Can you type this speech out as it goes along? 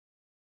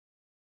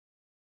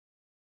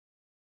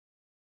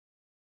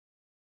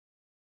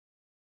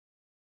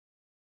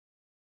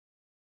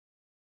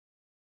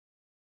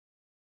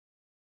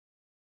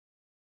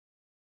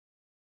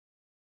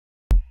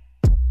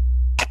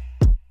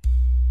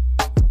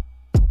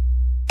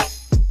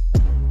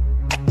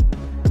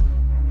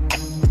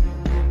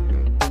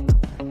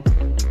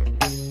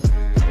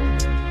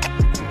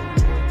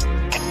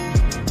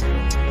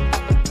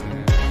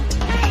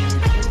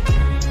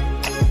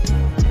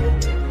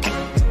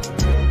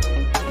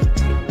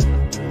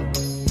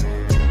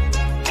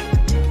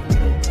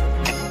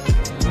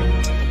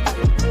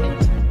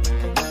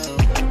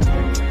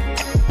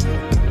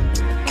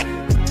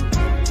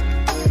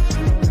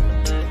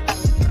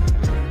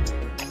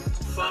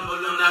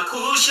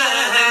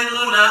We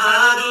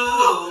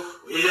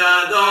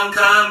are don't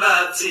come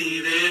back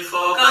till they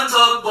for can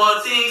talk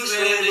about things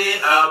when they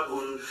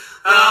happen.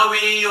 Now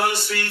we on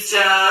sweet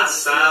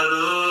jazz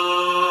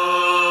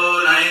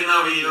alone. I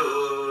know we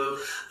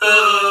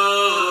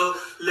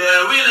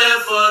we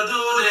live for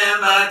do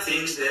them bad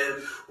things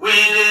them. We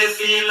they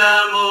feel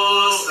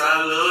most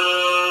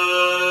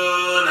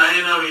alone.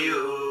 I know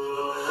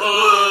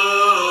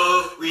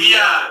we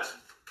yard.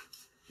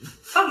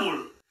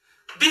 Famul,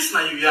 this na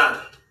you yard.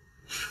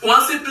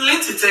 Once say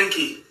plenty thank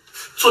you.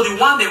 So the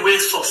one that will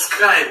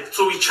subscribe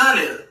to the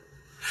channel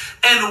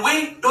and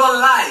we don't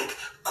like,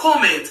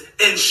 comment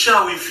and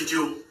share with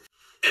video.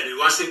 And we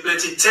want to say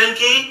plenty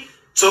thank you.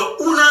 So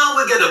una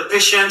will get the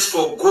patience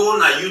for go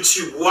na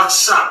YouTube,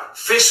 WhatsApp,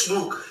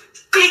 Facebook,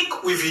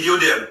 click with video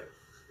them.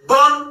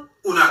 Burn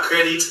una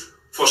credit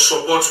for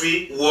support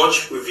we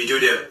watch with video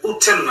them. Who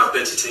tell una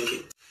plenty thank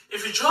you.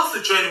 If you just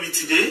join me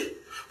today,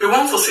 we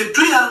want to say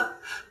do ya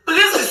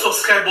press the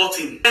subscribe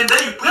button and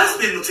then you press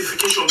the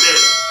notification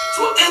bell.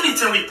 So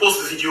anytime we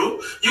post the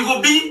video, you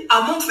will be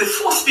amongst the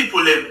first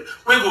people then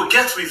we go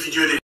get with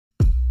video then.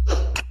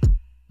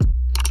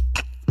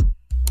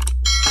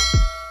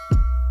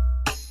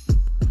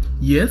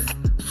 Yes,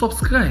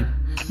 subscribe.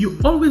 You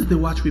always dey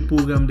watch we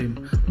program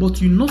them,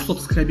 but you not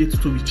subscribe it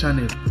to the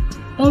channel.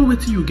 All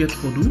what you get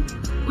for do,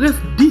 press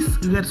this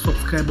red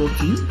subscribe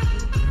button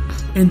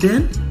and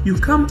then you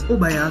come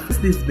over here press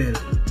this bell.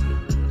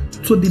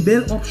 So the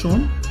bell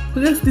option,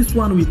 press this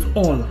one with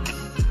all.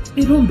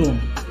 It don't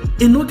done.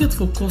 It no get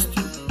for cost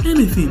you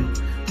anything.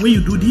 When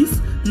you do this,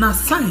 na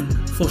sign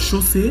for show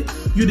say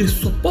you dey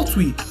support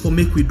we for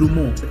make we do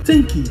more.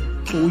 Thank you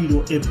for we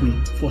don't help we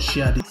for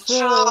share this.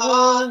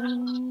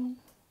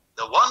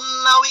 The one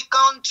now we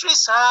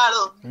countryside.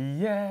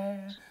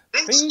 Yeah.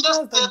 Things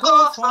just they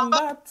go from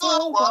bad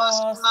to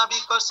worse. Now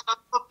because of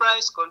the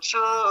price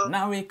control.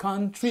 Now we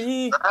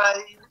country.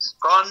 Price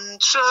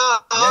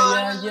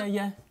control.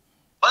 Yeah.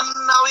 One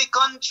now we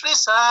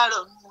countryside.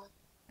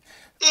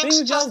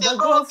 Things just they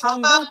go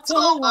from bad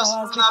to worse.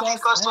 Now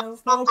because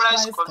of the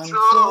price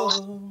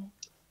control.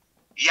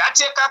 Ya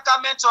take a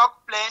comment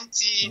talk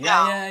plenty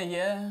now.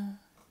 Yeah.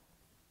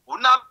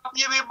 Una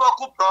give me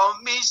boku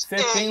promise.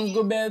 Say things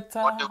go better.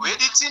 But the way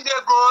the thing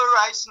they go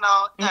right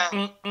now,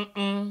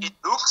 it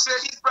looks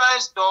like the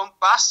price don't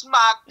pass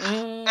mark.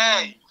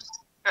 Hey.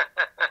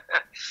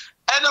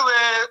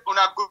 Anyway,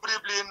 una good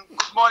evening,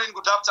 good morning,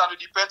 good afternoon,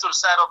 depends on the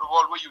side of the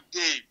world where you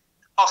day.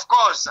 Of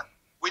course,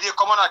 we dey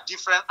come on a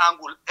different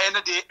angle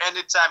any day,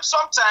 anytime.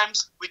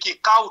 Sometimes we can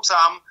count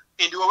them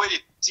in the way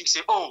they think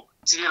say, oh,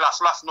 today laugh,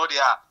 no they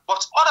are.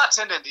 But other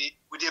tendency,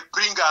 we dey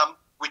bring them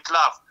with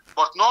laugh.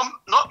 But no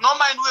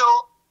mind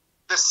will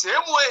the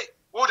same way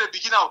when they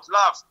begin out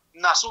laugh.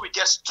 Now so we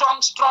get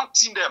strong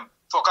team them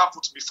for can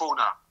put before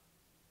now.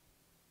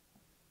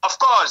 Of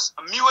course,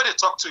 me when they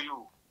talk to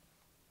you,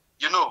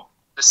 you know,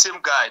 the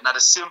same guy, now the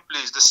same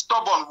place, the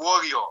stubborn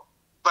warrior,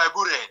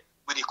 Bible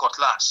with the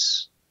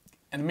cutlass.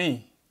 And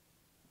me,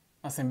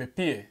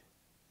 SLPP.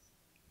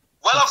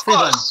 Well, of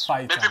course,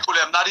 the people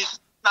them now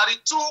the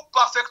two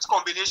perfect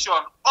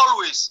combination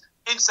always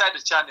inside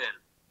the channel.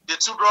 The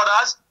two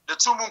brothers, the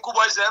two Munku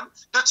boys them,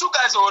 the two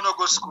guys who want to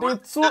go school. The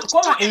two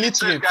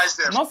illiterate guys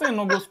them. Not saying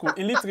no go school,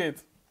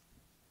 illiterate.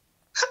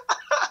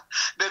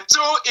 The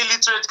two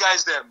illiterate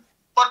guys them.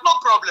 But no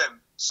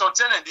problem.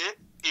 Sometimes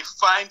they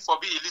fine for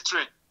being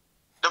illiterate.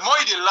 The more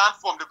you learn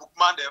from the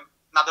bookman them,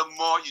 now the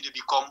more you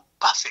become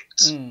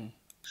perfect.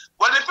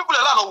 Well, the people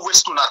are not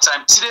wasting our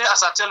time. Today,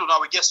 as I tell you now,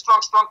 we get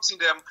strong team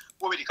them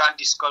where we can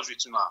discuss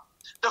with you now.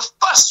 The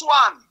first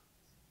one,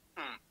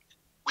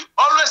 we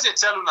always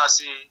tell you now,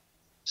 say,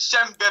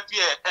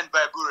 Shembepie and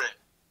Babure.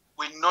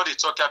 We know they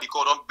talk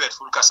because on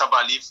bedful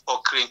cassava leaf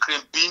or crane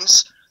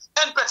beans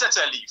and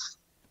potato leaf.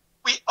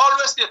 We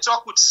always they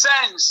talk with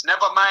sense,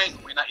 never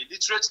mind, we not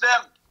illiterate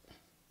them.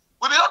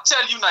 We will not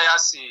tell you now,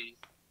 say,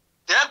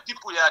 them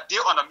people are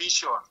there on a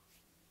mission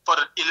for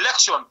the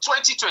election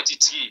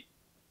 2023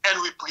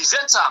 and we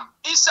present them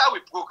inside we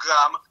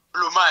program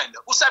Blue Mind.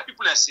 Outside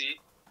people and say,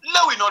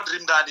 let we not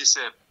dream down this.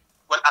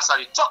 Well, as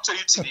I talk to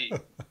you today,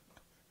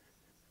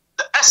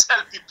 the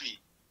SLPP,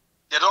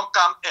 they don't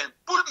come and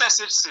pull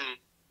message say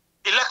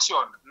election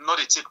not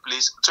they take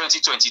place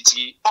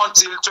 2023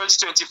 until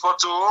 2024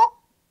 to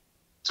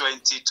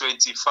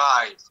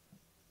 2025.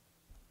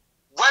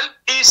 Well,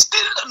 it's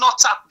still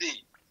not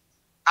happening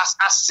as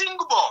a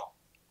single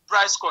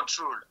price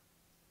control.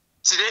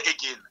 Today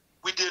again,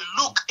 we dey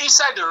look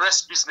inside the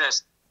rest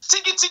business.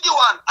 Tigi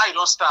one, I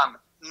don't stand.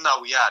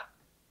 Now we had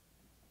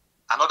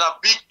another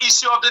big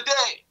issue of the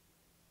day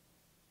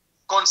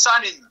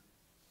concerning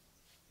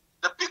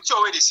the picture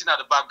where they see at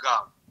the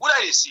background. What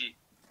do they see?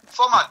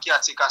 Former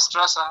caretaker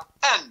Strasser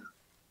and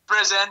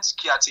present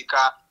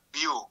caretaker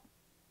Bio.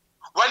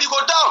 Well, you go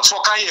down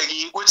for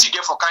Kanyeri, what you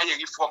get for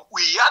Kanyeri from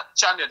we had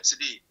channel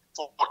today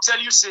for tell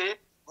you say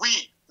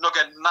we not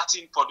get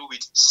nothing to do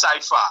with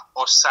cipher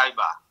or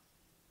cyber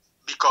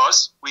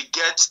because we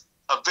get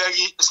a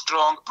very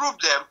strong proof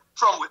them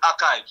from we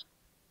archive.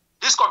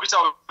 This computer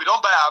we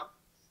don't buy them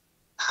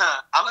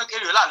I'm not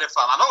getting a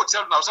farm. I know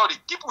tell now, so they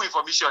keep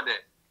information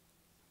there.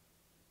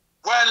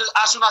 Well,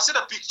 as soon as I see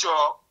the picture,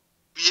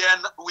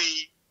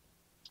 we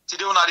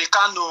today on the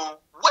can know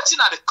what's in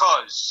the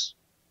cause,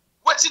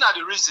 what's in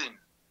the reason,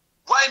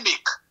 why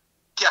make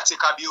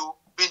caretaker bill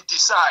been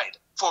decide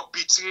for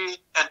betray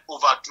and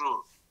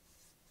overthrow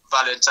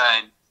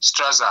Valentine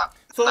Strasser.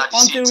 So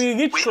until we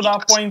reach to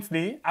that point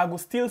there, I will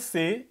still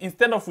say,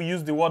 instead of we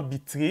use the word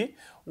betray,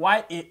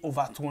 why a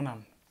overthrown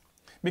them?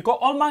 Because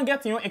all man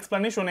get your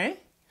explanation, eh?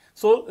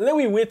 So let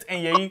we wait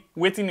and ye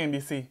waiting and they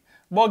say.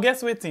 But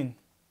guess waiting.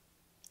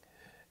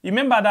 You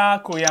remember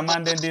that Korea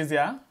man then days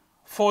here?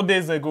 4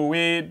 days ago,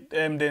 where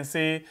then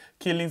say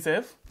kill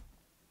himself.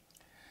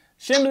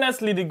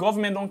 Shamelessly, the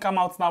government don't come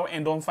out now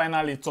and don't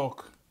finally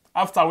talk.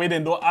 After we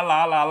then do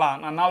Allah,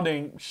 and now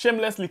they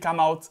shamelessly come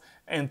out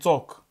and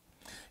talk.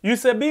 You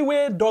say be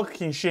where dog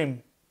can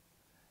shame.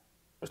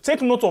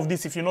 Take note of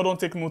this if you don't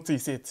take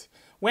notice it.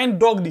 When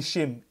dog the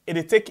shame,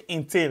 it take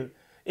in tail,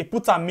 it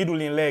put a middle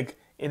in leg,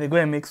 and they go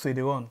and make so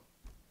they run.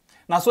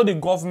 Now so the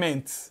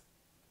government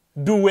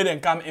do where they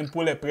come and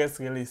pull a press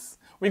release.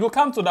 We go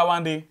come to that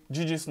one day,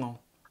 GG's now.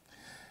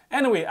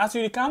 Anyway, as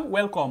you come,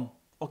 welcome.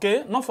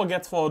 Okay? Don't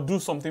forget for do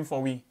something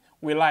for we.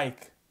 We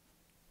like.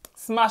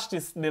 Smash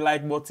the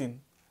like button.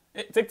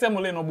 Take time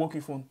only no book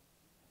your phone.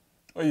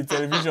 Or your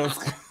television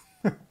screen.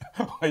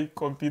 Or your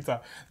computer.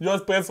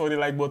 Just press for the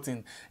like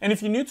button. And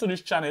if you're new to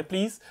this channel,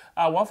 please,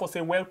 I want to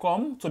say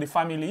welcome to the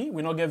family.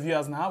 We not get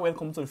viewers now.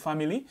 Welcome to the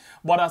family.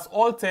 But as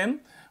all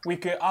 10, we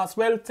can as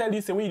well tell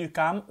you the way you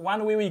come.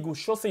 One way we go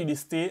show say you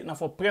stay. Now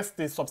for press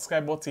the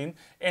subscribe button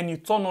and you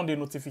turn on the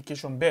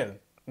notification bell.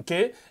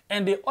 Okay?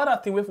 And the other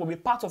thing will be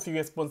part of your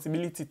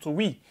responsibility to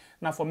we.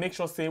 Now for make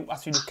sure say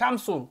as you come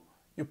so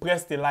you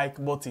press the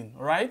like button.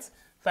 Alright?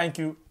 Thank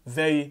you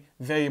very,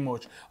 very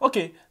much.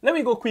 Okay, let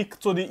me go quick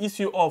to the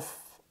issue of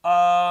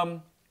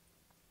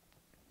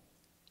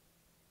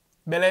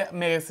Bele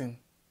medicine.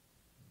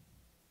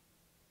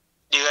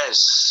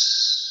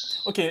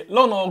 Yes. Okay,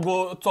 let's not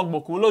go talk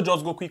boku. Let's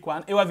just go quick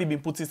one. How have you been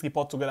put this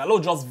report together?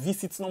 Let's just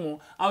visit no more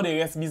how the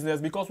rest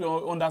business because we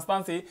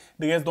understand say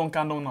the rest don't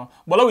count down now.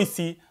 But let we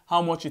see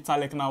how much it's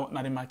like now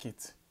in the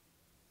market.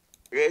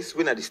 Rice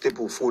when the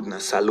staple food na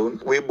salon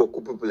where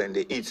boku people and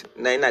they eat.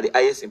 Now in the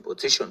highest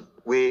importation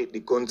where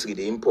the country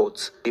they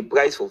import. The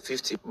price for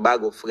 50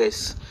 bag of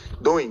rice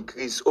don't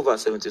increase over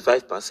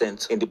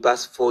 75% in the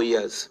past 4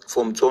 years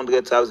from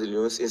 200,000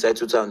 euros inside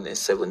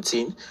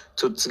 2017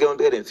 to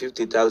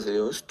 350,000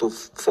 euros to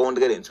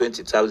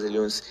 420,000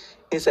 euros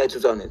inside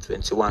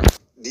 2021.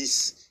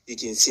 This you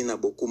can see na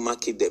boku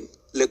market them.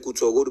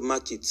 Lekuto road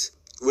market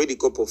where the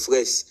cup of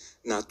rice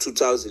na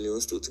 2,000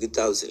 euros to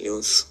 3,000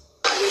 euros.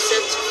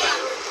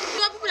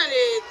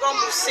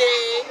 People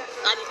say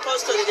at the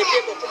custom they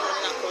pay for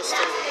money and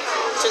custom.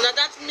 So now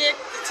that make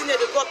the thing they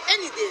go up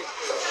any day.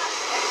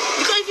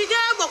 Because if you get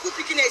a boku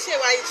picking they say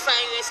why it's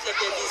fine less like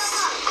this.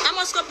 I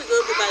must copy go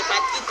buy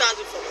about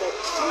 3,000 for cup.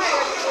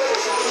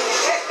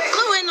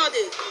 No way no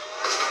day.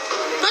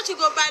 But you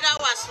go buy that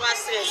was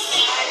fast less.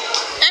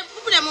 And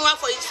people them move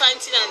for it fine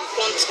thing in the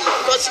country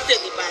because you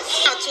take the buy.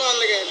 Now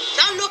 200.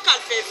 That local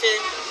fair.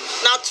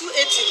 Now 280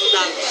 to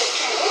that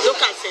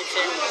local fair.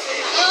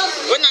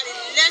 When are the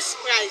less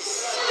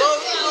price?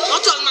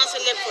 Not all man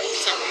select for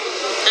it.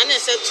 And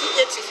they said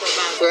 280 for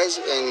bag. Price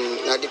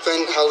and now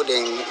depend how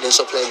they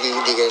supply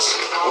the gas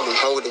and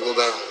how they go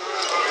buy.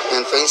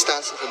 And for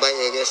instance, if you buy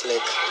a gas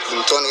like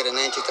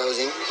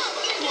 290,000,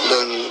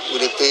 then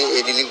we pay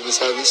a delivery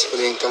service for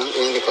the income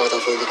and the cost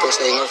for it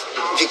because I enough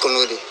vehicle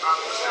loaded.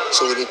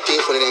 So we pay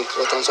for the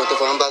income. So for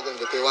one bag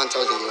they pay 1,000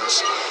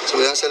 euros. So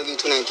we don't sell you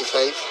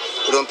 295.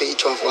 We don't pay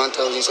each one for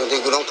 1,000, so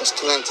they go down cost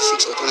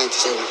 296 or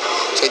 297.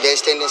 So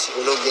there's tendency for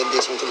low get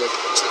this until like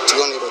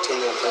 200 or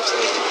 205,000.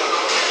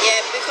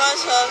 Yeah,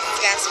 because of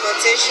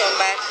transportation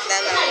back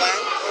then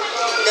one.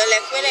 Don't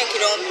like when I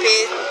don't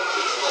pay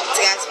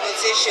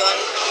transportation,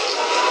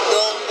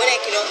 don't when I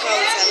don't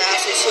count and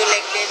also so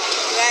like the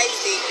price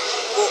they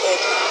go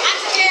up.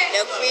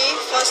 Like we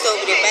first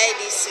of they buy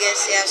this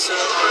gas here so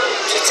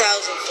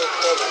 2,000 for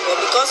cup. But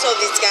because of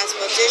the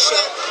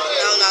transportation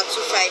now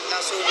 2,500 now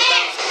so the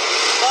down.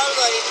 All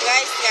got the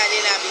price and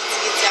then I'll be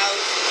 3,000.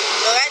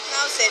 But right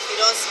now, if you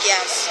don't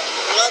scarce,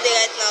 not the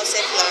right now,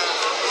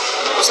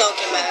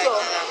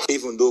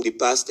 even though the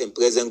past and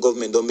present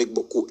government don't make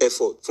beaucoup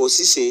effort for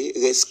CCA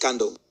rice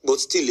scandal, but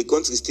still the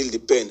country still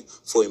depend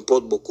for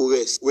import beaucoup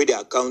rice, where they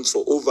account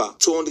for over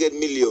 200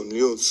 million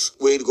euros,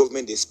 where the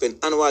government they spend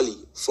annually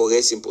for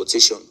rice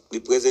importation. The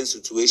present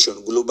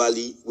situation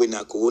globally, when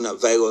a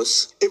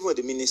coronavirus, even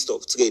the Minister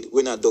of Trade,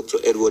 when a Dr.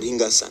 Edward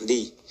Hinga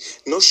Sandi,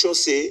 not sure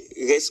say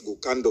rice go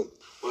condom.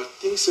 But I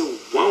think so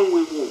one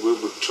way we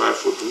will try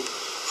for do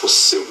for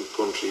save the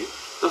country,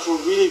 that for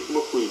really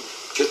we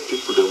get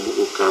people that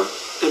will come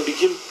and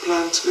begin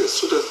plant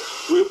rice so that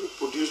we will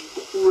produce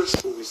beaucoup rice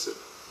for yourself.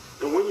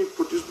 And when you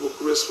produce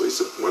beaucoup rice for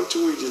yourself, one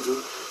thing we do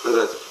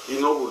that you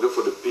know we'll go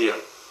for the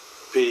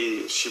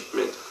pay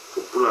shipment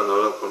for pull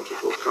another country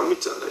for come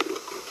it under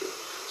your country.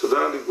 So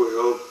that they will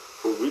help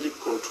for really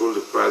control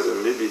the price,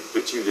 and maybe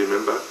which you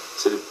remember,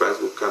 say the price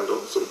will come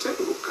down, sometimes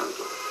it will come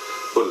down.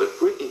 But like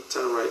we're in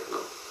time right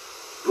now,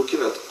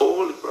 looking at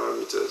all the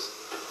parameters,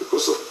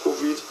 because of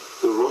COVID,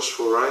 the rush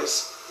for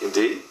rice,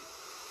 indeed,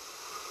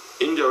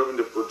 India when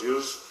they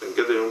produce and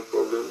get their own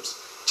problems.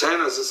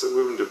 China says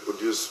when they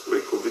produce where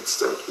COVID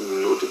starts, we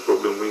know the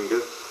problem we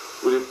get.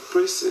 We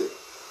praise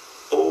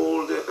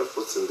all their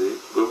efforts in the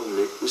we will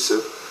make we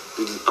save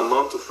the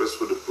amount of rice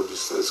we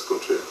produce in this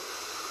country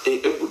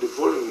and able the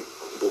volume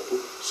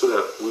so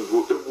that we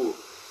will able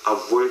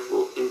avoid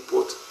for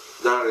import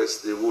that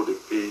rest they will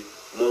pay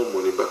more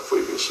money back for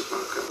even ship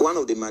and carry. One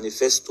of the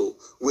manifesto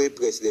where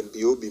President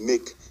Bio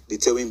make the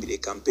telling be the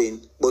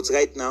campaign, but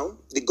right now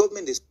the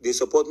government they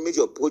support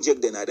major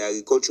project in the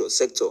agricultural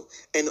sector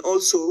and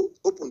also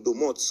open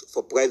doors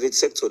for private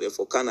sector there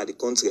for Canada the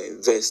country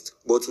invest.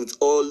 But with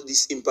all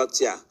this impact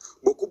here,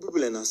 beaucoup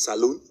people in a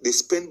salon they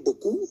spend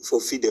beaucoup for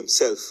feed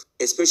themselves.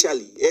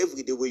 Especially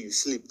every day where you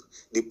sleep,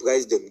 the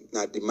price them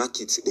now the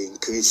market they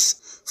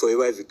increase for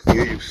every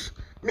use.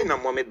 Me na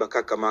Mohamed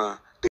Bakar Kamara.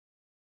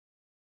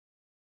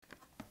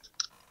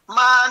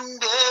 Man,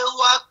 they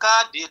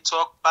waka, they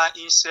talk by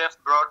himself,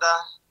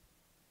 brother.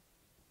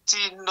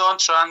 Tinon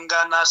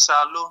Trangana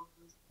Salon.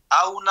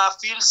 I wanna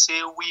feel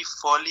say we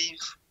for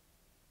live.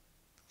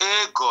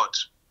 Hey God,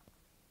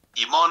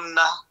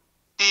 Imonna,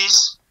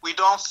 peace, we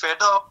don't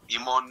fed up,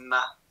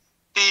 Imonna,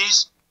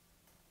 peace,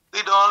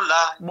 we don't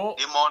lie,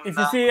 Imonna. If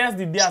you say yes,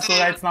 the day so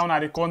right now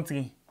in the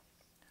country.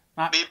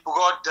 Me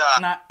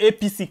brother. Na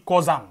APC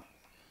cause am.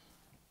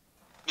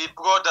 Me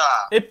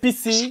brother.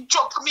 APC.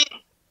 Chop me.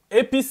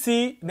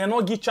 APC, they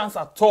don't give chance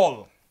at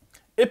all.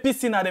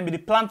 APC now them be the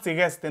plan to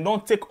rest. They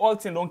don't take all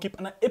things, don't keep.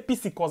 And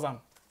APC cause them.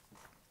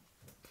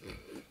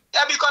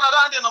 Yeah, because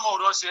I don't know more.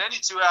 Don't say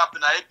anything will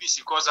happen.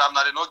 APC cause them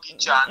now they don't give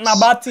chance. Na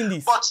bad thing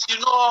this. But you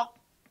know,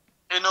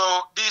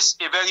 this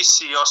is very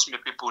serious, me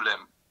people.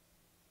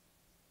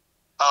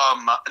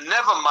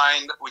 Never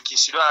mind. We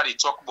consider they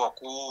talk about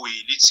who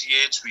we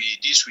litigate, we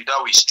this, we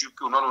that, we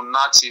stupid, we not know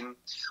nothing.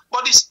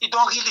 But this, it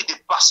don't really the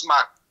pass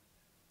mark.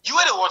 You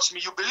will watch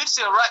me, you believe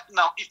say right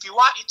now, if you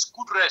want it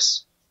good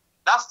rest,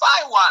 that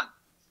 5-1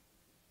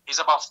 is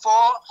about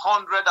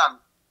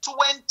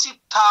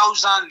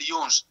 420,000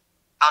 leons.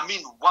 I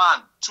mean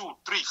 1, 2,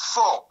 3,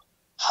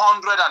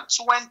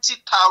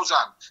 420,000.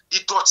 The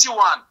dirty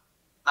one,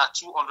 now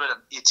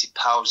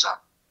 280,000.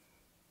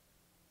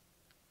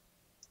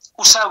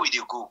 Whose side will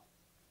they go?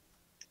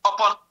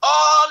 Upon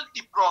all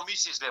the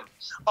promises them,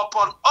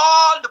 upon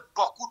all the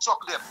boku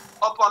talk them,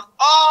 upon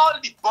all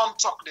the bomb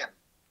talk them.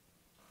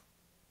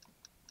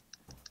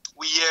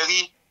 We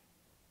hear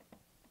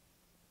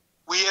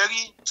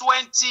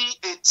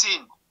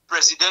 2018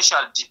 presidential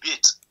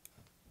debate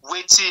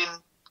waiting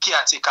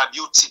caretaker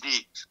built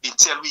today been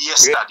tell we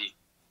yesterday.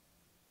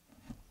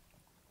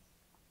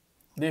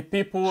 The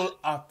people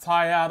are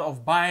tired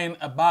of buying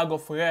a bag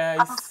of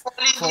rice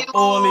for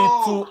only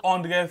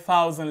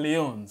 200,000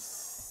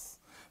 leons.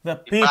 The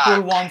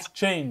people want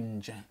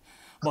change.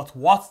 But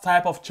what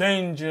type of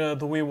change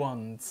do we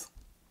want?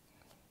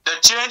 The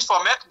change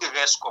for make the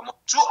rest come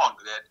up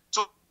 200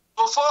 to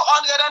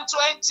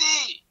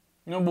 420.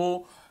 You know,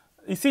 but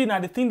you see, now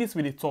the thing is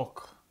with the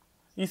talk.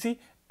 You see,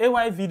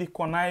 AYV they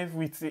connive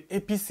with the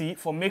APC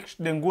for make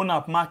them go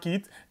up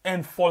market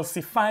and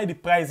falsify the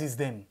prices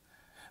them.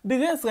 The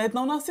rest right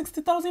now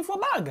 60,000 for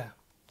bag.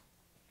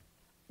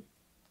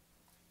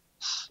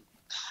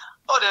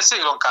 Oh, they say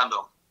you don't count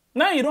them.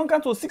 No, you don't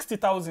count to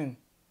 60,000.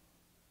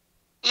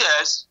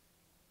 Yes.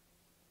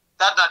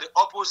 That's the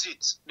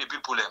opposite, the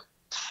people them.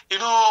 You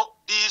know,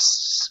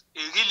 this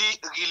really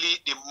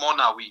the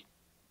money we.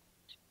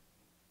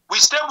 We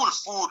stable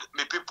food,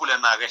 me people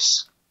and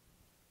rest.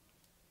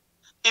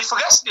 If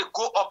rest they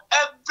go up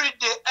every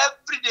day,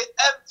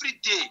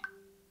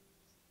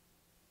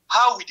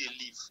 how will they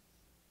live?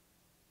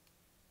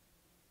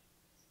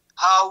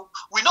 How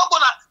we not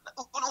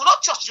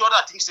just the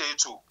other things there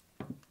too.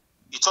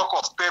 You talk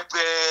of Pepe,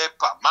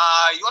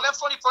 Pama, you all them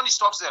funny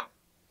stops them.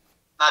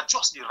 Now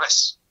just the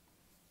rest.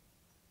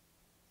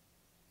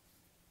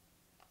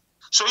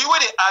 So you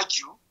when they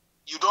argue,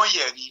 you don't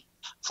hear it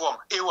from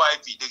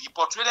AYV, the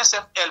report where they say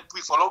help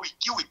we follow we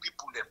give with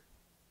people them.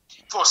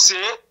 For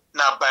say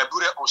na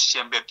Bible or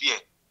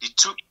Shembepie, the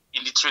two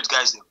illiterate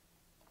guys them.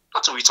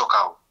 That's what we talk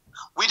out.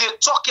 We they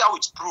talk out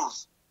with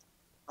proof.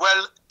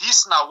 Well,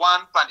 this na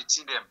one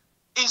panditin them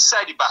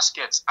inside the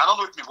basket. I don't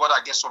know if my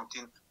brother get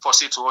something for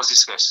say towards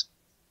this case.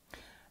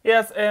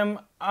 Yes,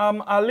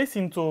 I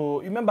listened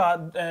to,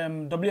 remember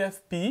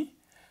WFP,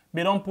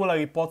 they don't pull a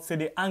report, say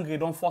they angry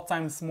don't 4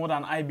 times more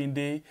than I been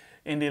there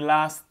in the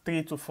last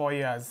 3 to 4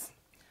 years.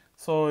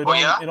 So it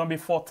don't be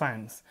 4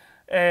 times.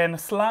 And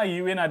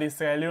SLPP, when at the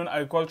Sierra Leone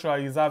Agricultural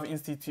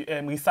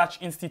Research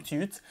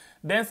Institute,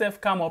 then self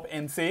come up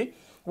and say,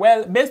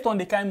 well, based on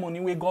the kind of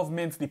money where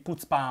governments they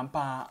put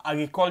per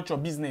agriculture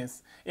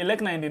business, in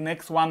the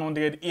next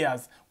 100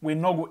 years, we're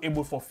not go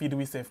able for feed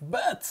we self.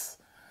 But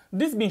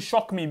this been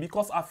shock me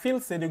because I feel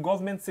say the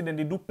government say that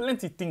they do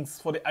plenty things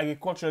for the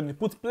agriculture. They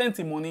put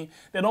plenty money.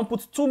 They don't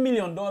put $2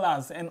 million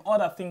and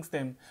other things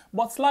them.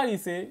 But slightly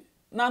say,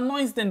 na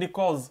noise then they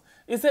cause.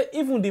 It say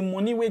even the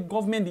money where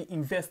government they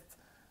invest.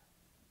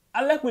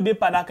 I like we dey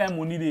pa that kind of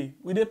money dey.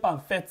 We dey pan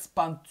fet,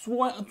 pan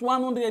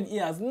 100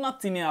 years.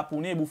 Nothing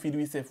happen. Able feed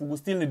we say we go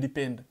still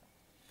depend.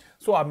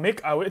 So I make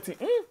a waiting.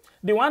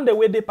 The one the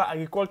way they pa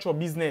agriculture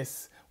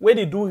business. Where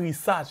they do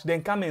research,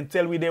 then come and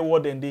tell me they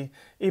what then they.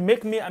 It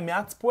make me my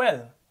heart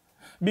spoil.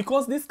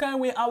 Because this kind of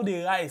way how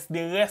they rise,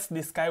 they rest,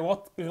 the sky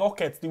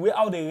rockets, the way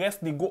how they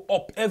rest, they go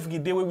up every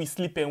day when we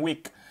sleep and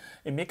wake.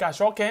 It make a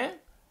shock, eh?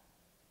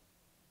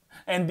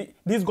 And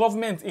this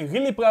government, it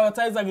really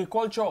prioritize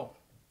agriculture.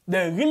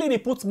 They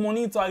put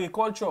money into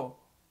agriculture.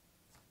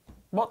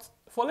 But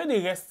for let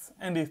the rest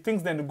and the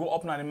things then they go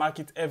up in the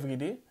market every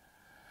day.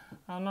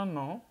 I don't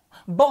know.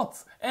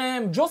 But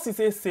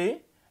Justice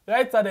say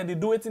right now, they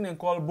do it in and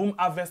call boom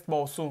harvest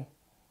also.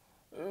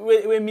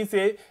 When me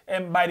say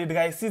by the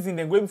dry season,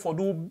 they're going for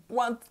do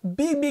one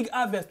big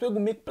harvest. We go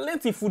make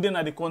plenty food in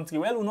the country.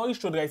 Well, we not reach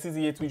the dry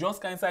season yet. We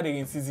just can't inside the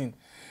rain season.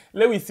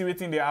 Let we see what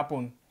thing they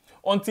happen.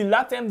 Until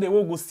that time, they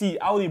will go see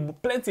how the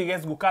plenty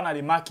rest go can at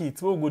the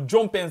market. We will go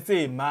jump and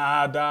say,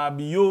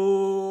 Madabio.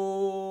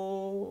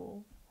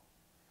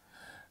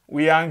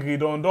 We angry,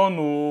 don't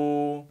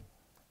know.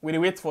 We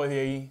wait for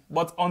the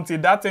but until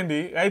that time,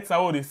 they right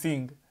now they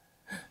sing.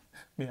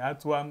 Me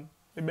at one,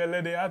 the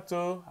belly they at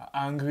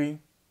angry.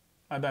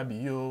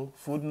 Madabio,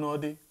 food no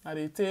dey at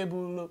the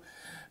table.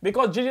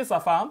 Because JJ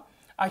Safa,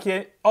 I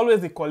can always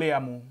the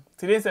colleague.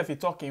 Today, if he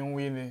talking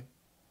with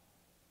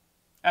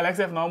Alex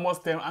F now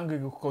almost time angry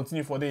will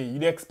continue for day.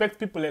 You expect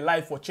people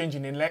alive for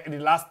changing in the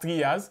last 3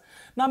 years.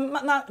 Now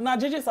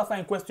JJ Safa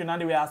in question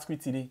and they will ask you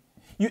today.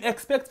 You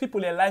expect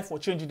people alive for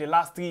changing the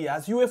last 3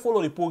 years. You will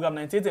follow the program,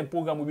 98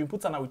 program we've been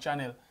put on our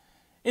channel.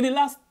 In the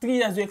last 3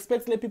 years, you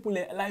expect let people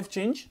alive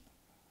change?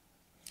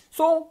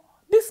 So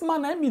this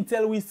man I mean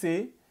tell we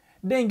say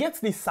then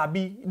get the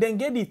sabi, then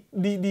get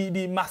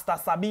the master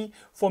sabi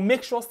for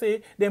make sure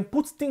say then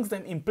put things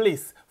them in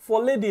place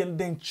for let them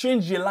then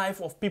change the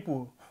life of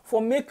people.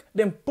 For make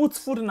them put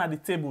food on the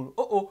table.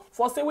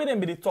 For say where them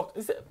be the talk.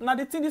 Now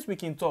the thing this we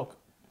can talk.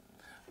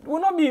 We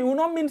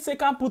not mean say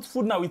can't put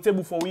food on the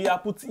table for we are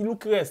put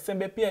look rest,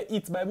 sembe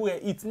eat, Bible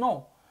eat.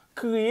 No.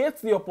 Create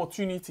the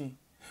opportunity.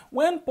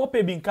 When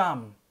Pope been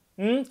come,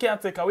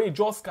 caretaker away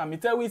just come.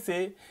 It tell we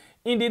say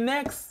in the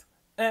next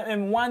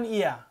 1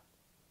 year,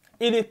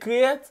 it will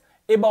create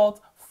about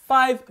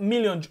 2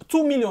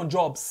 million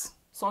jobs.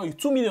 Sorry,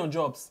 2 million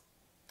jobs.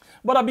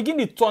 But I begin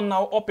to turn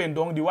now up and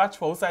down, the watch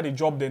for outside the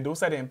job then, the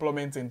outside the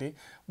employment and they.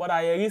 But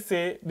I already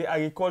say the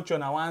agriculture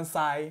on one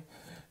side,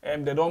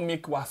 they don't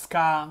make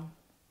waska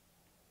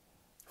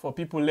for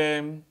people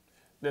they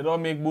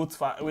don't make boots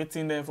for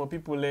waiting them for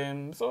people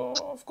So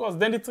of course,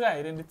 then they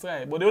try.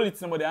 But the only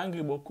thing about the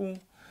angry boku.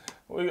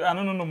 I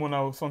don't know more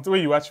now. Something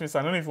where you watch me, so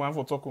I don't know if you want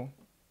for talk.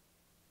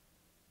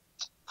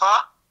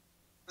 Huh?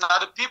 Now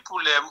the people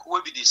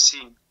will be the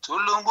same.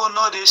 Tulungo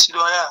no de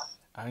sidoya.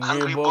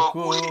 Angry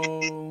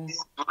boku.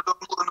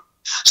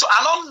 So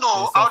I don't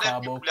know how the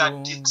people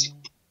are dating.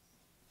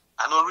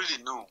 I don't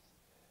really know.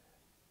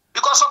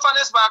 Because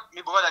sufferness back,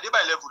 me brother, they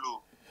by level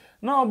low.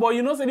 No, but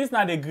you know, say this is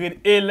not the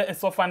grade A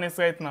sufferness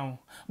right now.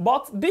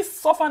 But this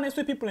sufferness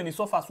with people in the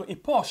suffer, so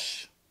it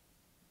posh.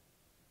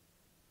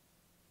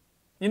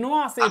 You know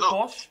how I say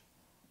posh?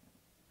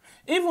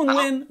 Even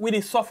when we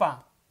dey suffer,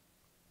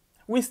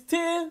 we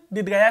still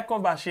the dry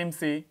cover shame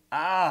say,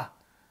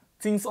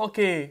 things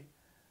okay.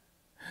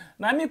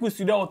 Now make we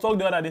sit down or talk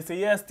the other, they say,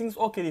 yes, things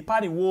okay, the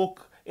party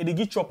work, and they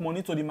give chop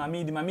money to the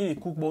mommy they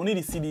cook, but only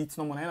the see it,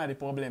 no money, that's the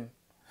problem.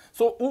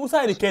 So who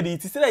side the kid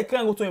it? He said I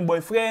can't go to a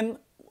boyfriend,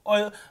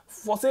 or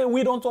for say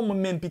we don't want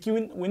men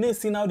picking, we need to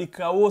see now the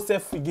crowd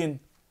self again.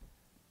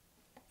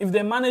 If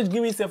they manage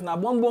give itself now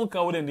one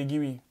crowd then they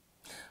give it.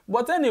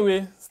 But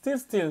anyway, still,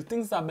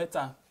 things are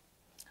better.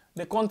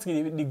 The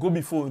country, they go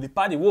before, the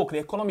party work, the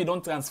economy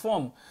don't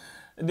transform.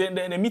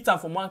 They meet them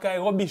from one kind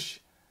of rubbish.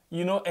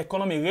 You know,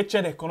 economy,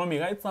 wretched economy.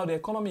 Right now, the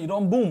economy, it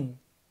don't boom.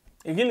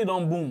 It really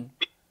don't boom.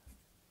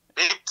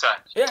 Big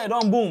time. Yeah, it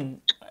don't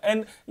boom.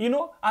 And, you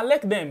know, I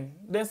like them.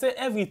 They say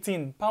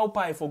everything, pow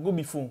pie for go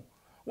before.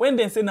 When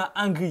they say na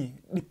angry,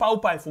 the pow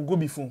pie for go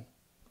before.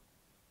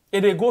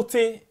 If they go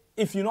tail,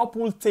 if you not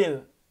pull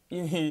tail,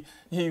 he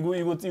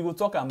go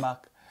talk and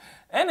back.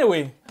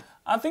 Anyway,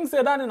 I think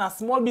say that in a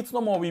small bit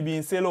no more we be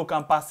in Selo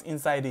can pass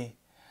inside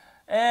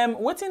there.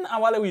 Waiting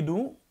while we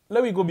do,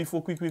 let we go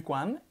before quick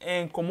one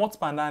and come out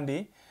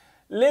pandande.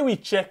 Let we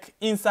check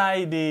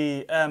inside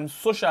the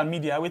social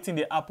media waiting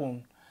the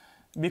happen.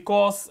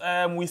 Because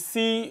we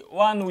see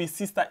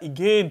sister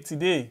again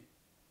today.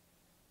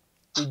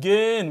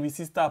 Again, we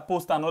sister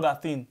post another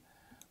thing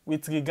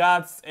with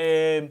regards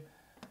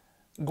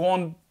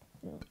gone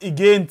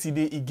again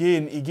today,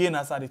 again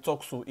as I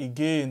talk so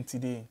again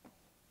today.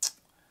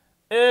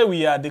 Hey,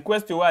 we are the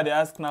question why they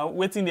ask now.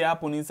 Waiting they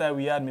happen inside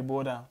we had me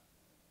brother.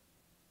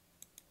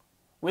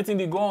 Waiting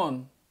they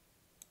gone.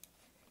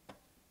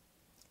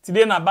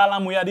 Today na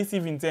Balamuya this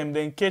evening time,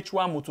 then catch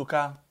one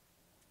motoka.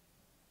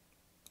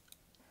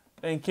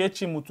 Then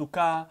catch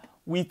motoka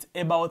with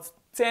about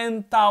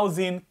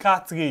 10,000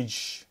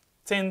 cartridge.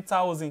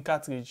 10,000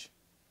 cartridge.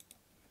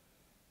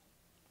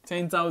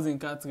 10,000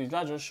 cartridge.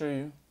 I'll just show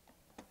you.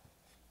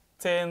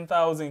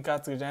 10,000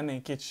 cartridge and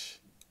then catch.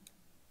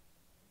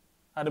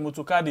 And the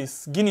motoka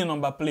this Guinea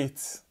number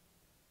plate.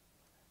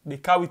 They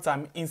carry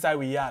them inside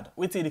we yard.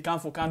 Wait till the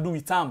can do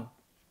with them.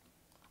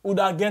 Would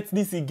I get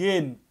this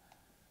again?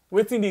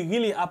 Waiting they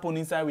really happen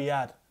inside we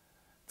yard.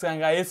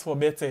 Triangle for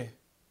better.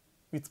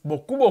 With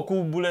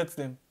boku bullets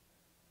them.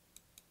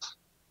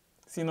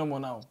 See no more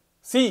now.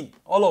 See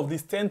all of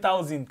this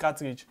 10,000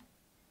 cartridge.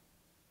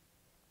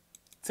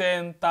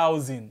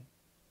 10,000.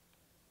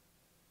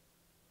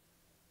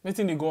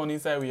 Waiting they go on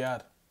inside we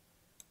yard.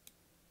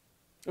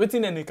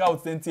 Waiting then they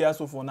count 10 years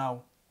so for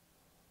now.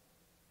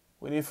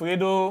 When they afraid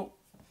though,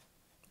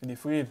 they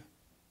afraid.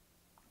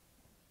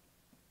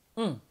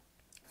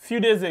 Few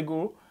days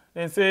ago,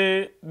 they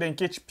say they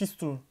catch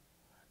pistol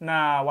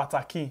na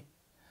Wataki,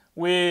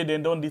 where they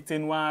don't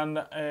detain one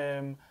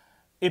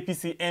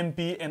APC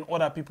MP and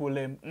other people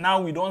them.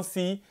 Now we don't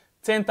see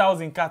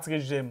 10,000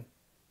 cartridge them.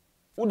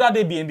 Who that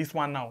they be in this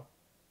one now?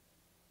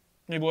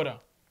 Me brother.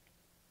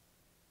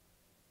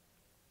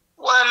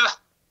 Well,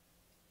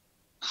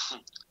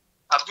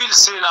 I feel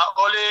say now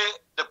only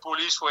the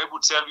police were able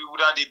to tell you who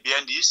that they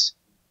behind this.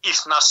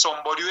 If not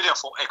somebody with them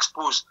for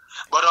expose.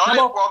 But the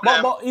only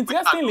problem. But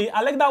interestingly,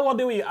 I like that what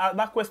they were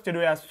that question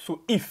we asked.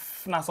 So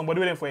if not somebody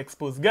with them for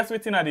expose, guess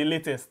what in the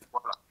latest?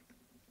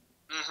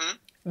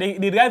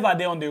 The driver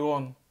there on the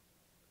run.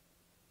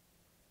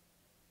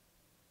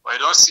 Well, you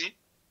don't see.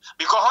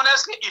 Because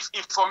honestly, if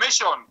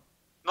information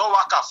no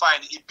worker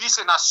find, it be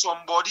saying that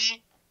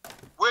somebody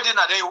where they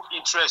not their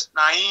interest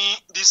now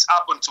this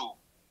happened to.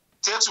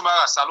 Tell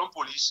tomorrow Salon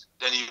police,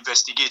 then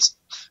investigate.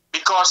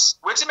 Because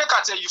wait till make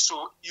I tell you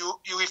so, you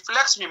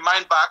reflect me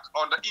mind back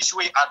on the issue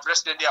we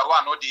addressed then there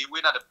one or the way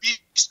at the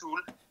pistol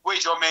where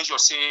your mention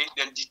say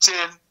then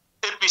detain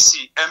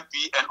APC,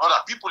 MP and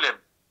other people them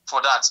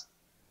for that.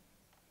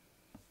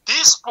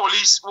 This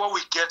police what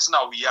we get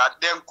now we are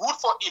then good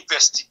for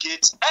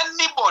investigate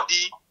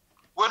anybody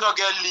will not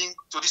get linked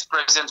to this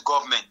present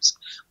government.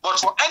 But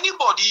for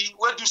anybody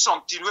will do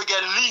something will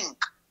get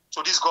linked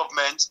to this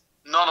government.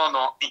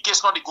 No. In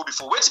case not they go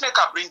before. Wait till make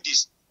I bring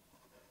this.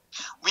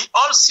 We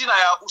all see now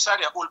outside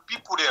the old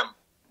people them.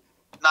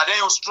 Now they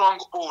are strong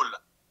old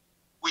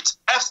with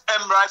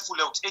FM rifle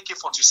with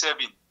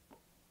AK-47.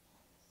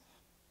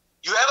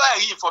 You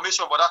ever hear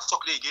information about that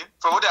talk again?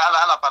 From what the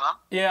Alapana?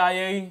 Yeah, I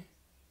hear.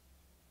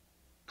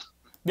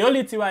 The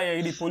only thing I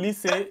hear the police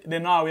say they're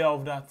not aware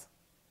of that.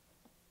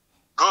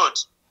 Good.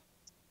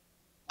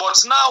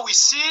 But now we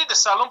see the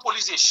Salon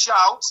police they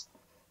shout,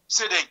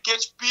 say they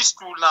catch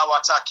pistol now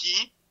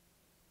Wataki.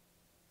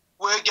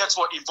 We get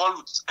for involved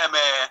with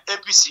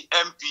APC,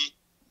 MP,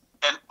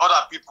 and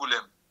other people.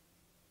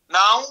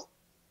 Now,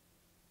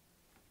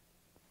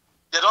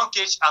 they don't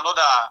catch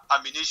another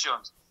ammunition.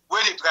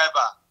 Where the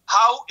driver,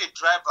 how a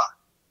driver,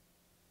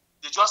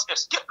 they just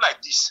escape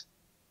like this.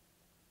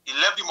 He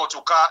left the motor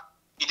car.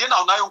 He didn't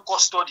have now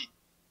custody.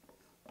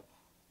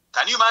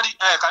 Can you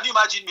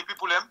imagine me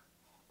people?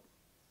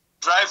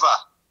 Driver,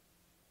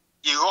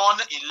 he run.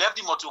 He left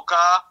the motor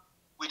car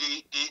with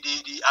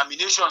the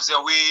ammunition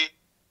the way.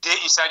 They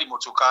inside the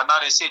motor car, now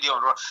they say they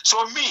on run.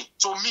 So me,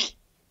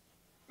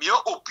 your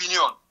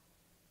opinion,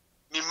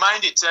 me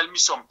mind they tell me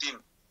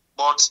something,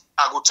 but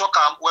I go talk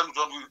when we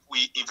done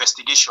with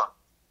investigation.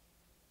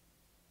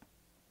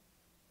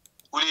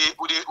 We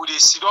they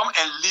sit down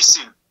and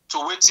listen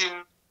to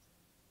waiting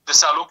the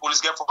Salon police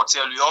get for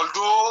tell you.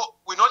 Although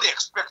we know they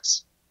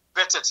expect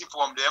better thing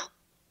from them,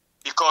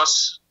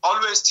 because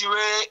always the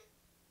way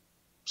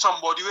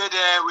somebody where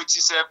there which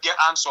is get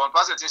answer on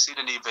pass they say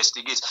then they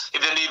investigate. If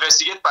they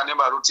investigate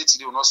Panema rotate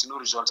they will not see no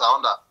results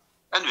around that.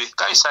 Anyway,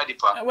 can you side the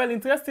part? Well,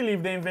 interestingly,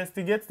 if they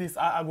investigate this,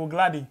 I go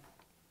gladly.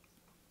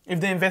 If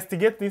they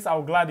investigate this,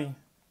 I'll gladly.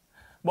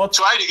 But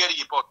so how do you get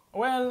the report?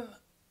 Well,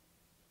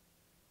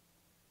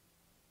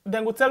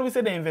 then go tell we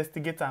say they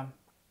investigate them.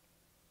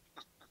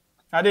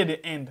 Are they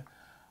the end?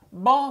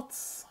 But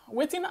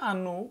waiting I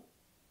know.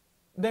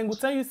 Then go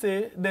tell you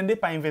say then they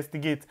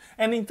investigate.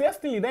 And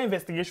interestingly, that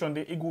investigation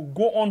it will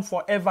go on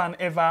forever and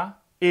ever.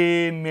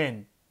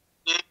 Amen.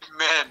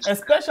 Amen.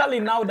 Especially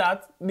now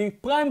that the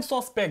prime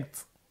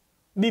suspect,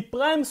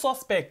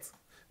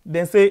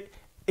 then say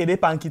they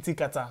pankiti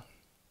kata.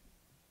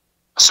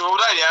 So who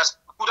do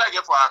I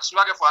get for ask? Who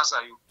do I get for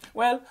answer you?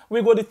 Well,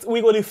 we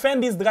go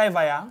defend this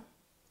driver yeah,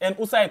 and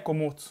Usai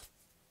come out.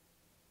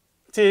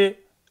 Who do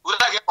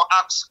I get for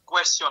ask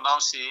question now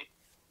say?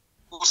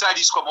 Outside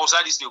this come,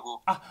 outside this they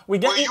go. We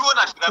get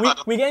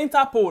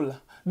Interpol.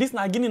 This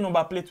na Guinea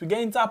number plate. We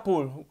get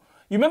Interpol.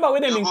 You remember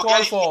when they been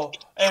called for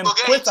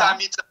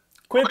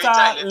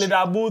Quetta,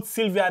 Leather Boot,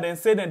 Sylvia, then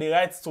say then they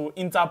write to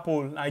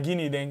Interpol, na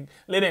Guinea, then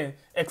let them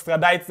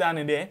extradite down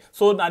in there.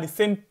 So now the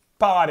same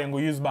power then go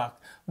use back.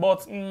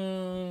 But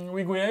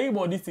we go hear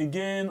about this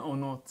again or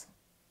not?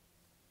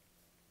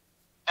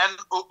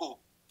 NOO.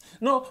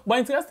 No, but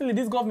interestingly,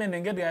 this government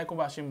then get the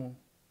cover shimo.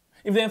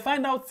 If they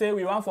find out, say,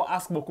 we want for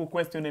ask Boko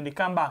question, then they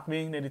come back,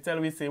 then they tell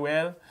we say,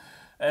 well,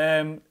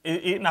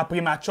 it's a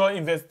premature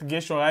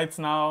investigation right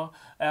now.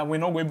 We're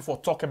not going to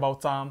talk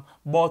about them.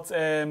 But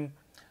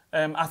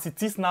as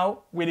it is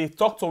now, when they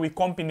talk to we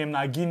company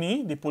in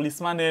Guinea, the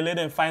policeman, they let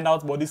them find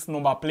out about this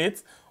number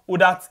plate, who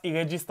that's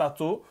registered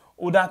to,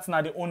 who that's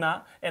not the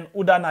owner, and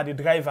who that's not the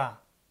driver.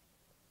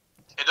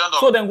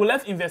 So then we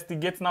let's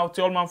investigate now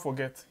till man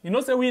forget. You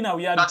know, say we now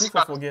we are the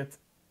people forget.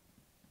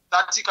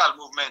 Tactical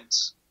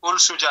movement. Old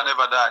soldier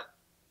never die.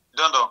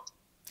 Don't know.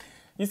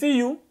 You see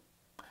you,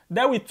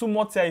 there with too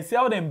much here. You see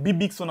how them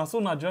big so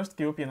now just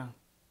keep open. And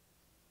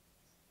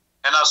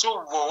I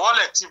saw one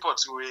like tip or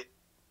two way.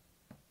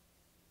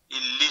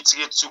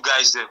 Illiterate two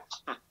guys there.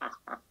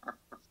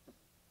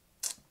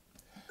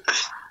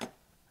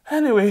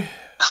 Anyway,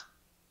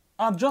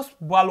 I'll just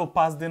wallow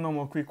past the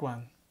normal quick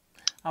one.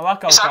 I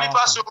work out.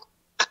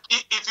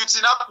 If you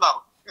turn up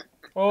now.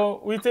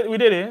 Oh, we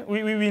did it.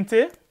 We went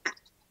it.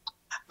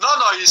 No,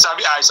 it's a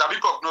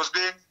bit prognose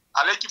being.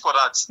 I like you for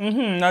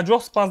that. I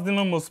just passed the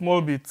number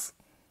small bit.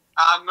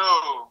 I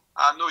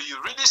know. You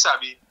really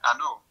sabi. I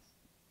know.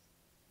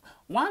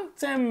 One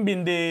time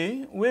been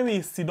there where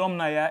we sit down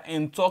now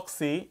and talk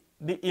say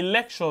the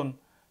election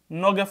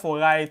not get for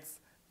right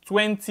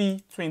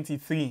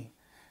 2023.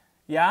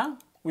 Yeah,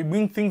 we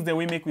bring things that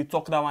we make we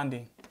talk that one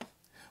day.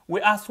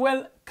 We as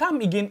well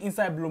come again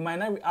inside Blue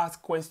Mind and we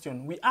ask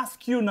question. We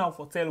ask you now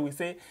for tell we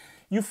say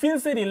you feel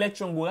say the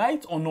election go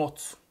right or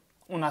not?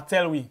 Una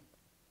tell we.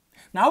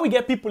 Now we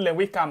get people that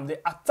we come, they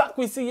attack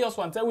we serious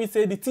one, tell we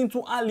say the thing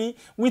too early,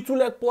 we too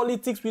like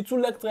politics, we too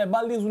like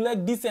tribalism, we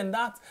like this and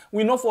that,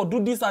 we know for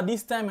do this at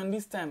this time and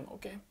this time,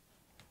 okay?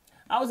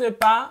 I would say,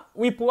 pa,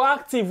 we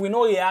proactive, we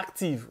not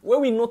reactive.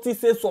 When we notice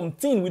say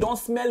something, we don't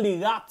smell the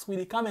rat,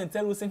 we come and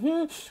tell we say,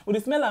 we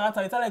smell a rat,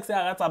 we tell like say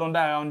a rat don't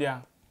die around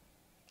there.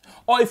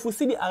 Or if we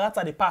see the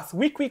arata they pass,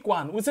 we quick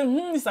one. We say,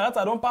 this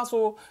arata don't pass,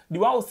 so the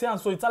one we say and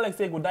so it's like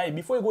say it go die.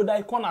 Before it go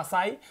die, corner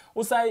side,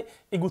 outside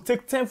it go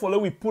take time for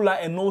let we pull her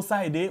and no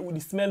side there, with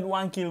the smell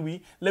one kill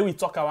we, let we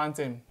talk around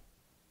them.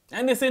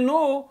 And they say,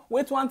 no,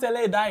 wait one till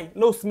they die,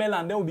 low smell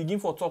and then we begin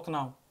for talk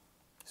now.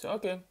 So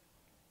okay.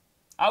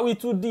 How we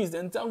do this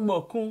and tell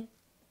about and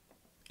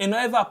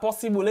whenever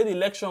possible, let the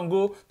election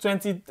go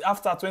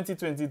after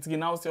 2023.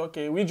 Now say,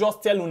 okay, we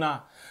just tell you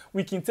now.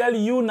 We can tell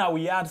you now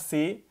we had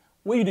say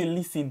where you dey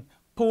listen,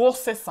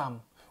 process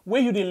them.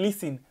 Where you dey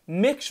listen,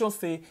 make sure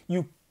say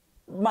you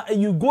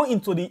go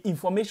into the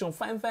information,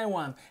 find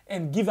one,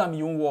 and give them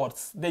your own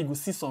words. Then you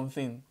see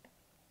something.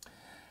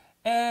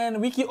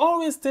 And we can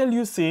always tell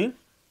you say,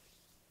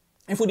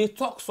 if we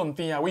talk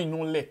something where you no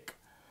like,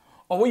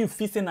 or where you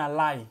facing a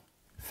lie,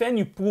 send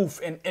you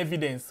proof and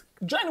evidence.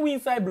 Join we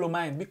inside Blow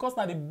Mind because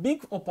now the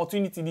big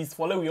opportunity is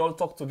for let we all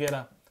talk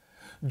together.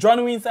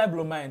 Join we inside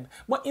Blow Mind.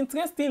 But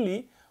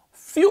interestingly,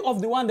 few of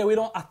the one that we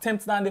don't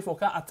attempt down there for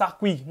can attack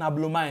we na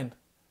Blow Mind.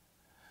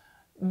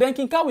 Then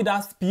can come with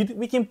that speed,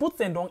 we can put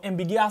them down and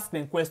begin ask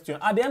them question.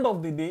 At the end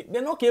of the day,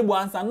 they're not able to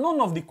answer none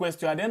of the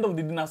question. At the end of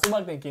the day, now so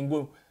back they can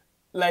go.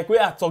 Like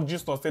where I talk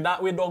just to say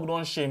that way dog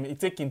don't shame, it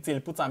take in tail,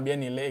 put them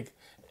behind the leg,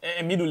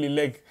 a middle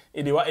leg,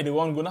 and they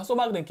won't go. Now so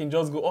back they can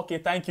just go, okay,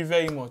 thank you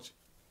very much.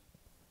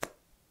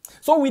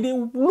 So we dey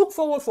look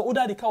forward for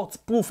other the count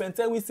proof and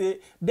tell we say,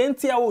 then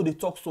tell how they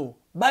talk so.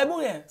 Bible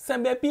here,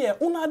 SLPP here,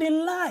 una dey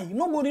lie.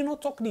 Nobody no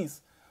talk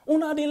this.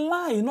 Una dey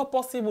lie, not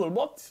possible.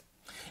 But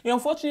it's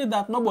unfortunate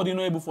that nobody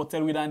no able to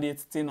tell we than they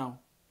stay now.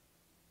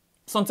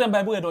 Sometimes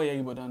Bible here don't hear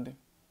about than they.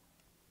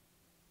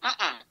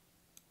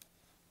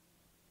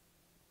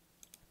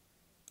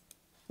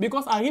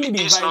 Because I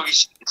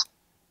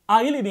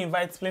really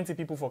invite plenty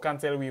people for can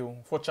tell we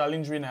for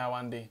challenge we now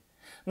one day.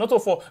 Not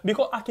for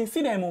because I can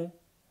see them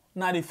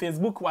now the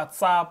Facebook,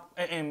 WhatsApp,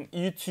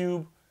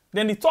 YouTube.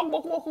 Then they talk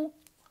boku.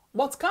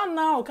 But come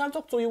now, can't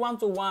talk to you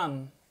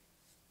one-to-one.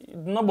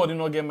 Nobody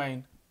no get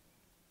mind.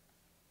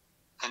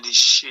 And the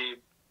shame.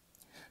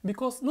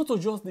 Because not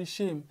just the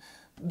shame.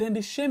 Then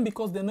the shame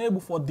because they're not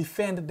able to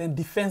defend the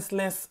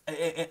defenseless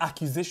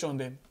accusation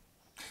then.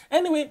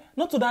 Anyway,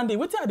 not to Dandy.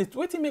 Wait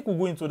till make we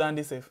go into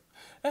Dandy safe.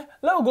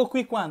 Let's go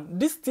quick one.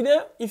 This today,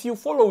 if you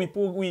follow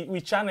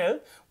we channel,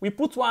 we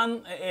put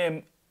one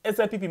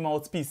SLPP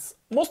mouthpiece.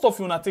 Most of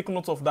you not take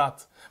note of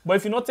that. But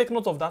if you not take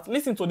note of that,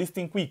 listen to this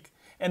thing quick.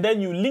 And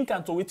then you link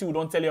and to what we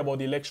don't tell you about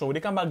the election.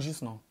 They come back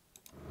just now.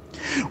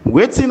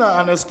 Waiting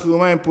on a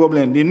screwing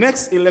problem. The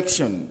next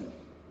election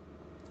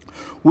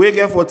will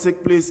get for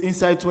take place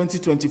inside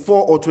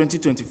 2024 or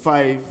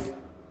 2025.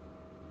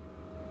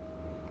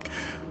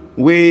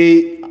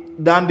 We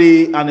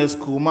Dandy and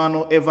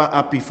Escrumano ever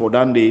happy for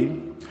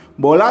Dandy.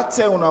 But let's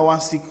tell you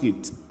one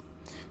secret.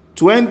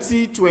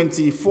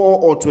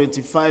 2024 or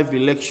 25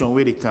 election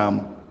where they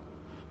come,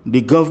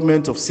 the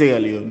government of Sierra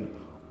Leone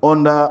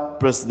under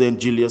President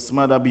Julius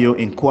Maada Bio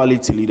in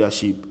quality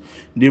leadership,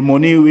 the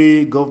money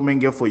we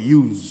government get for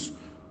use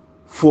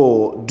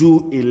for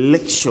do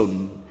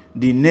election,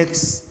 the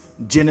next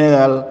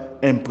general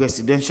and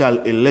presidential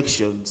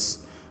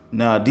elections,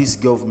 now this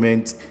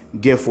government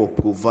get for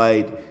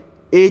provide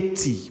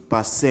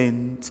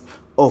 80%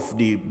 of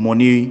the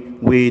money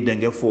where they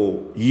get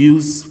for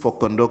use for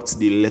conduct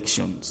the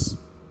elections.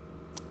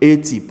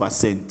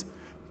 80%.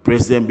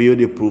 President Bio,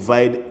 they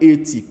provide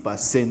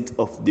 80%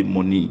 of the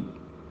money.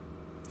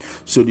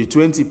 So the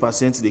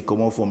 20% they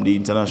come out from the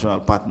international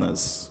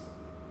partners.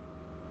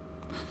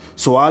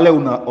 So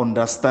all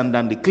understand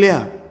and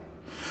declare.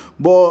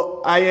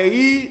 But I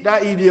hear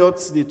that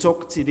idiots they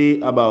talk today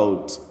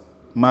about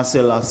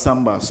Marcela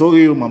Samba.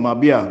 Sorry, Mama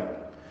Bia.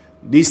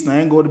 This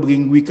na God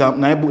bring we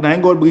come. Na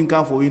God bring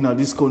come for in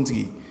this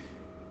country.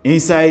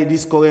 Inside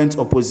this current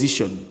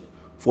opposition,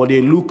 for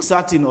they look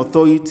certain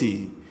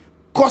authority,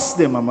 cost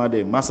them, Mama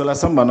them. Marcela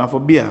Samba na for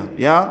Bia.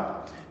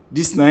 Yeah,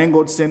 this na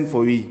God sent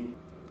for we.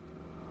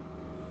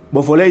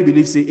 But for like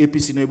believe say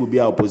APC no will be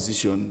our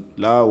opposition.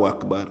 La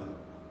Akbar.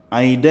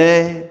 And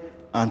there,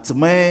 and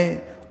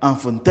Tme, and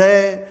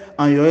Fonte,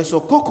 and you also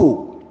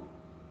Coco.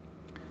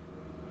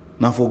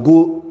 Now for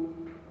go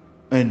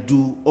and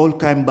do all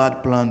kind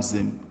bad plans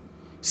them.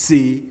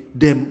 See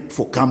them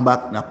for come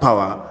back na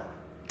power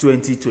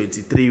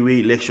 2023 way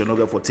election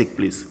over for take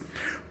place.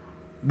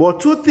 But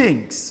two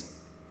things.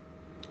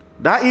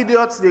 That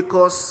idiots they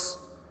cause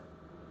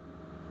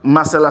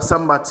Marcela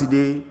Samba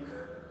today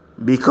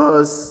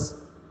because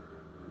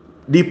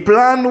the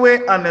plan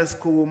where Ernest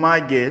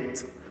Kuruma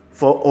get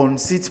for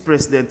unseat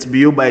President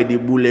Bio by the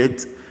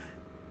bullet,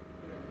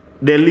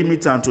 they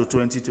limit until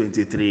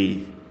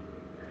 2023.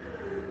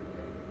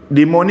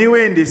 The money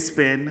when they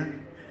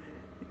spend,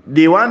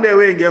 the one they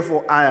will get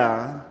for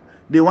hire,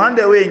 the one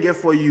they will get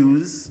for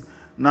use,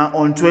 now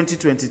on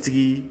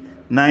 2023,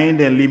 9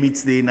 then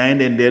limit day, 9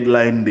 then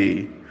deadline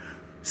day.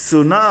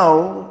 So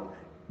now,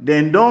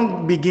 then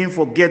don't begin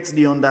forget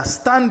the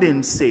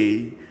understanding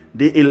say,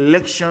 the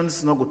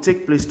elections not go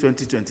take place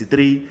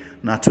 2023,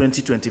 now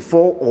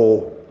 2024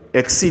 or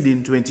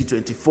exceeding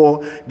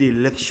 2024, the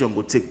election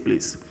will take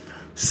place.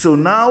 So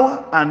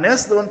now,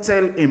 unless don't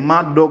tell a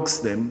mad dogs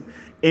them,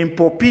 and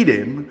poppy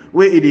them,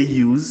 where they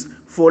use,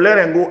 for let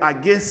them go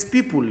against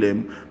people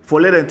them, for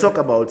let them talk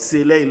about,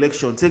 say, let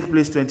election take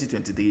place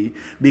 2023,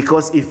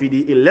 because if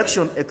the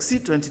election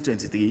exceed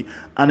 2023,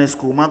 Ernest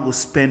Kuruma will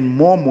spend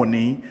more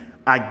money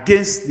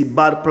against the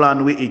bad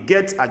plan where he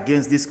gets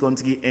against this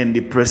country and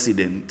the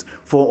president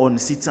for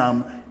unseat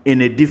him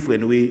in a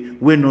different way,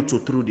 we're not to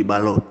through the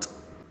ballot.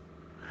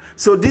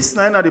 So this is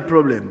not the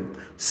problem.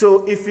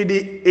 So if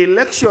the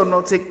election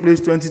not take place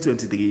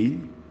 2023,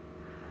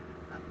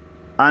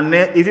 and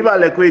then if you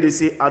like way they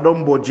say I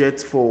don't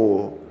budget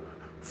for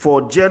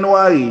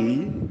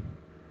January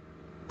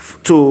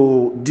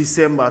to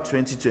December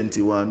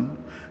 2021,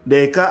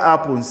 they can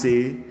happen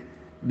say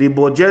the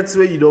budgets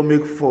where you don't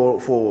make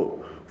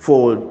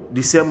for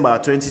December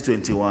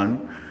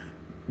 2021,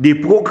 the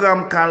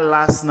program can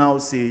last now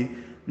say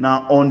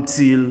now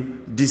until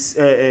this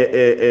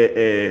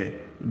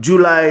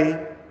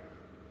July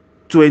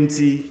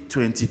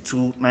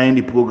 2022, now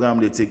the program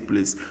they take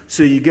place.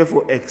 So you get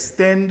for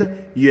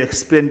extend your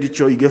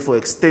expenditure, you get for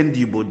extend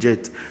your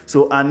budget.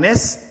 So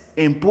unless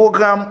in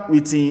program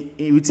with the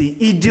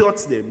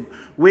idiots them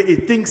where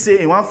it thinks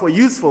say want for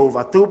use for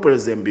overthrow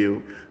President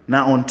Bill,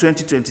 now on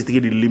 2023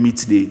 the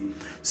limit day.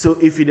 So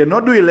if you did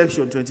not do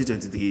election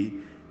 2023,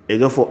 you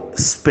go for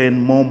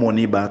spend more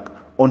money back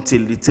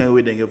until the time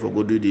where they get for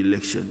go do the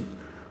election.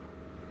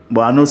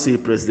 But I know say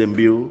President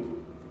Bill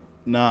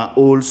na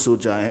old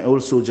soldier, and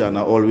old soldier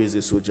na always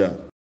a soldier.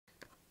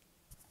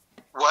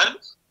 Well,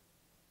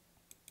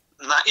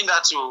 na in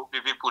that to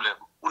be people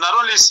level. We not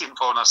only listen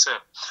for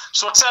ourselves.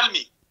 So tell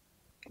me,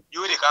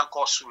 you they can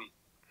cause we.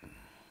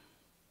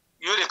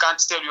 You they can't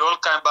tell you all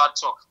kind of bad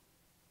talk.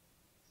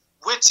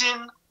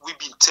 Waiting we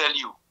been tell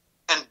you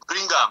and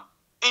bring them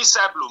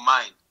inside blue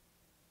mind.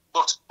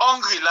 But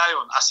hungry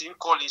lion as he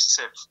call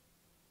himself.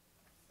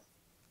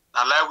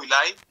 Now lie we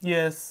lie?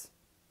 Yes.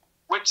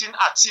 Waiting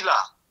Attila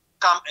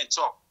come and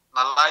talk.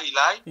 Na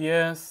lie.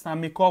 Yes, na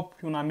make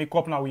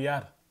up now we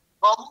are.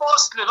 But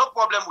mostly no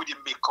problem with the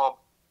makeup.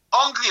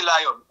 Hungry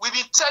lion, we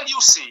will tell you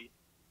say,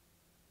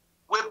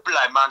 where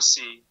blind man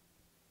say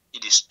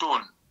it is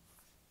stone.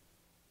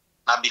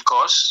 Now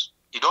because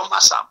it don't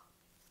matter.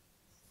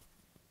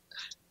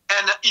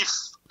 And if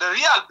the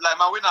real blind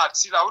man will not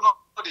see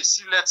the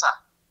see letter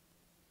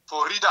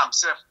for read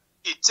himself,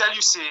 it tell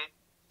you say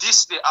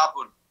this they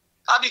happen.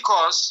 And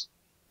because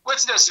wait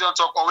till they sit down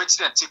talk or wait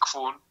till they take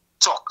phone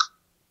talk.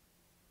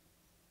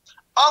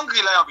 Hungry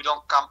lion, we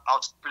don't come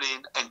out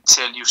plain and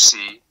tell you,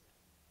 say,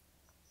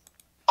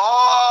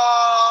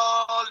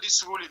 all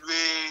this rule in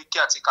way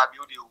caretaker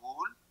build the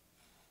rule,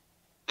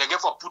 they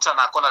get for put on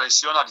a corner, they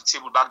sit on the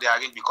table back there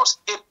again because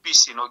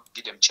APC not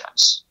give them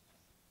chance.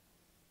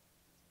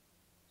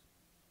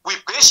 We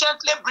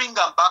patiently bring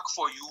them back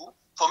for you,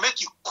 for make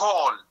you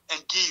call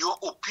and give your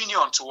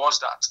opinion towards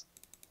that.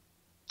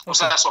 Okay.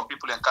 So some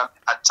people can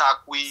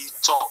attack, we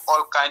talk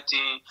all kind of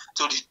things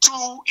to the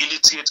two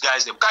illiterate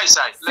guys. Them guys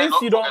side.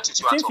 Since you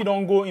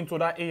don't go into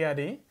that area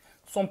there,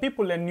 some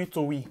people are new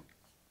to we.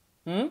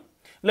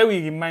 Let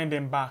me remind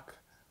them back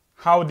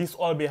how this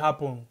all be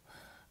happen.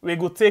 we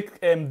go take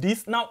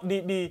this now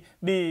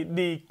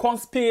the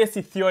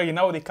conspiracy theory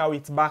now they carry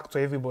it back to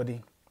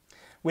everybody.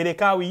 We they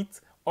carry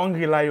it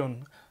Hungry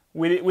Lion.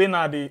 We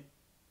now the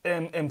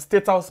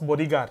State House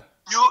bodyguard.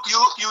 You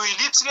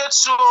illiterate,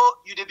 so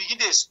you they begin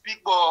to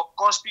speak about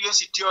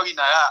conspiracy theory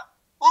now.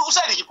 Who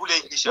said they put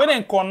English? We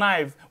then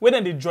connive. We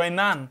then they join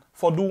on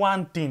for do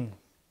one thing.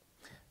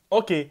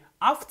 Okay,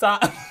 after.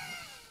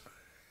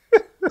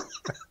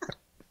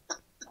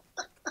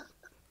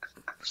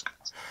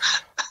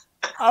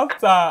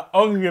 After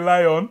Hungry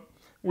Lion,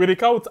 we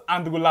take out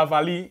Andrew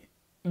Lavalley,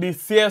 the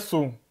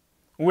CSO,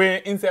 where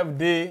instead of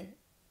they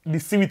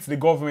deceive with the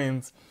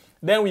government.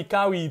 Then we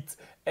carry it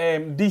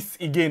this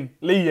again,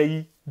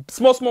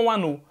 small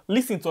one, no.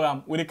 Listen to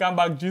them when they come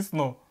back just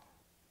now.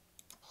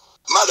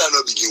 Mother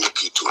no begin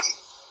with it too.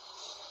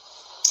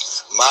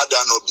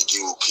 Mother no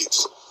begin with it.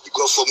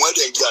 Because from where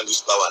they get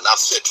this power, now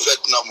fed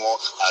no more,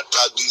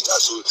 attack this,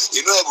 so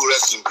you know every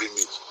wrestling bring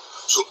me.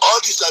 So all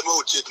this time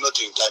will take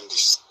nothing time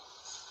this.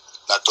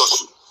 Na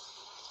tosu.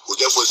 We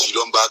therefore sit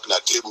down back na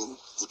table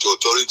with the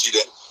authority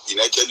then.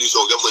 United Nations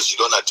will therefore sit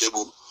down at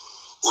table.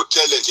 We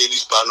tell them say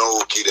this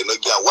panel okay, they not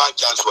get one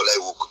chance for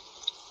like work.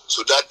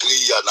 So that 3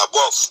 years and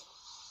above,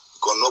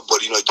 because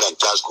nobody not get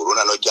chance,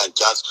 Corona not get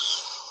chance,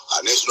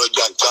 and it's not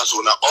get chance, we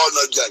all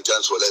not get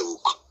chance for like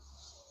work.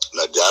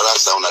 Na the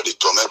harass na the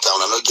torment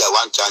na not get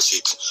one chance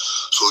it.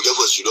 So we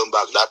therefore sit down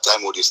back that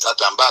time we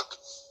start and back.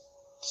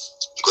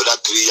 Because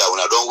that 3 years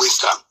we don't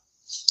waste time.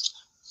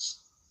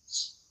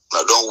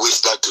 Now don't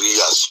waste that 3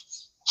 years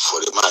for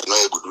the man not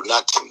able to do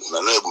nothing.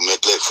 Not able to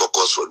make like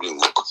focus for doing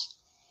work.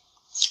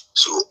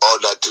 So all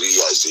that 3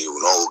 years they will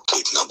not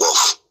okay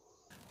above.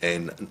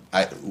 And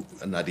at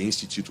the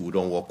institute we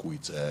don't work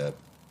with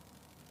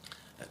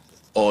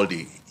all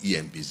the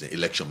EMBs, the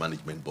election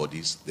management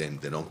bodies. Then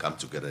they don't come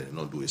together. They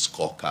don't do a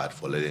scorecard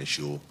for letting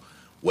show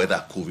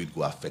whether COVID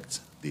will affect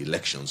the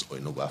elections or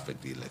it not will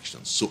affect the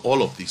elections. So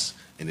all of this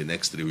in the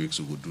next 3 weeks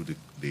we will do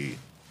the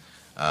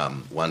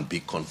one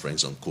big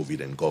conference on COVID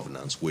and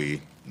governance where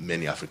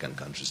many African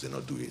countries they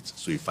not do it.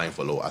 So you find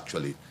for law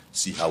actually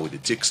see how they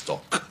take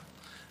stock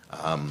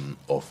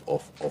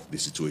of the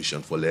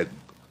situation for let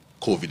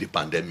COVID the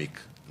pandemic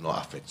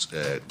not affect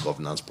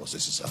governance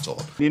processes at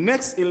all. The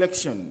next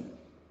election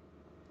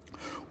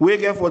will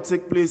therefore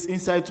take place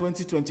inside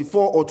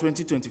 2024 or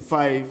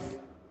 2025.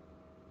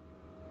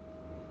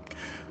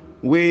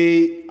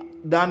 We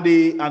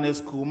Dande and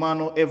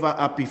Escrumano ever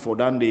happy for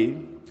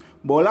Dande.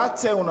 But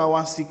let's tell you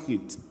one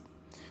secret.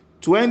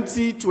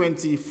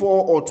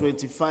 2024 or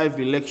 25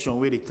 election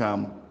where they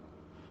come,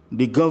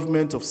 the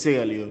government of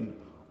Sierra Leone,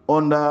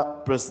 under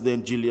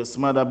President Julius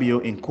Maada Bio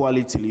in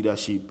quality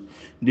leadership,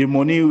 the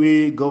money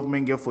we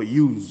government get for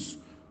use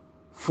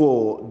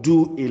for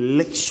do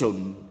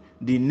election,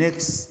 the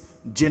next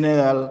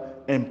general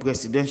and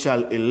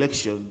presidential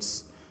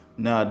elections,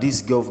 now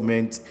this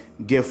government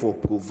get for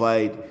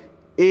provide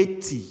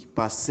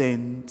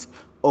 80%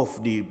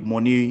 of the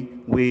money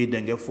we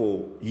then get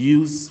for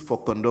use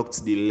for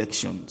conduct the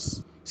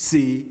elections.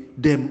 See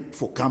them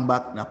for come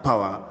back na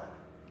power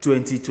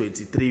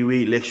 2023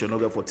 way election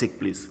not for take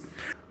place.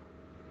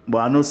 But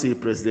I know say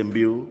President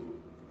Bio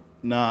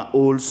na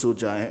old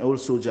soldier and old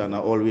soldier na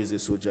always a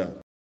soldier.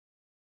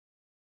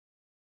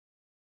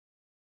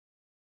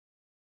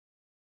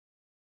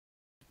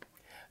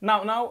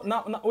 Now,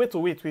 wait,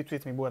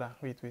 me brother,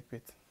 wait.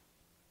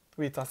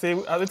 I tell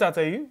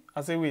you,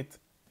 wait.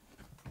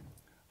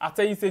 I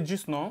tell you, say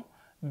just now,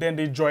 then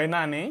they join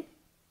on,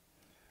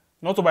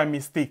 not by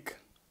mistake.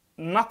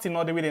 Nothing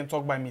other way they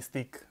talk by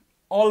mistake.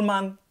 All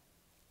man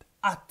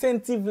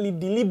attentively,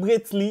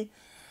 deliberately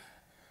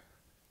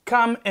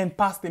come and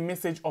pass the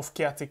message of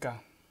caretaker.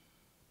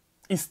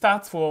 It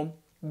starts from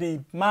the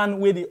man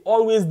where they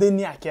always dey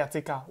near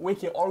caretaker, where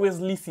he always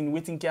listen,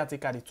 waiting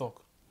caretaker they talk.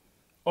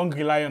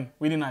 Hungry Lion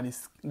within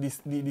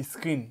the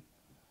screen.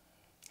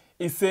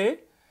 He say,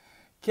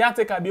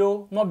 caretaker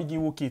Bio not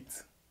begin work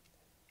it.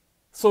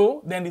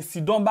 So then they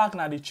sit down back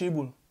na the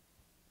table.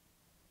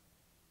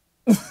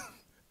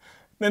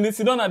 Then they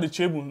sit down at the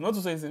table. Not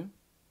to say anything.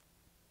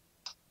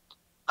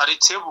 At the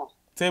table.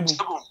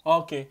 Table.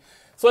 Okay.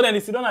 So then they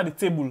sit down at the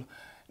table.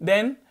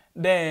 Then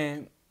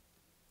they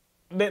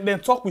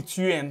talk with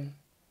UN.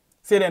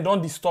 Say they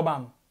don't disturb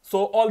them.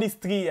 So all these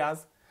 3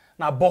 years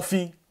na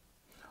Buffy.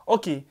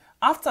 Okay.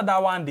 After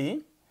that one day,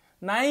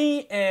 now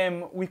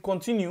we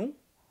continue.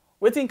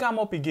 Waiting come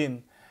up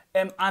again.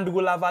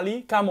 Andrew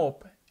Lavalley come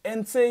up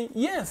and say,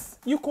 yes,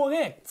 you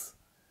correct.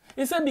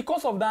 He said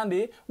because of that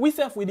day, we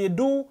they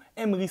do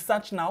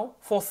research now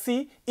for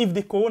see if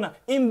the corona,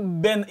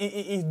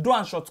 do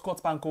a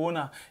shortcut pan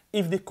corona,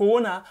 if the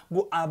corona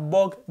go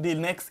above the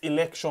next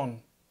election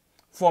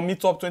for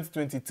mid-top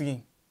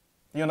 2023.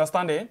 You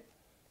understand it?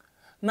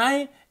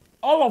 Now,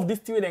 all of this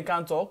theory they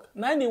can talk,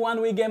 now the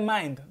one we get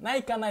mind. Now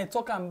you can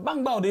talk and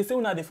bang bang, they say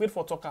we're not afraid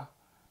for talker.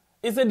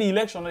 He said the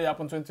election that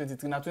happen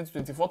 2023, now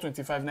 2024,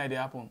 25 now they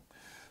happen.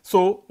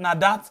 So now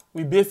that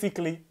we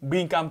basically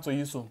bring come to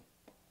you so.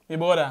 My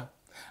brother,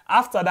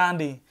 after that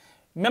day,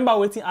 Remember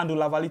waiting Andrew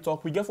Lavalley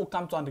talk, we get for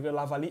come to Andrew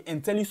Lavalley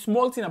and tell you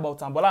small thing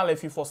about him, but I'll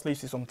let you firstly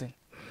say something.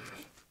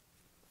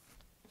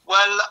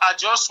 Well, I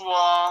just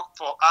want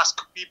to ask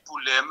people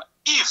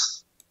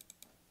if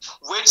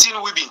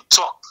waiting we been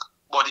talk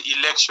about the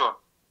election.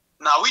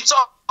 Now we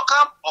talk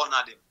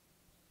honor them.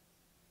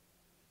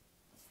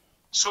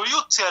 So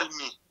you tell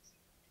me.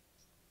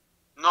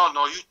 No,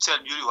 you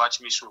tell me you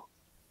watch me so.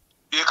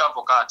 You come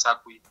for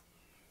attack we.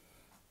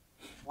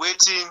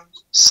 Waiting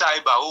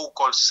cyber who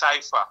call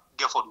cipher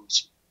get for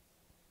Uchi.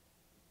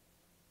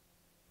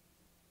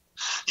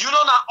 You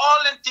know now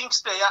all them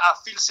things there I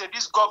feel say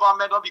this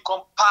government will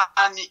become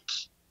panic.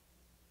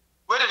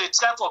 Whether they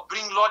try to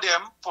bring law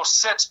them for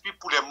set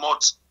people a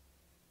mod.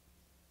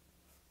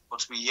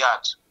 But we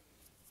yard.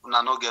 We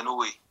not get no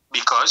way.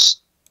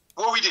 Because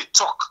what we they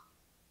talk,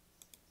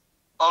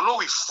 although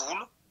we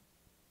fool,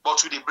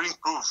 but we they bring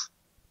proof.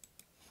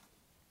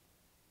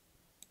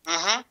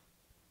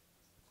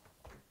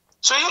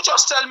 So you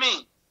just tell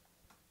me,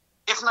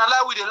 if not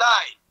lie, we they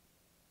lie.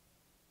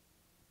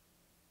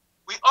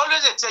 We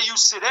always tell you,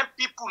 say them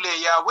people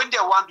there, when they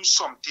want to do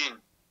something,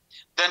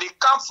 then they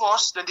come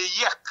first, then they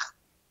yuck.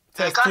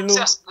 They can't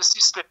test the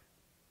system.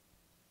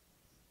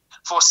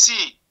 For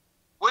see,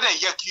 when they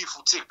yuck you if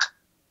you take.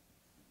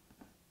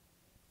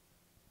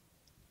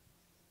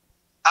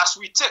 As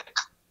we take,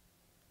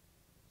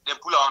 they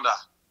pull under.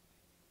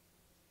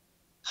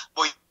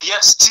 But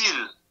yet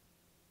still,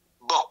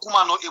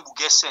 Bakuma no able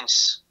get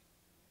sense.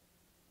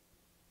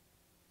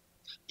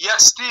 Yet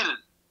still,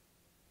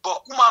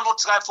 Bakuma no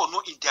try for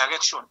no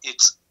indirection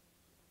it.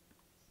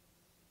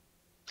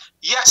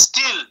 Yet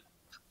still,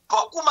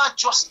 Bakuma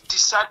just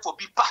decide for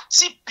be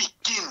party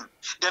begin.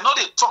 They know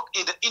they talk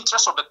in the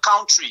interest of the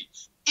country,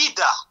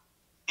 either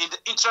in the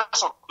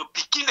interest of the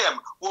picking them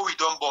where we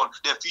don't born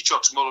their future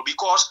tomorrow.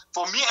 Because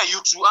for me and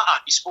you two,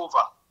 it's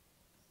over.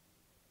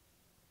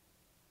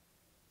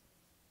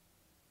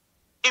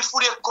 If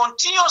we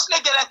continuously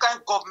get that kind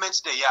of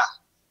government there,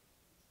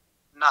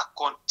 na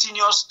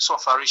continuous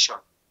sufferation.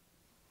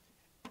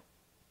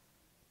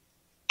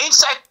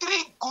 Inside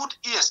 3 good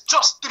years,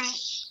 just 3,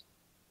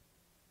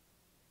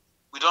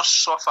 we don't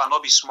suffer,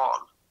 not be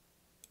small.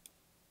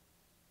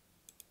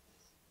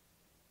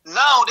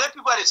 Now, then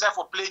people decide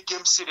for play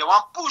games, say they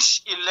want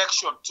push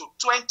election to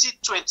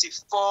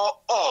 2024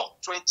 or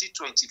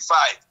 2025.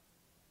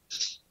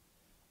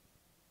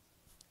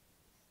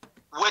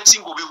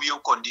 Waiting will be real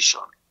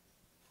condition.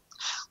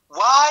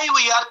 Why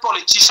we had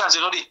politicians,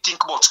 they know they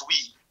think about we.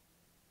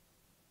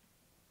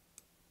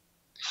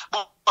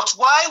 But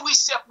why we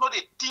self know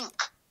they think,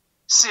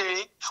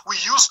 say, we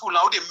useful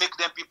now, they make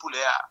them people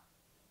there.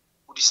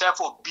 We decide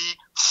for be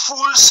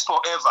fools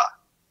forever.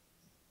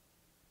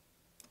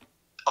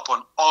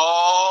 Upon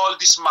all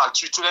this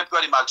maltreat, to them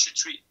people they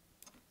maltreat.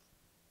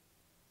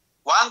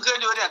 One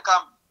grade they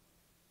come,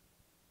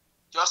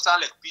 just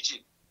stand like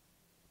pigeon.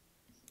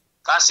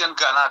 Can't send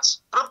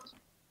granates.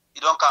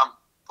 You don't come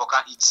for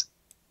can eat.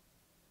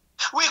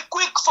 We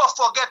quick for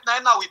forget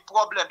now we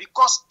problem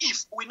because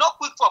if we not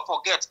quick for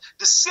forget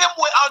the same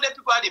way how the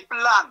people they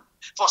plan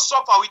for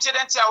suffer we tell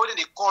them how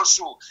they call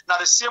so now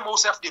the same way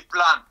self they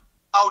plan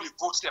how they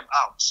vote them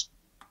out.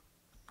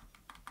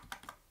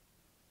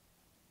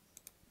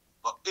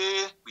 But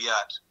we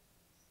had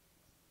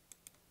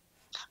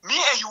me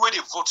and you where they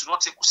vote to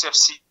not take yourself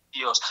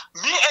serious.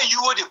 Me and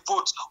you where they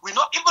vote we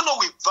not even know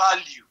we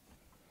value.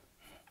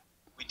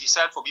 We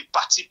decide for be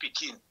party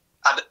picking.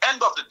 At the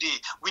end of the day,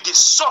 we dey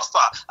suffer.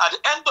 At the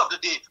end of the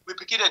day, we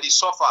begin to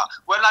suffer.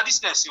 Well, now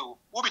this next you,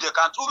 who be the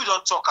can't, who we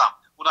don't talk am,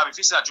 we not be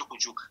facing a joke.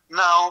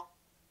 Now,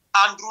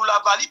 Andrew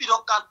Lavalley, we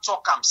don't can't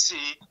talk am say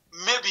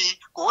maybe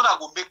Corona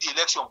will make the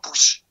election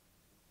push.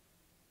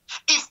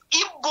 If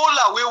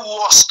Ebola were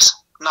worst,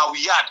 now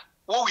we had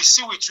what we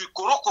see with we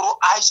Koro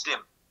eyes them.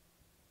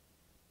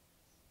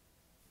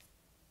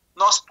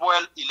 Not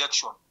spoil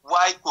election.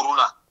 Why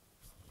Corona?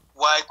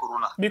 Why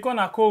Corona? Because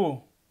na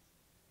Koro.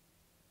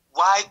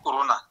 Why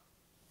Corona?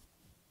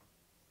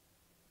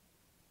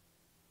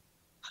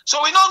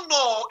 So we don't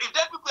know if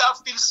that people have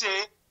feel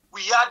say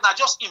we had not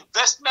just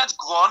investment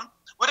gone,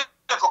 whether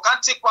they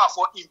can't take power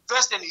for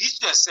invest and reach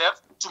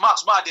themselves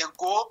tomorrow then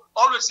go,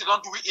 always they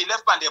don't do it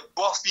left and they're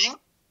buffing,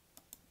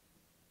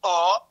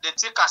 or they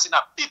take us in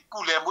a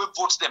people and we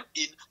vote them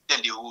in, then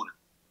they rule.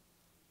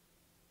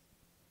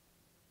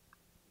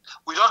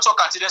 We don't talk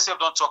until themselves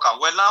don't talk.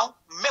 Well now,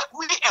 make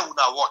we and we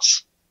now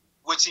watch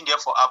waiting there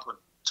for happen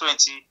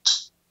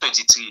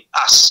 2023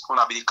 as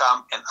gonna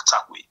become an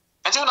attack way.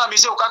 And then we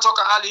say we can't talk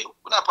early,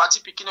 we na party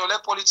picking or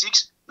like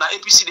politics, na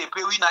APC they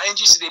pay we, na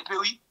NGC they pay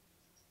we.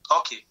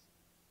 Okay.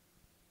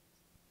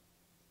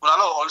 We now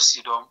all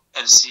sit down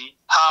and see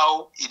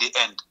how it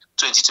end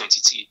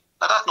 2023.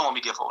 Now that no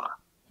me there for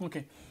now.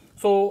 Okay.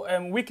 So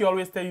Wiki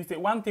always tell you say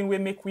one thing we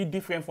make we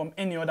different from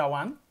any other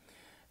one.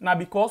 Now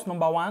because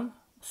number one,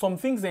 some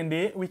things in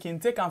there we can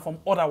take them from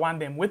other one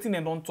them waiting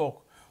and don't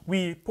talk.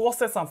 We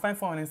process and find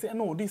for and say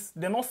no, this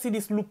they not see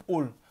this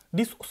loophole,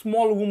 this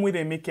small room where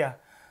they make here.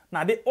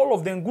 Now they all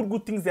of them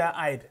good things they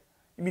hide.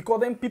 Because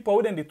them people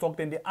when they talk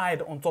then they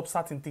hide on top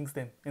certain things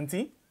them. And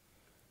see?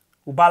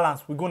 We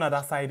balance, we go on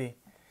that side there.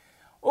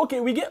 Okay,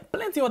 we get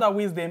plenty other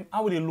ways them,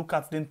 how they look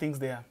at them things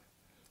there.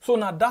 So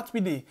now that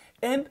we dey.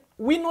 And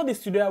we know the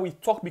studio we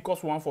talk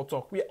because we want for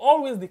talk. We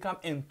always they come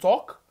and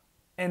talk,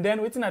 and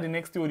then waiting at the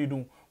next thing we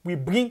do. We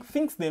bring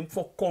things them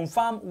for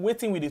confirm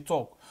waiting with the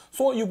talk.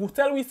 So you could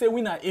tell we say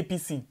we na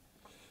APC.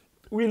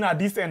 We na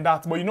this and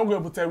that, but you not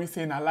going to tell we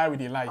say na lie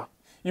with a lie.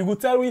 You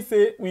could tell we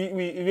say we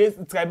raise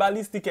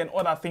tribalistic and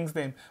other things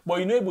then, but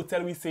you know able to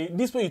tell we say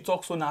this way you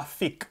talk so now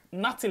fake.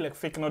 Nothing like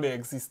fake, not they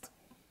exist.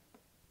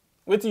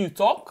 Waiting you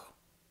talk,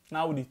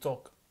 now they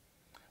talk.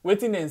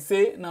 Waiting and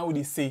say, now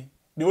they say.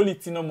 The only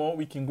thing no more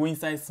we can go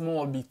inside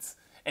small bits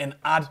and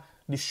add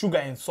the sugar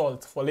and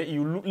salt for let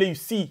you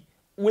see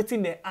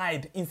waiting they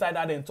hide inside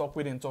that and talk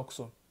with and talk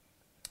so.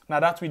 Now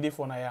that's we did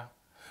for now.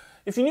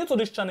 If you're new to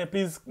this channel,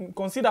 please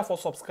consider for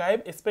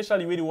subscribe,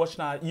 especially when you watch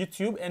now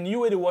YouTube, and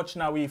you when you watch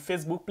now with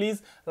Facebook,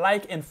 please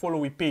like and follow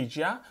we page,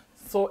 yeah?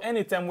 So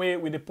anytime we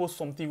post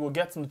something, we'll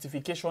get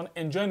notification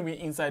and join me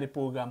inside the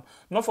program.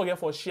 Don't forget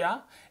for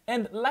share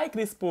and like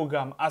this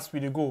program as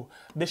we go.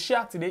 The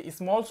share today is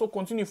more, so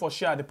continue for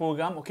share the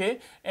program, okay?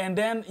 And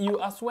then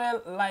you as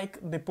well like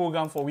the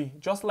program for we.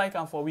 Just like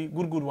and for we,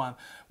 good one.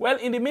 Well,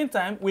 in the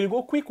meantime, we'll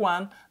go quick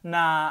one.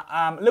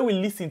 Now, let we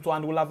listen to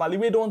and we'll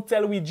evaluate. Don't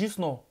tell we just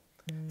know.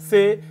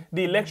 Say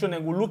the election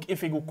and we'll look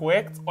if it go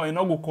correct or it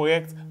not go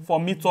correct for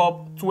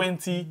meetup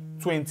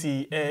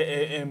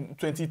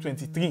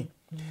 2023.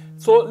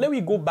 So let we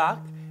go back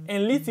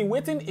and listen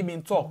waiting him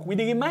in talk. We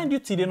remind you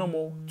today no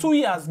more 2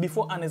 years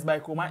before Ernest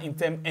Bai Koroma in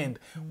term end.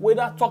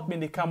 Whether talk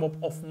when they come up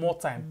of more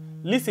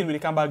time. Listen when they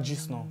come back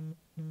just now.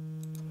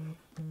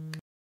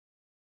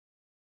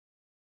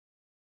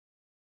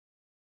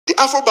 In the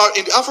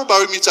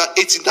Afrobarometer,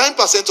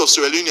 89% of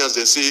Sierra Leoneans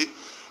they say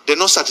they're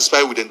not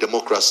satisfied with the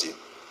democracy.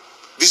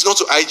 This is not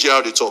to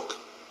IGR they talk.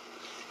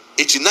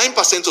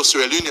 89% of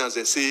Sierra Leoneans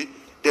they say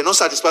they're not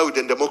satisfied with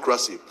the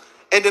democracy.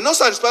 And they're not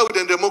satisfied with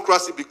the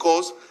democracy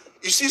because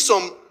you see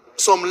some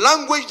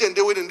language and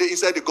they were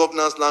inside the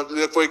governance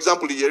language. For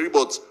example, the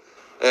Yeribot,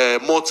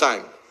 more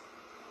time.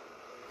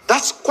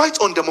 That's quite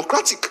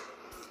undemocratic.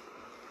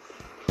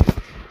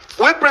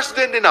 When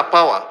president in a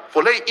power,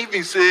 for let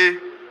even say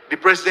the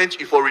president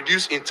if or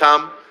reduce in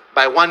term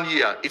by 1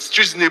 year, it's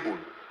treasonable.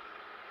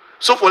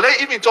 So for let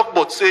even talk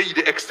about say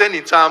the extend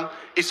in term,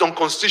 it's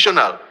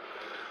unconstitutional.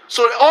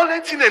 So all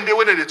that thing and they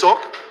when they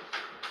talk.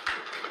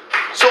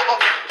 So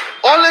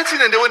all that thing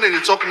and they when they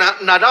talk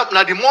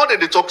now the more that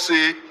they talk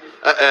say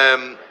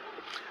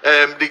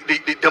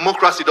the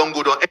democracy don't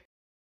go down.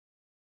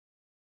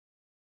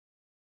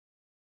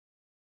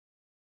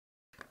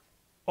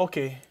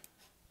 Okay.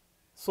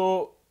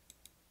 So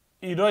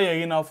you don't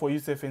hear now for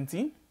yourself, NT?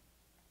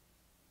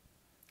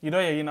 You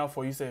don't hear now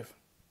for yourself.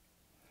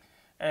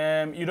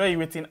 You don't hear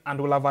waiting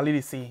and will have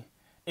validity say.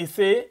 It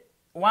say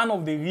one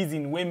of the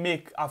reasons we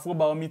make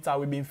Afrobarometer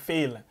we been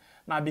fail.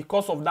 Now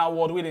because of that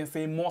word we didn't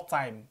say more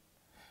time.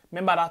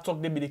 Remember that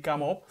talk they be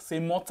come up, say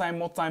more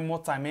time,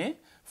 eh?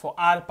 For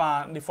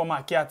Alpa, the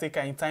former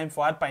caretaker in time,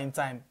 for Alpa in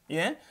time.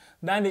 Yeah?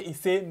 Then they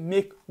say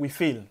make we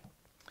fail.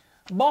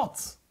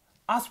 But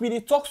as we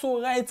talk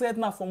so right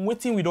now from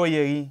waiting we don't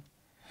hear.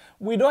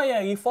 We don't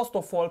hear first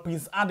of all,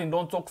 Prince Adam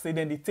don't talk say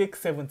then they take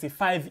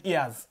 75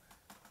 years.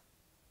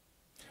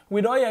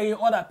 We don't hear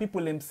other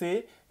people them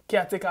say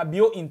caretaker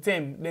bio in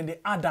term, then they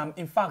add them.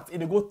 In fact,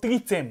 it go 3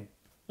 term.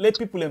 Let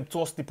people them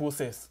trust the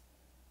process.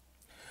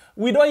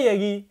 We don't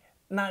hear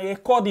na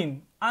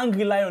recording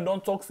Angry Lion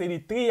don't talk say the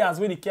 3 years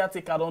where the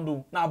caretaker don't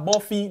do. Now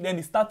Buffy, then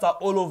the starter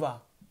all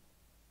over.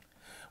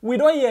 We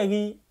don't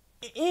hear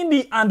in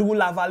the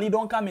Andula Valley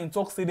don't come and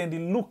talk say then they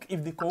look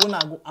if the corona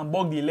go and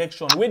bug the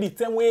election. Where the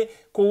time where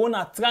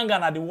corona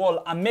trangan at the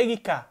wall,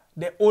 America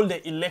they hold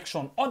the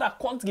election. Other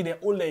country they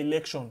hold the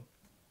election.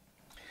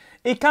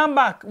 He come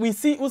back, we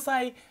see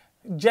Usai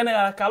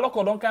General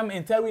Kaloko don't come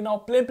and tell we now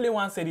play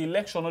one say the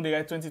election on the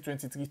right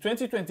 2023.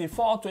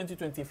 2024,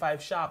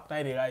 2025 sharp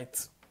now the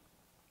right.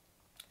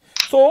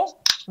 So,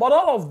 but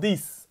all of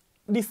this,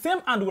 the same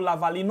Andula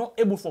Valley not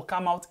able to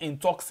come out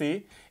and talk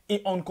say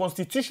it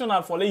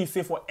unconstitutional for let you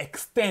say for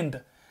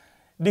extend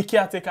the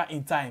caretaker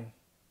in time.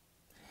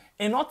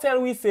 And not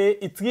tell we say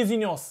it's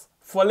treasonous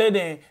for let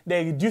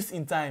they reduce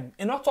in time.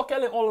 And not talk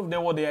all of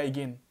them what they are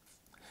again.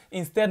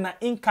 Instead, na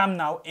in come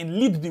now and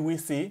lead the way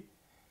say,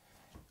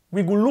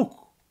 we go look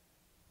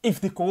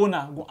if the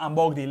corona go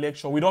embark the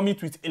election. We don't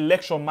meet with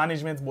election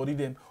management body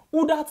them.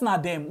 Who that na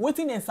them?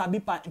 Waiting and sabi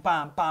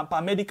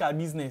pa medical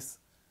business.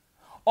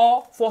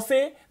 Or for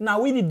say, now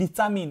we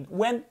determine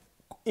when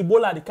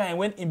Ebola the kind,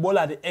 when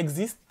Ebola the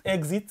exit,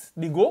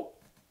 they go.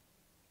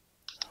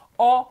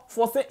 Or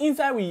for say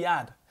inside we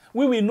yard,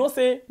 we will know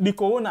say the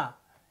corona,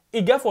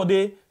 it get for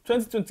the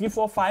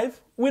 2023-4-5.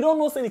 We don't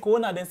know say the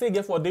corona then say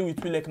get for day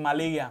with like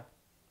malaria.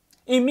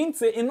 It means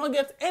say it not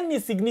get any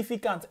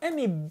significant,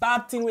 any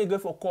bad thing we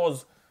get for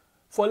cause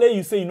for let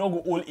you say you not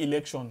go hold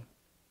election.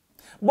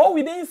 But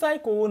with the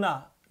inside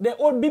corona, the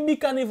old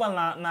BB Carnival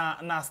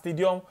na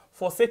stadium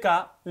for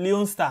Sierra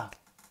Leone Star.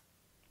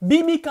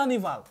 BB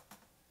Carnival.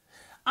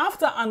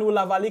 After Andrew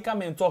Lavali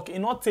come and talk,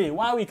 in not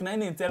 1 week,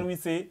 9 and tell we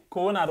say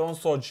Corona don't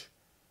surge.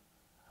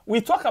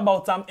 We talk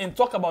about them and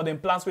talk about them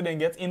plans we then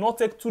get. In not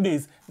take 2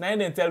 days,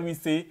 9 and tell we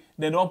say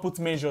they don't put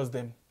measures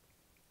them.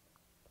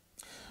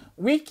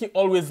 We can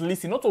always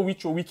listen, not to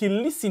which we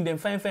can listen them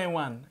fine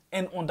one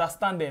and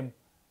understand them.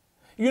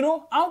 You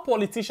know, our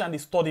politician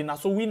is studying now,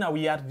 so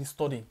we had the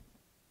study.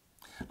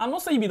 I'm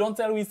not saying we don't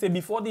tell we say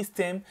before this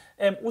term,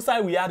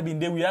 Usai we had been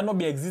there, we had not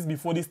been exist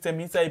before this term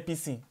inside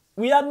APC.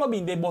 We had not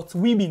been there, but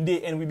we been there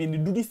and we been there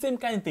do the same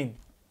kind of thing.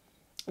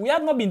 We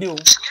had not been there.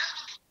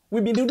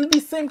 We been there do the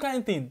same kind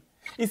of thing.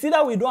 It's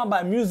either we do them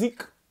by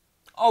music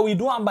or we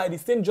do them by the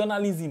same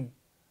journalism.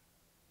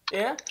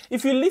 Yeah?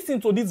 If you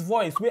listen to this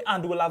voice where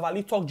Andrew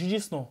Lavali talk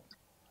just now,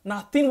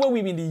 nothing where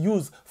we been the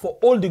use for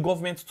all the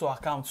government to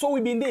account. So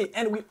we been there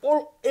and we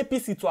all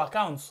APC to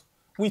account.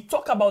 We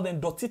talk about them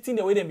dirty thing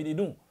the way they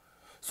do.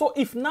 So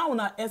if now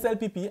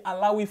SLPP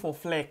allow we for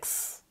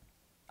flex,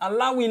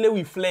 allow we let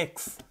we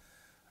flex.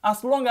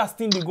 As long as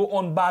things they go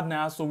on bad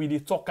now, so we the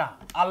talker.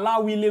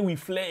 Allow we let we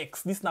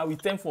flex. This now we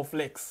time for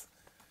flex.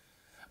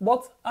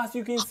 But as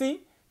you can see,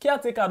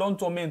 caretaker don't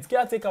torment.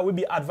 Caretaker will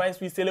be advised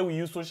we say we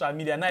use social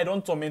media. Now it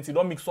don't torment, it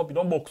don't mix up, it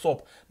don't box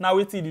up. Now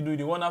wait till they do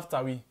the one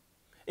after we.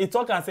 It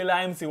talk and say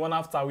like IMC one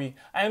after we.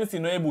 IMC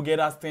no able get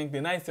us strength.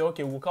 Then I say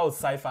okay, we'll call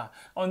Cypher.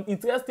 And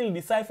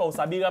interestingly, the Cypher will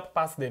sabi rap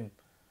past them.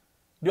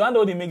 The one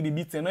that they make the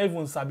beats, they not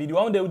even sabi. The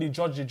one that they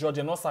judge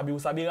and not sabi, will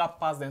sabi rap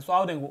past them. So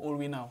how they go all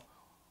win now?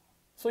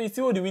 So you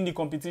see how they win the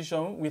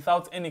competition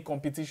without any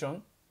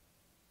competition.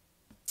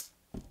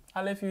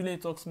 I left you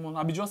late talk small.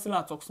 I be just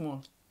still talk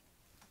small.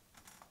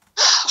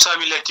 So I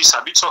mean like you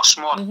sabi talk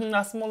small.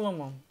 That's small no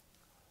man.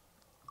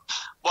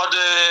 But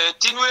the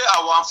thing way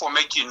I want for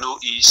make you know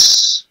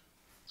is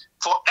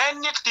for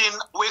anything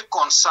we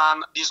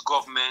concern this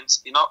government,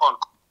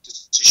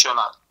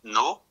 unconstitutional,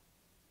 no.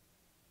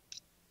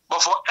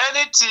 But for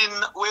anything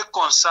we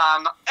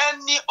concern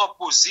any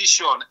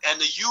opposition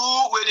and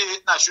you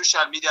with the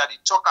social media, they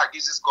talk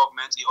against this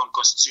government, is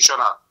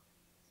unconstitutional.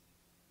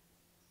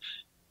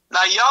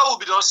 Now, y'all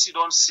will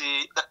don't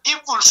say the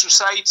evil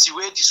society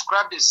where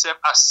describe themselves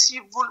as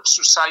civil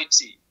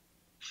society.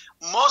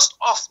 Most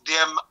of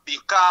them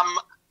become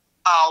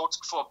out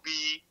for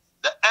be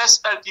the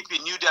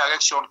SLPP New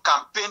Direction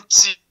campaign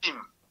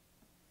team.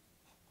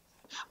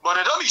 But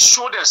they don't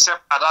show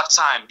themselves at that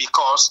time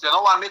because they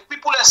don't want to make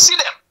people see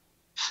them.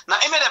 Now,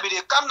 immediately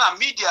they come to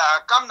media,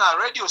 come to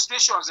radio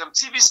stations, them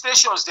TV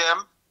stations,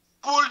 them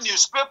pull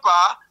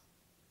newspaper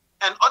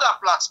and other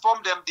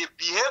platforms, them they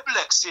behave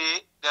like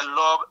say they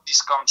love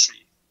this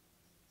country.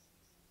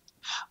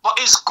 But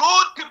it's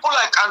good people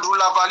like Andrew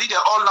Lavali, they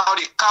all now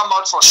they come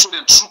out for show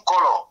them true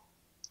color.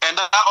 And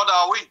that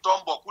other way,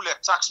 Tombo, who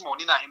let tax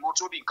money na him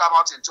also being come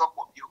out and talk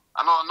about you.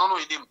 I don't know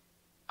him.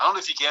 I don't know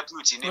if he can help you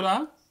with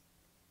him.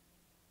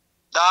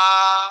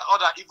 That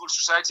other evil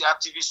society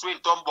activists way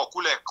Tombo,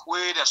 who let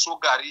where they so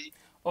Gary.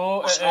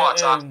 Oh,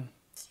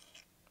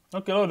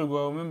 okay, Lord,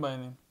 go remember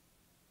him.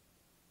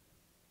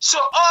 So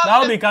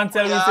now they can't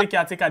tell you say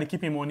caretaker they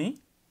keep him money.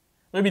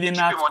 Maybe they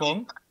not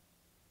come.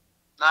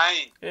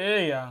 Nine.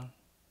 Hey, yeah.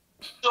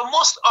 So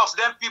most of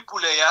them people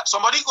there,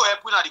 somebody go help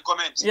in the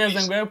comments. Yes,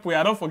 then go help you.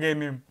 I don't forget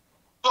him.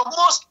 So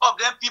most of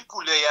them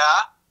people there,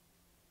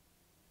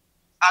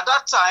 at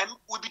that time,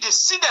 will be the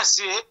see them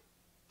say,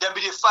 them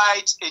be the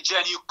fight a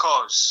genuine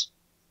cause.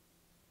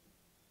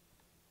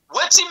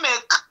 What he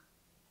make,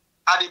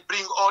 and they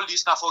bring all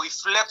this now for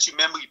reflect your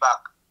memory back.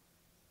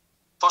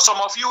 For some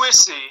of you, we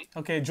say.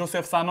 Okay,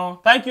 Joseph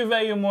Sano. Thank you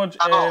very much,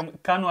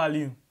 Kano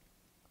Aliu.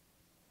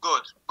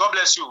 Good. God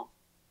bless you.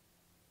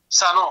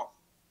 Sano,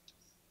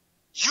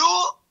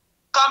 you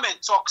come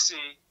and talk, say,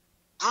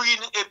 during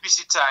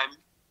APC time,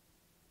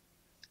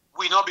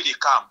 we not be the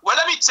calm. Well,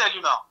 let me tell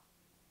you now.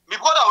 My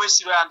brother always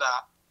see around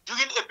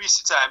during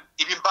APC time,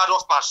 he been bad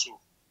off pass through.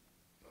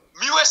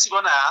 Me we see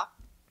on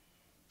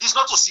it's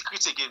not a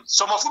secret again.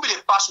 Some of you be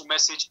the pass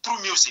message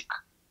through music.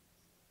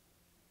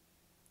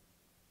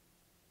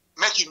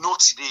 Make you know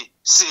today.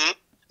 Say,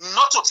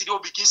 not till today we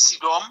begin see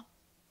them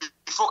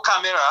before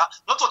camera,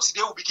 not till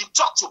today we begin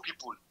talk to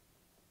people.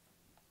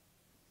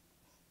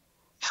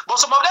 But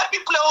some of them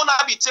people will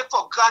not be taken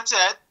for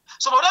granted.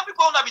 Some of them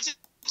people will not be taken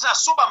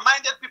as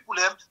sober-minded people.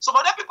 Some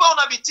of them people will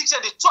not be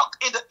taken. They talk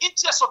in the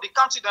interest of the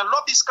country. They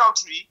love this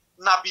country.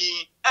 Not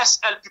be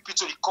SLPP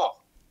to the core.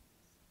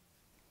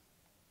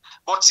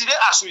 But today,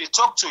 as we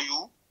talk to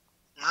you,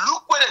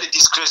 look where they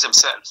disgrace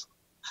themselves.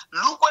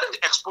 Look where they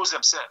expose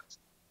themselves.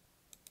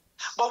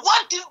 But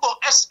one thing about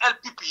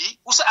SLPP,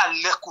 who say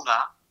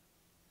Alekuna,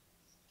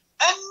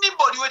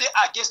 anybody where they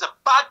against the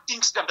bad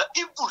things them, the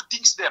evil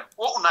things them,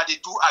 what they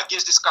do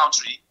against this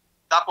country,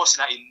 that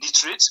person is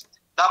illiterate,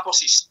 that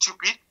person is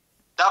stupid,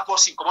 that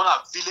person come on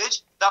a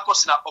village, that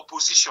person is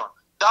opposition,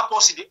 that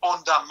person they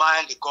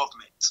undermine the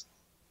government.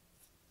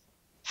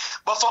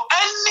 But for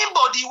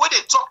anybody where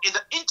they talk in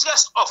the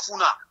interest of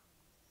Una,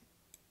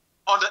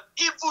 on the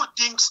evil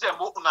things them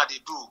what they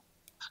do,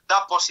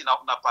 that person is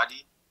Una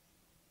party.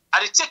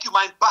 And they take your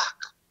mind back.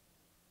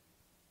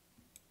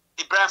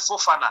 Ibrahim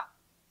Fofana,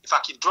 if I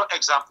can draw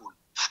example.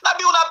 Now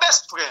be una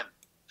best friend.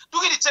 Do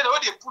get the tell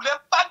where they pull them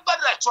bad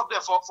like chop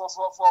them for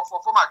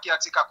my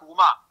caretaker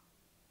Kuruma.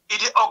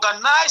 It they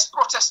organize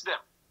protest them.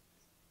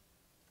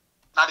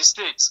 Now the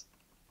states.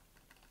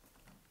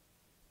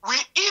 We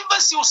even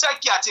see Usai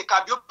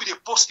caretaker be the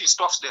post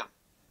stuffs them.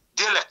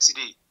 They left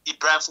today.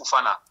 Ibrahim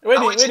Fufana. Where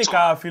the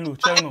car filu?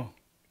 Cherno.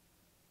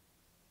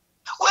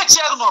 Where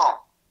Cherno?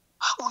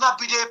 Una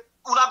be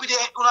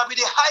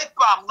the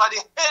hyper, una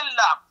the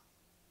hell.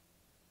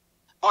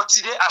 But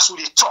today as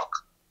we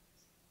talk,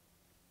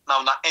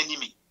 now na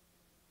enemy.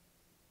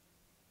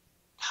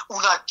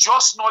 Una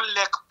just not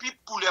let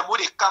people them where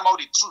they come out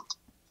the truth.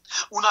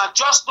 Una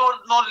just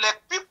not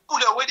let people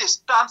them where they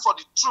stand for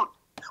the truth.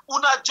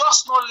 Una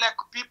just not let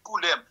people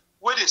them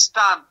where they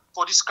stand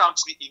for this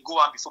country in go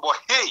and before. But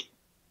hey,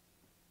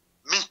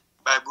 me,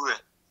 Bible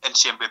and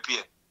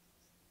SLPP.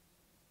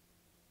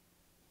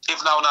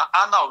 If now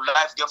our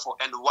life get for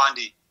end one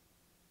day,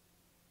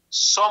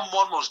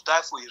 someone must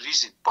die for a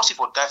reason.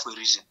 Possible die for a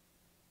reason.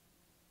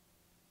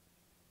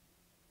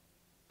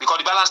 Because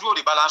the balance will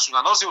the balance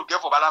una not say we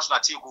get for balance una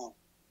take go.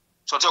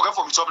 So they get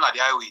for me top na the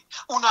highway.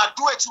 Una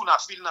do it una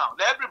feel now.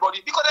 Let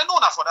everybody because they know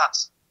na for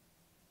that.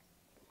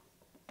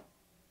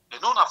 They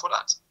know na for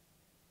that.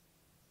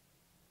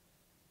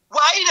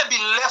 Why they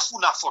be left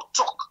una for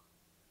talk?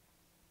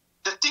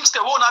 The things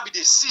they won't be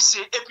the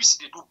CC APC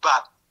they do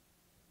bad.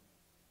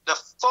 The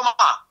former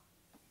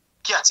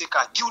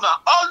caretaker give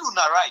una all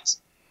una right.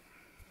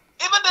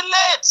 Even the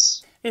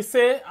late. He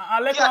say,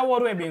 I like how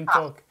what we been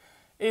talk.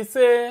 He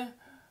say,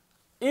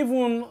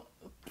 even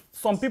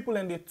some people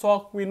in the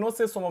talk, we know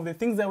say some of the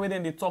things that we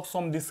then they talk,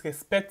 some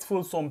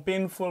disrespectful, some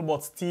painful,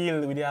 but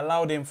still we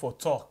allow them for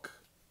talk.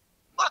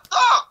 But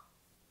talk.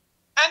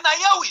 And now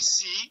here we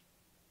see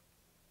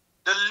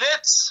the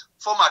late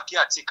former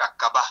caretaker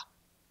Kaba.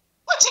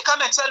 What he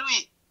come and tell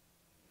we?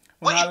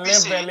 When let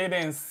the lady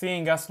and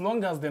sing as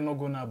long as they're not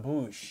gonna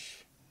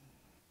bush.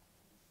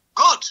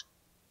 Good.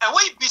 And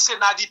when you be saying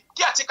now the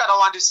caretaker that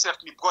want to serve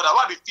me, God, I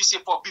want to be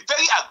for be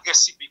very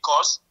aggressive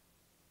because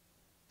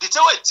the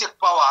time we take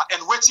power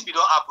and waiting be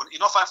don't happen, you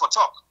not fine for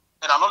talk.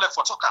 And I'm not left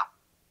for talker.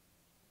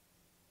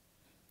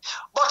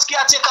 But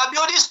caretaker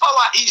build this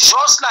power is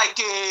just like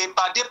a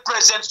birthday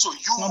present to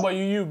you. No, but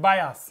you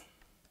bias.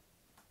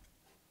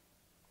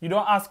 You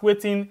don't ask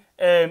waiting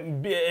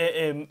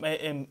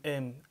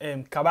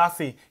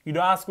Kabase. You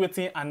don't ask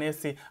waiting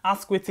Anese.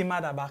 Ask waiting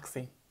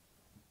Madabakse.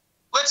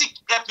 Waiting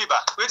help me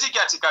back. Waiting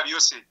caretaker you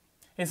say.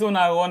 It's on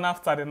a run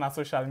after them on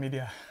social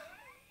media.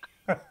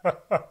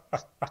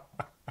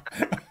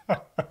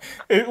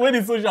 When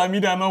the social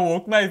media not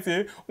work, now I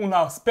say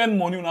una spend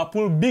money, una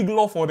pull big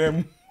law for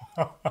them.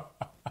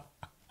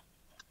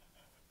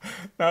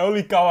 Now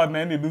only coward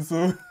man they do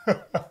so.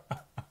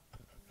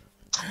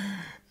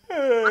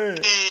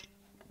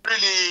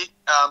 Really,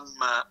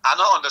 I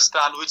don't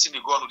understand which thing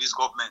they go on with this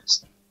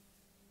government.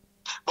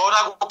 But when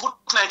I go put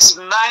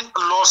 99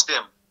 lost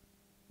them.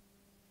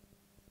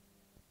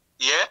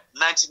 Yeah,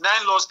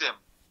 99 lost them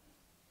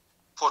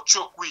for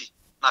choke we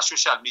na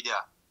social media.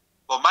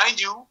 But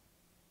mind you,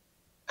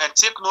 and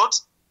take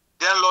note,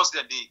 then lost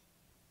the day.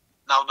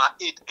 Now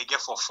 8 again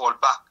for fall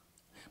back.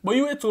 But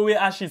you wait to away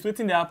ashes,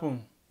 waiting they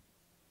happen.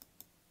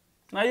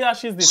 Now you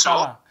ashes the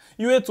power.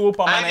 You wait to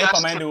open man,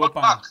 and mind the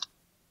open.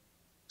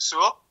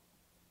 So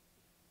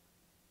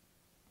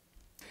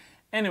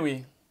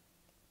anyway,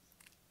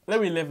 let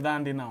me leave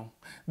down there now.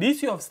 The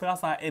issue of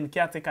Strasser and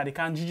caretaker, they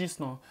can't just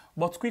now.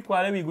 But quick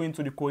while we go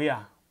into the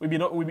Korea. We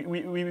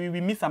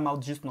miss them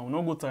out just now.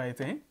 No go try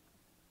it, eh?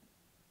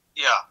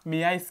 Yeah.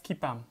 May I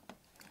skip them?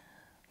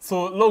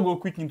 So let's go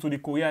quick into the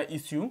Korea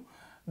issue.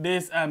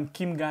 There's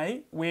Kim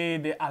guy where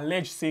they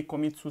allege say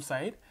commit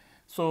suicide.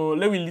 So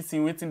let me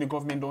listen what the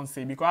government don't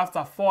say. Because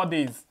after 4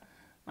 days,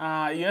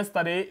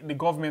 yesterday the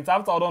government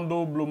after I don't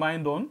do blow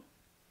mind on.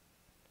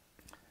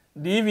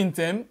 The even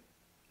time,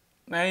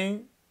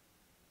 then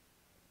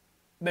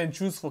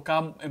choose for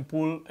come and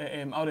pull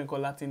out and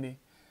call that in the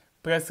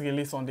press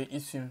release on the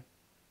issue.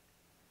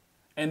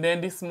 And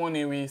then this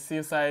morning we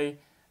see say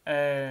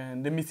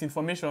the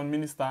misinformation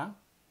minister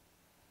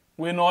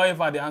we know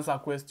ever the answer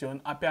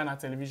question appear on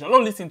television.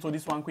 Let's listen to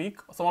this one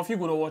quick. Some of you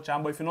go to watch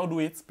it, but if you not do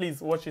it,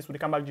 please watch this. We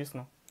come back just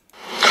now.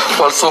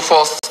 Well, so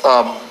first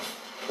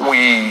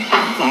we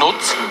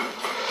note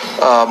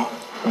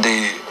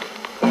the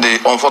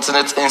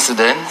unfortunate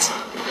incident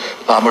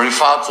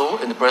referred to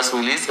in the press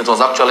release. It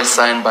was actually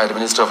signed by the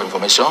Ministry of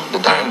Information, the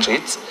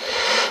directorate.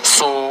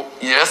 So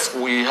yes,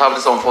 we have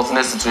this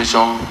unfortunate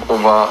situation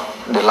over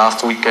the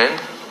last weekend.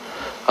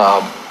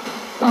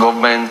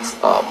 Government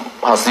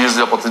has used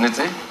the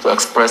opportunity to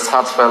express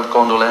heartfelt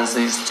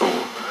condolences to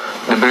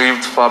the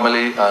bereaved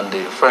family and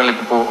the friendly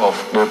people of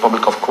the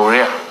Republic of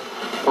Korea,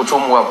 with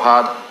whom we have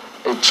had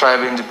a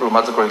thriving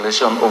diplomatic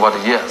relation over the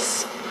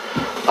years.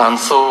 And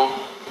so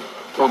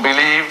we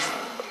believe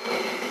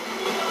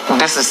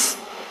this is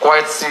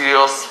quite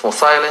serious for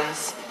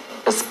silence.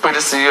 It's pretty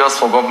serious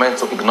for government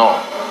to ignore,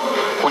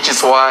 which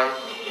is why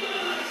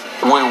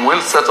we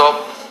will set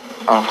up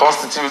and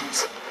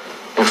constitute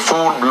a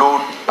full-blown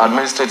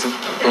administrative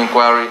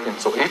inquiry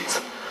into it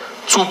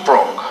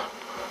two-pronged: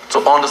 to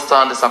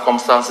understand the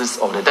circumstances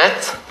of the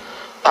death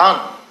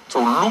and to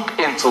look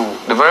into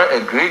the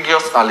very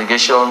egregious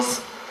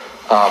allegations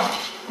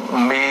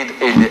made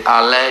in the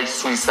alleged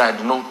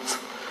suicide note,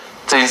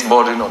 things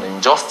bordering on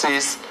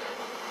injustice,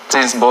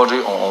 things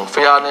bordering on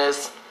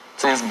unfairness,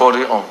 things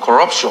bordering on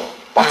corruption,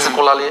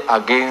 particularly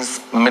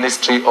against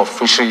Ministry of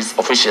Fisheries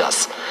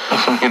officials.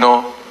 You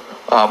know,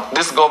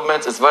 this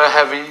government is very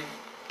heavy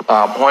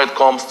when it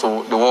comes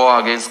to the war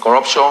against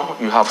corruption.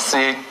 You have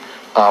seen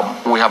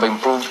we have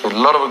improved a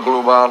lot of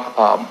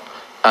global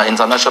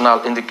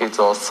international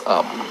indicators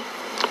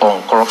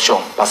on corruption,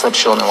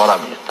 perception, and what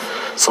have you.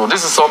 So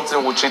this is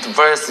something we treat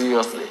very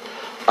seriously.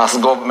 As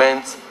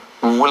government,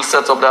 we will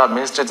set up the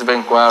administrative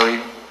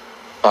inquiry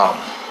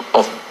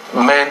of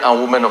men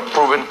and women of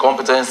proven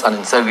competence and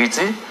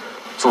integrity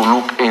to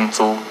look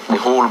into the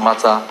whole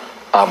matter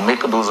and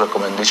make those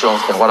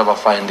recommendations and whatever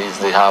findings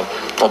they have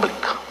public.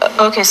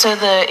 Okay, so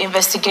the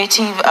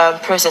investigative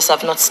process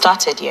have not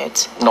started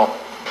yet? No.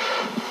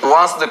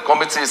 Once the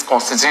committee is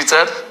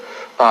constituted,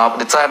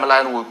 the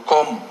timeline will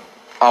come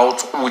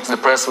out with the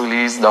press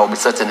release that will be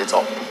setting it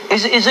up.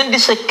 Isn't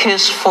this a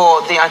case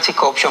for the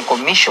Anti-Corruption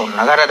Commission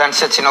rather than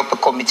setting up a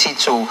committee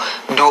to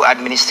do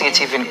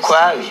administrative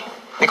inquiry?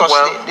 Because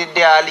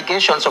there are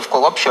allegations of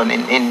corruption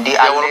in the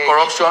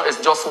corruption is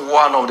just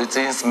one of the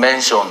things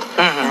mentioned.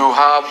 You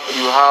have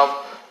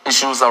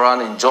issues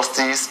around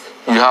injustice,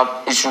 you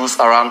have issues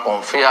around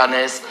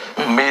unfairness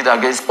made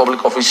against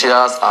public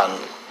officials and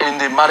in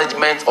the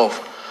management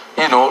of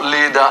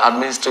leader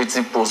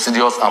administrative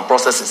procedures and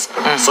processes.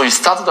 So you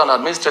started an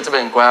administrative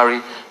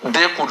inquiry.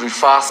 They could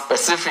refer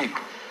specific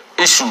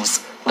issues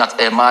that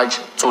emerge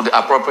to the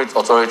appropriate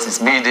authorities,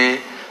 be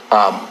they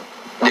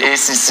the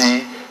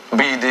ACC,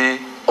 be they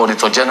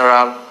Auditor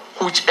General,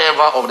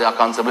 whichever of the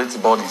accountability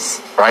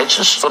bodies, right?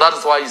 So that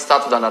is why you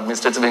started an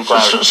administrative inquiry.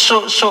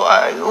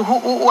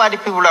 Who are the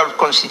people that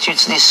constitute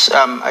this,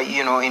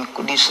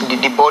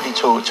 the body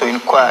to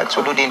inquire,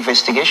 to do the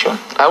investigation?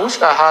 I wish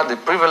I had the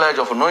privilege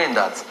of knowing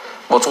that.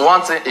 But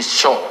one thing is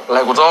sure,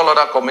 like with all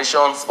other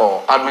commissions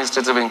or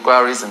administrative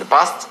inquiries in the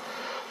past,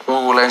 we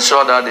will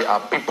ensure that they are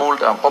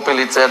peopled and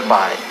populated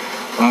by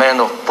men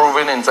of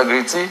proven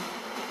integrity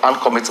and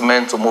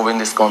commitment to moving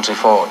this country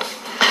forward.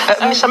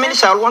 Mr.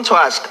 Minister, I want to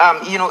ask,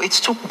 it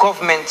took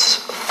government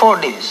 4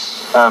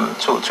 days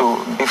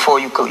before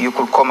you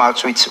could come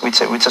out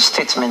with a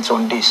statement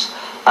on this.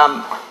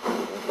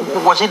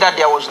 Was it that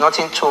there was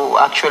nothing to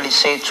actually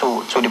say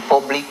to the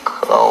public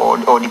or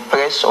the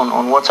press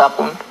on what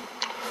happened?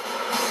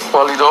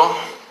 Well,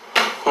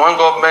 when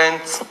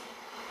government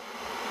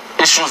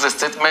issues a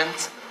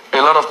statement,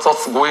 a lot of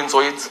thoughts go into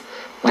it.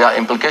 There are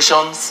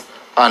implications,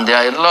 and there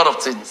are a lot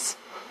of things.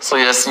 So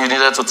yes, you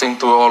needed to think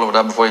through all of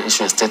that before you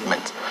issue a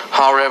statement.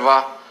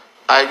 However,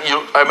 I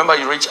remember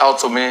you reached out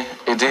to me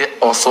a day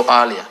or so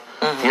earlier.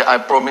 Yeah, I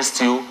promised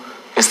you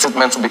a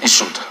statement to be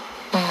issued,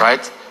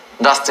 right?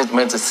 That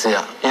statement is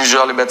here.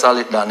 Usually better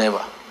late than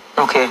never.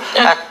 Okay.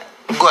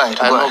 Go ahead.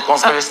 I know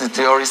conspiracy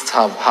theorists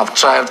have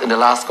thrived in the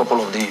last couple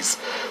of days.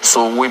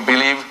 So we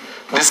believe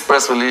this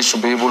press release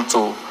should be able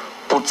to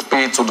put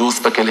speed to those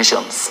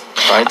speculations,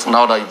 right,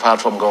 now that you've heard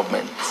from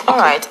government. All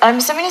right.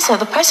 Mr. Minister,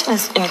 the person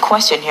in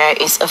question here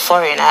is a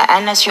foreigner.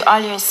 And as you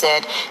earlier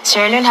said,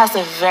 Sierra Leone has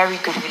a very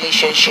good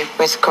relationship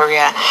with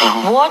Korea.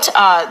 What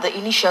are the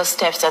initial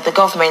steps that the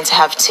government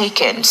have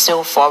taken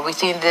so far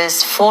within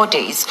these 4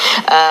 days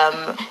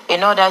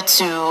in order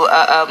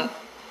to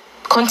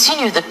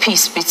continue the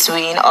peace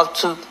between,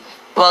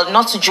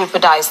 not to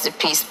jeopardize the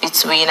peace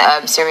between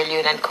Sierra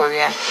Leone and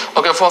Korea?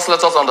 Okay, first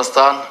let us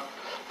understand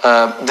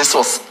this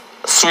was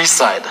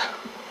suicide,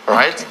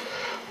 right?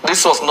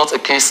 This was not a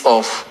case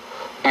of,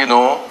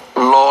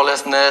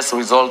 lawlessness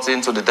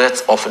resulting to the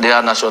death of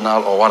their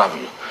national or what have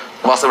you.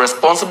 As a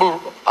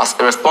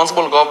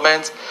responsible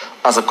government,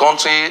 as a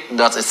country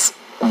that is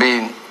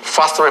being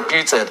fast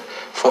reputed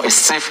for a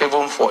safe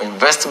haven for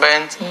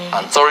investment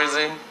and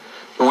tourism,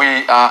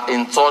 we are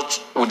in touch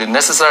with the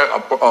necessary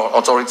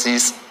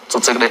authorities to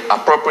take the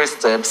appropriate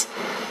steps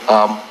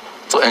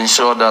to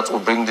ensure that we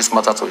bring this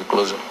matter to a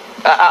closure.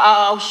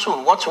 How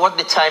soon? What's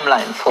the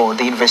timeline for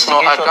the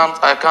investigation? No,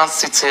 I can't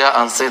sit here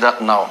and say that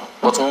now.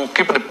 But we'll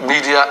keep the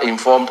media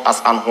informed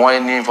as and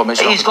when new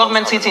information. Is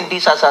government treating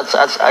this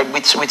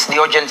with the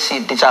urgency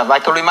it deserves? I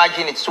can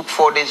imagine it took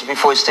 4 days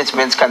before a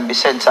statement can be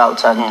sent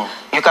out, and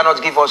you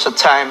cannot give us a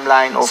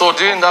timeline. So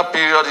during that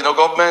period,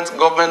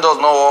 government does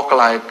not work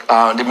like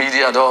the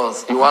media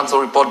does. You want to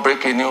report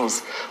breaking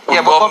news.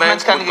 But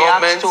government can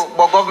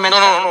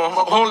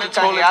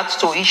react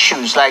to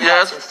issues like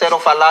that instead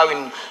of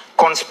allowing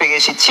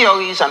conspiracy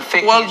theories and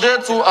fake news. They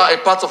too are a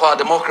part of our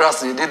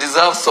democracy. They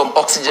deserve some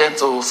oxygen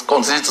to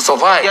continue to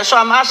survive. Yeah, so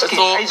I'm asking,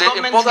 is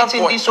government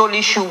treating this whole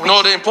issue?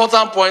 No, the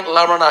important point,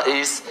 Lamrana,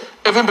 is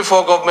even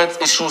before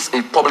government issues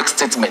a public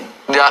statement,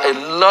 there are a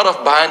lot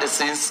of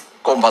behind-the-scenes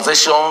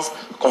conversations,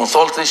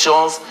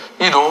 consultations,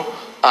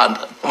 and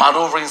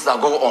maneuverings that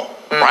go on,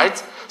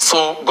 right?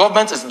 So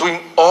government is doing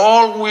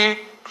all we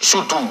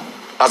should do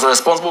as a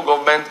responsible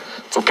government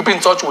to keep in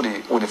touch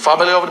with the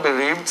family of the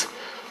bereaved,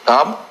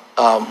 and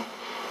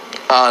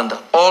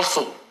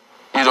also,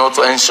 you know,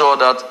 to ensure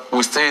that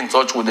we stay in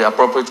touch with the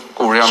appropriate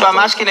Korean. So I'm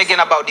asking again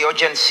about the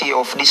urgency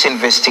of this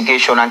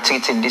investigation and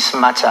treating this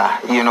matter.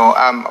 You know,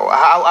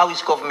 how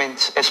is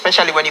government,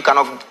 especially when you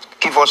cannot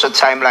give us a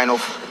timeline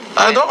of...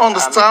 I don't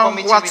understand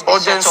what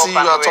urgency you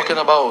are talking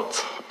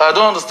about. I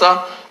don't understand.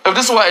 If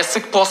this were a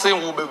sick person,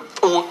 we will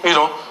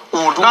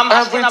do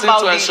everything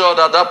to ensure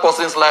that that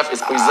person's life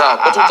is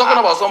preserved. But we're talking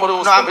about somebody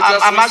who's committed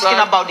suicide. I'm asking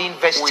about the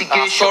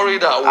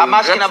investigation.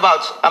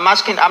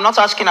 I'm not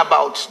asking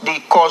about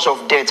the cause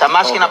of death. I'm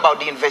asking about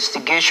the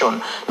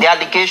investigation, the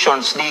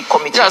allegations, the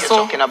committee you're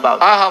talking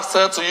about. I have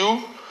said to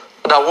you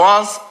that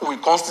once we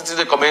constitute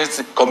a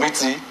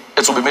committee,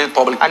 it will be made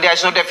public. And there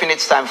is no definite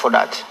time for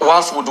that.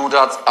 Once we do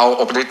that,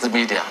 I'll update the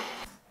media.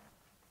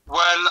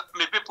 Well,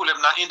 me people am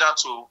not in that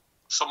too.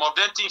 Some of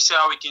them things here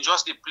we can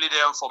just play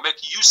them for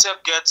make you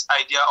self get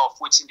idea of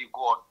what's in the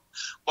go on.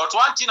 But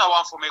one thing I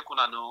want for make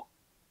una know,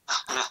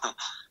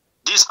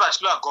 this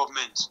particular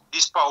government,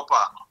 this pauper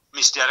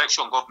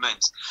misdirection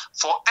government,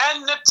 for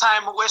any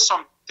time where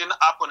something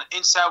happen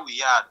inside we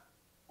had,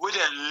 we they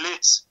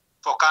late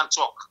for can't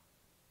talk.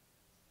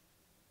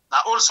 Now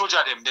all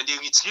soldier them, then they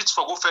retreat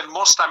for go find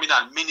more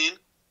stamina, meaning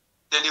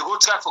then they go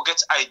try for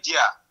get idea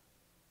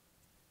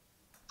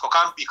for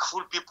can't big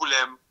full people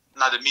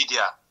na the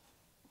media.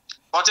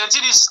 But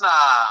until this na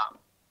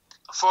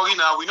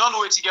foreigner, we don't know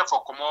what to get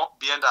for come up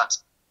behind that.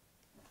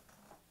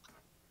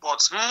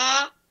 But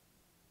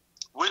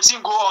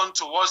waiting go on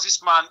towards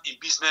this man in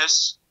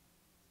business,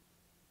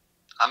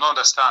 I don't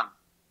understand.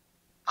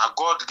 And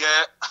God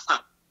get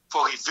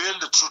for reveal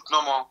the truth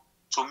no more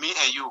to me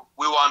and you.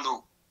 We want to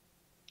know.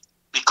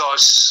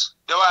 Because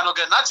they were not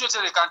get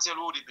naturally they can't tell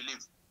who they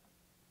believe.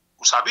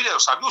 Usabi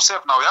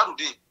yourself now, how do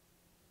they?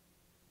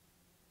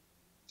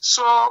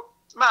 So,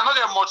 man, I not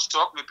get much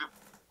talk, me people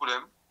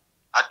them.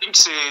 I think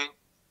say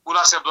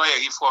Una Sef don't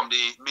hear from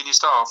the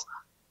Minister of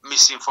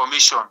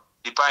Misinformation,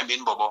 the Prime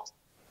Minister Bobo.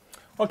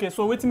 Okay,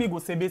 so what me go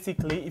say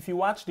basically, if you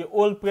watch the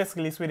old press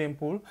release where them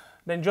pull,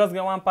 then just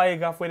get one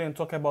paragraph where they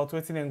talk about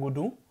what they go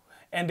do,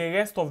 and the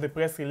rest of the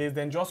press release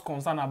then just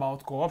concern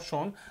about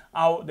corruption,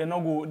 how they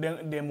not go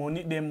their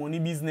money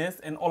business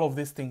and all of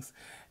these things.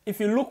 If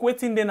you look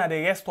waiting then at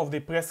the rest of the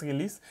press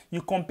release,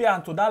 you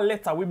compare to that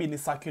letter we been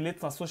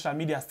circulate on social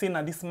media saying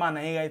that this man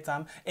and right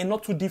time and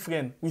not too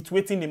different with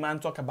waiting the man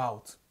talk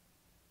about.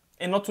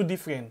 And not too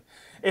different.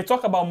 They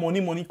talk about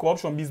money,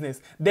 corruption,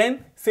 business.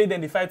 Then say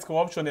then they fight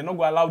corruption, they're not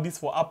going to allow this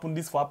for happen,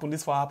 this for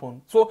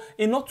happen. So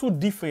it's not too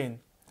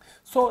different.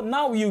 So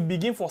now you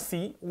begin for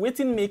see,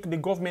 waiting make the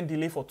government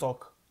delay for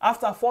talk.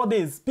 After 4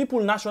 days, people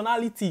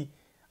nationality,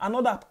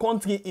 another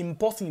country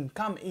imposing,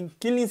 come in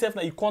killing himself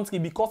in your country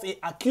because they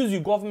accuse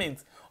your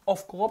government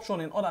of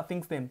corruption and other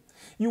things then.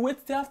 You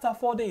wait till after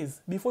 4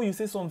 days before you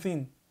say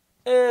something.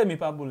 Me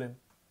problem.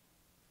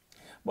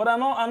 But I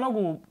not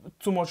go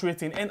too much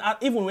waiting. And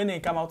even when they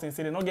come out and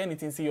say they're not getting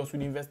anything serious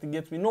with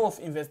investigate, we know of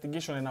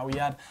investigation and how we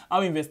had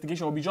our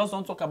investigation. We just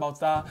don't talk about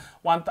that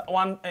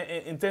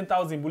in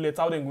 10,000 bullets,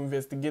 how they go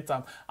investigate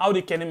them, how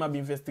they can have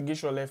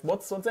investigation left.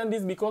 But sometimes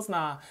this because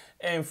now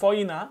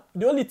foreigner,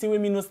 the only thing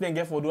we know they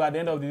get for do at the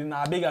end of the day,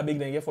 now I beg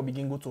they get for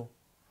begin go to.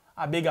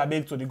 I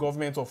beg to the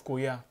government of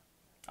Korea.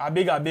 I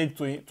beg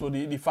to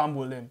the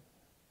farm them.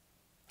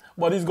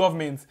 But this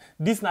government,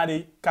 this now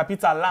the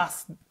capital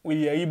last with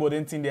the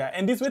Igbo thing there.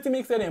 And this way to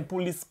make sense and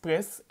pull this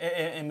press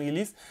and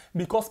release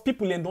because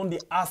people then don't they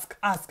ask.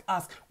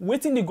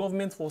 Waiting the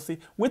government for say,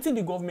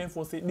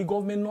 the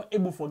government not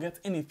able to forget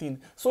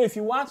anything. So if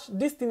you watch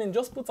this thing and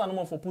just put an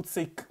number for put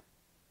sake,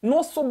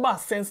 no sober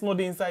sense not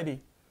the inside it.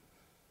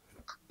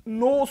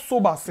 No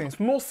sober sense,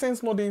 no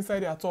sense not the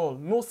inside it at all.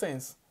 No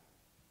sense.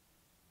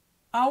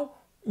 How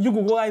you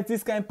go write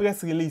this kind of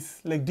press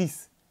release like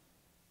this?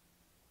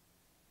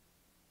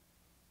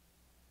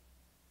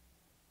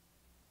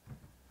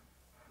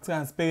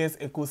 Transparent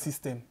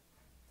ecosystem.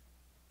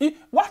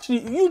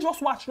 You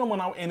just watch no more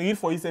now and read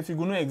for yourself. You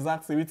go know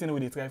exactly everything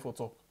they try for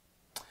talk.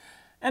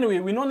 Anyway,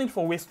 we don't need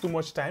for waste too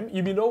much time.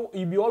 You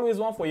be always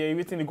one for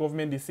everything the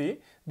government they say.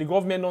 The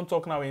government don't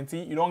talk now and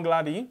you don't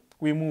glad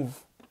we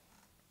move.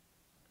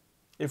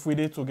 If we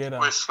did together.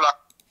 We flag.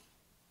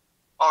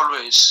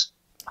 Always.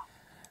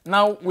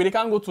 Now we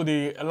can go to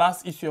the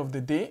last issue of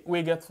the day.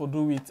 We get to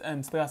do with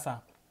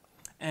Strasser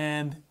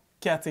and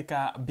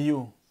Caretaker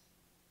Bio.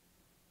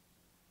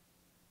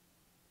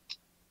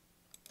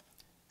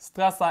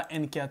 Strasser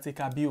and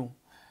Caretaker Bio.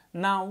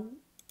 Now,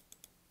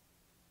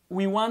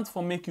 we want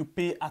to make you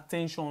pay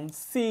attention,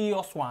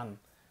 serious one.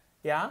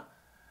 Yeah?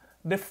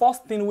 The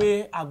first thing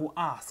I go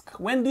ask,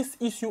 when this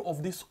issue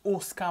of this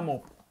host come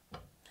up,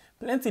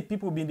 plenty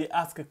people been they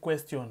ask a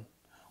question.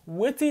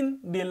 Waiting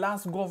the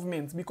last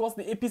government, because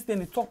the APC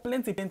they talk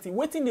plenty,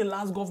 waiting the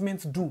last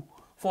government do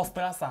for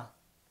Strasser.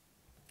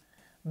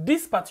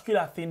 This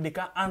particular thing, they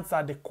can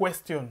answer the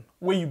question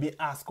where you be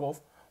asked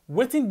of,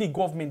 waiting the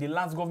government, the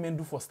last government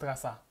do for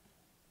Strasser.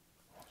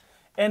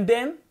 And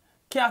then,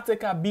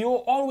 Caretaker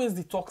Bio always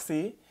the talk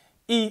say,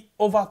 he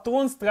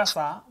overthrown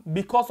Strasser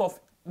because of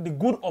the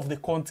good of the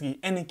country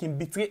and it can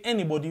betray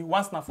anybody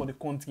once now for the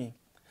country.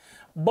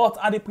 But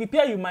I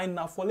prepare your mind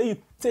now for let you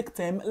take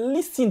time,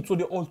 listen to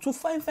the all too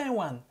fine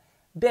one.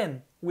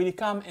 Then we'll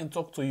come and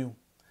talk to you.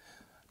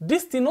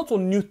 This thing not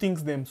on new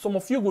things them. Some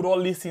of you would all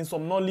listen,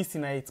 some not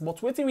listen at it.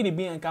 But waiting really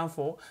be and come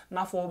for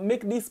now for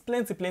make this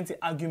plenty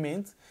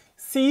argument,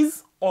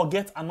 seize or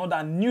get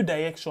another new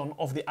direction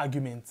of the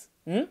argument.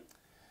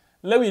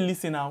 Let me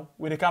listen now.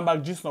 When they come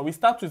back just now, we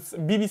start with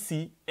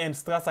BBC and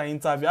Strasser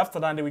interview. After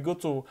that, then we go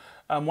to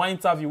one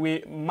interview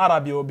with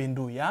Marabio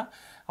Bendu. Yeah,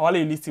 I want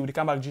you listen. We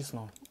come back just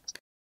now.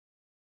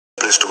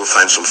 Place to go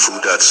find some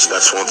food.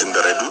 That's one thing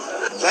that I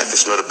do. Life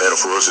is not a bed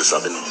of roses.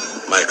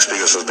 My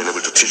experience has been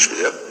able to teach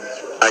me. Yeah?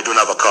 I don't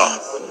have a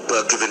car,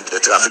 but given the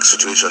traffic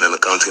situation in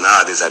the country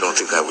nowadays, I don't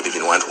think I would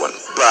even want one.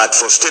 But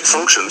for state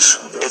functions,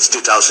 if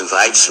State House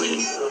invites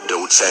me, they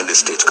would send a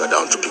state car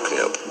down to pick me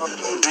up.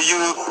 Do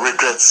you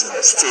regret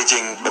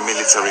staging a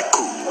military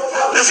coup?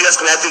 If you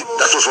ask me, I think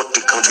that was what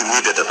the country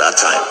needed at that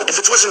time.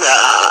 If it wasn't me,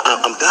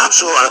 I'm damn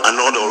sure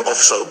another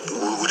officer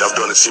would have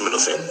done a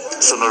similar thing.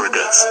 So no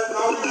regrets?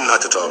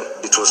 Not at all.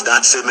 It was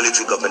that same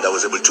military government that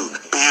was able to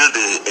build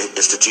the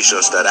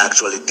institutions that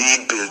actually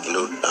did build,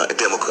 a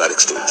democratic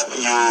state.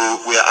 You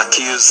were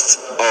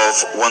accused of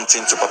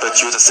wanting to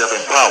perpetuate yourself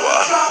in power,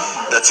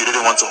 that you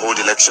didn't want to hold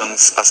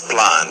elections as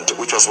planned,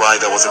 which was why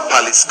there was a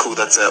palace coup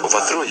that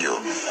overthrew you.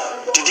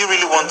 Did you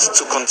really want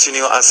to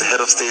continue as the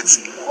head of state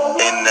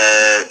in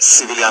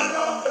civilian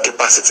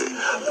capacity?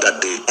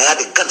 That day, I had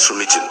a council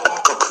meeting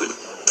at Cochrane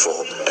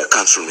for a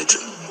council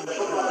meeting.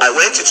 I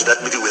went into that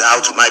meeting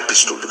without my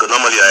pistol because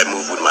normally I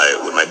move with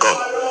my gun.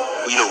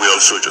 We're all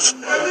soldiers.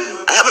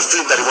 I have a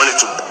feeling that he wanted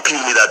to kill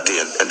me that day,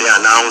 and they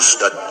announced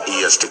that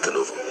he has taken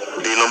over.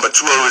 The number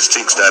two always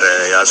thinks that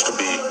he has to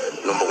be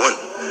number one.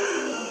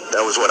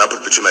 That was what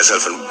happened between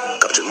myself and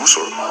Captain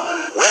Musoro.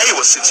 Where he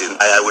was sitting,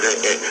 I would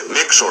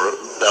make sure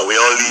that we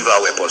all leave our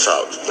weapons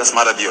out. That's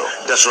Marabio.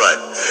 That's right.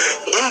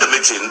 In the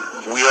meeting,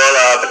 we all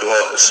have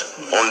doors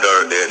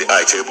under the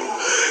high table.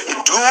 He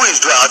drew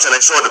his dart and I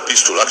saw the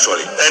pistol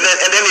actually.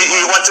 And then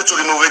he wanted to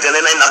remove it and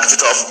then I knocked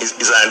it off his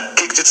hand,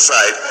 kicked it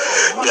aside.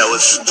 There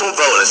was some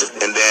violence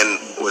and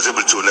then was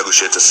able to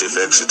negotiate a safe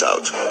exit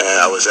out.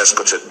 I was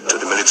escorted to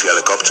the military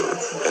helicopter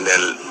and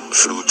then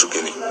flew to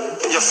Guinea.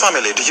 Your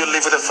family, do you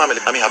live with a family?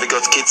 I mean, have you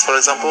got kids, for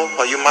example?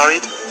 Are you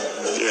married?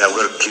 Yeah, I've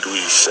got a kid who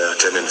is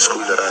attending the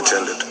school that I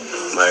attended.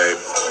 My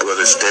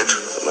brother is dead,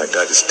 my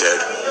dad is dead,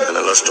 and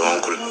I lost an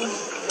uncle.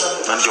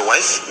 And your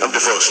wife? I'm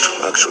divorced,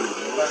 actually,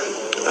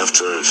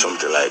 after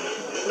something like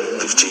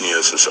 15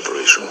 years in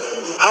separation.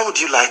 How would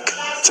you like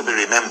to be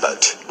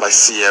remembered by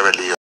Sierra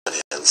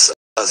Leoneans?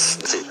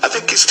 I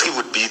think history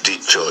would be the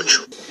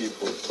judge.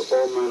 People, to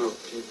all manner of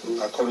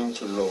people, according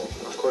to law,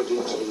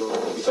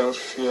 without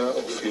fear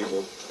or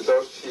favor,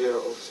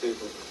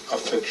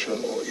 affection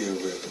or ill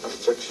will,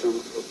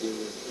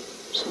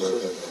 so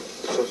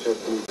help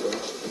me God.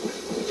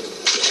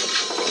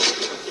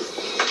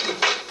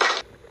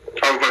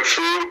 I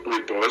overthrew my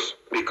boss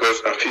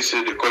because I feel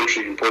say the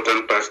country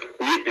important past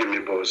me and my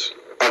boss.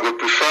 I would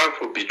prefer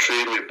for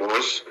betray my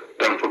boss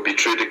than for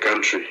betray the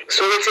country.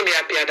 So what's in the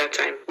happy at that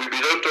time? We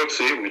don't talk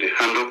say with the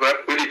handover.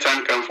 When the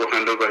time come for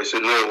handover, I say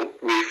no,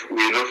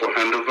 we're not for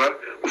handover.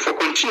 We for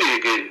continue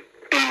again.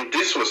 And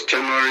this was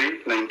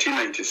January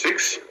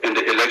 1996, and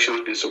the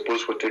elections been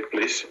supposed to take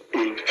place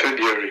in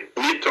February.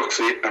 Me talk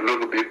say I'm not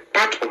going to be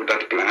part of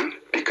that plan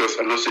because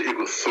I'm not say it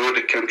will throw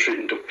the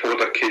country into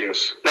further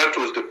chaos. That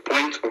was the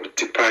point of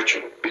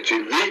departure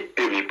between me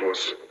and my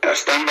boss. I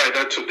stand by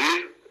that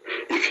today.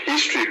 If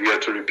history were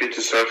to repeat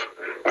itself,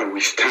 and we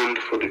stand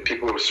for the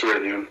people of Sierra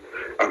Leone,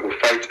 I will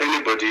fight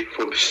anybody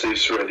for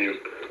Sierra Leone.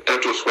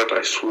 That was what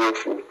I swore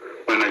for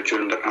when I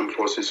joined the armed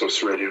forces of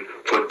Sierra Leone,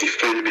 for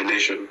defending the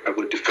nation. I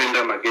will defend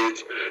them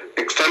against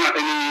external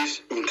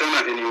enemies,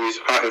 internal enemies,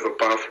 however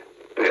powerful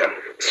they are.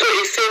 So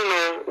you say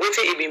no, what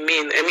did it be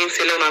mean? I mean,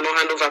 Sierra Leone no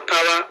hand over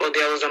power, or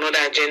there was another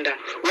agenda?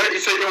 Well,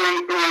 it's a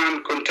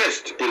one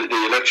contest in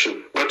the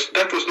election, but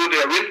that was not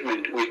the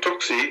arrangement. We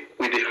talk say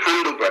with the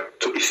handover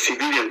to a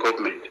civilian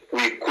government.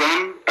 We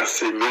gone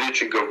as a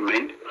military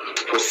government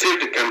for save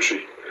the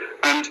country.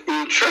 And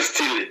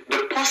interestingly,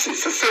 the person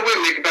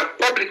will make that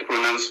public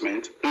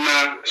pronouncement.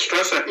 Now,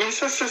 Strasser,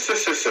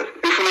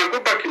 if we go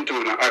back into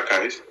our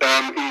archives,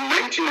 in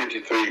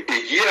 1993, a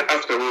year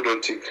after we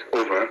don't take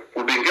over,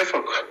 we began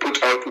to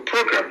put out a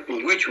program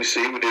in which we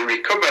say we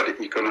recover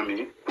the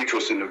economy, which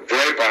was in a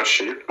very bad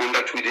shape, and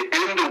that we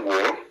end the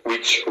war,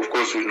 which of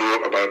course we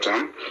know about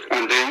them,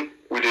 and then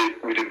we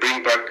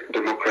bring back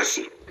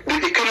democracy. The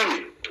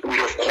economy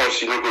will, of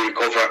course, going to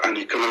recover an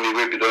economy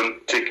where we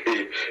don't take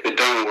a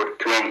downward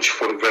plunge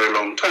for a very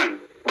long time.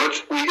 But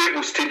we were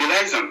able to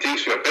stabilize and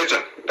things were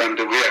better than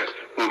they were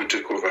when we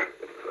took over.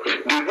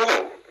 The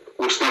war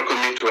was not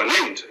coming to an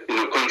end,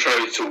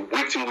 contrary to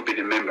waiting will be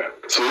the member.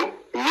 So,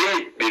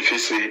 me,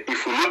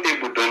 if we're not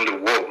able to end the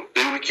war,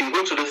 then we can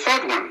go to the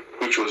third one,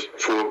 which was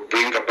for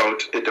bring bring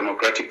about a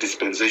democratic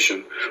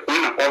dispensation,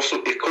 when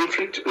also a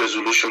conflict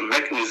resolution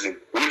mechanism,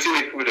 waiting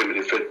make people them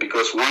effect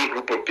because one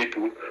group of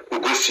people will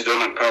go sit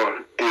down on power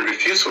and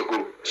refuse to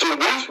go. So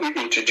once we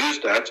introduce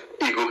that,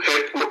 it will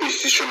help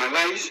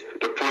institutionalize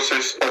the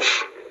process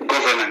of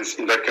governance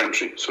in that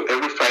country. So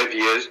every 5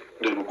 years,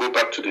 they will go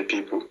back to the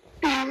people.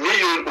 In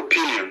my own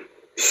opinion,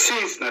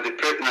 since now the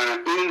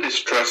president in the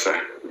Strasser,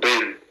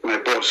 then my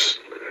boss,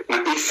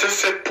 now he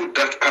put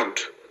that out,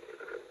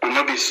 and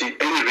not be see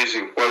any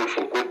reason why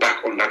we go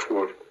back on that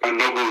word and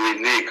not go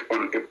renege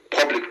on a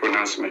public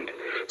pronouncement.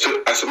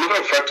 So as a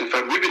matter of fact, in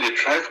fact, maybe they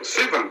try for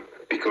save them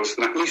because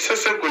now he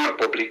going to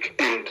public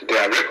and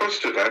there are records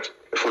to that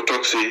for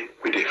talk say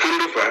with the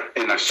handover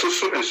and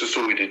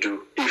so we they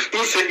do. If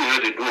he say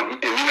they do them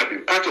and we have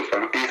been part of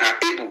them and are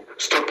able to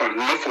stop and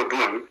not for do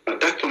them,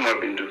 that's what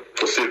I've been do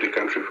for save the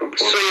country from.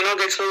 So you not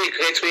get no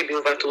regret we be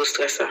over to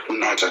Strasser?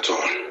 Not at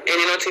all. And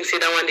you don't think say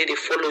that one day they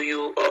follow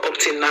you or up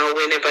till now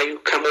whenever you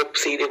come up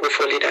say they go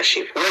for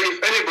leadership? Well, if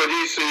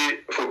anybody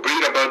say for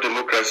bring about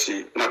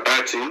democracy, not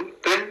bad thing,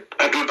 then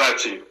I do that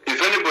thing.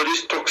 If anybody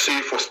talk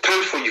say for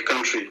stand for your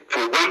country,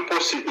 for one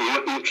person in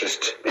your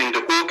interest in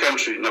the whole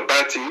country, not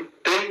bad thing,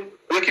 then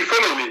make you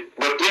follow me.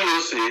 But me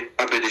will say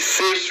I be the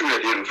same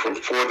Sierra Leone from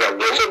further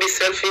world. Also be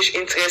selfish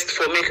interest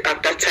for make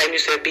at that time you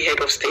said be head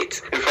of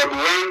state. If I be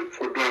one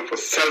for doing for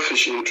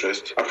selfish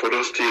interest, I for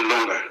don't stay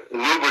longer.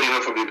 Nobody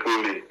know for me pull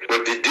me.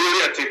 But the day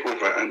I take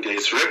over and there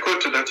is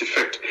record to that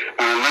effect,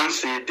 and now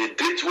say the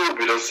date will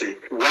be don't say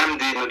one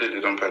day not they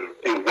don't pan,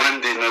 and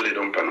one day not they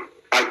don't pan.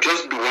 I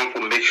just be one for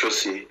make sure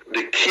say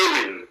the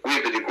killing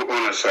where they go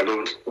on a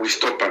salon we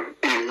stop them.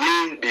 It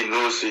mean be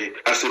no say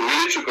as a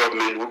military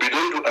government we be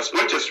don't do as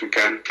much as we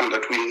can and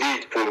that we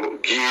need to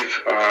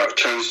give a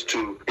chance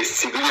to a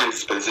civilian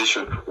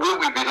dispensation where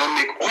we be don't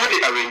make all the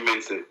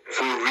arrangements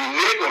for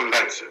renege on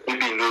that.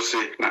 Maybe no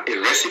say now a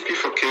recipe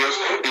for chaos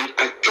and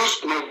I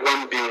just not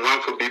want being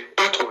one for be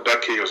part of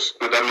that chaos.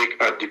 Now that make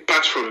a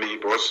depart from me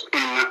boss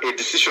in a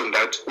decision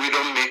that we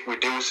don't make we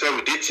do say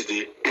we did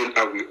today and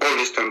I will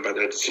always stand by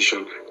that decision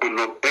and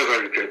not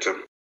ever regret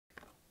them.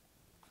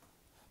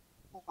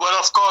 Well,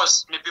 of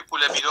course, many people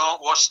let me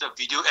don't watch the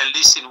video and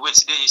listen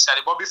what's today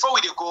inside. But before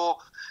we go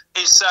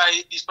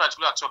inside this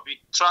particular topic,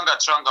 Tranga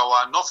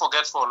one, don't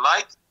forget for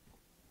like,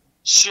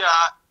 share,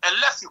 and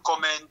left your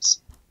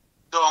comments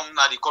down in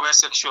the comment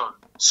section.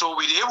 So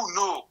we able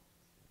know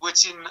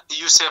what you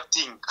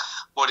think,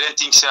 but then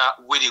things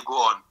are where they go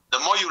on. The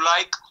more you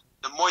like,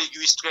 the more you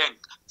give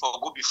strength for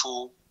go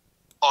before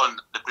on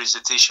the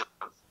presentation.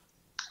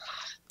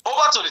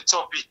 Over to the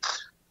topic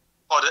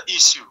or the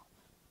issue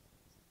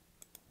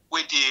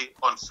with the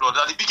on flood.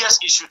 The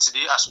biggest issue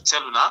today, as we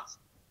tell you now,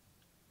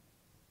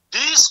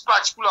 this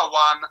particular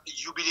one,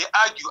 you be the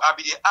argue, I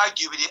be the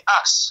argue, be the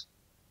ask,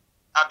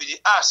 I be the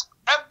ask.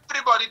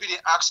 Everybody be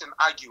the ask and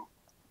argue.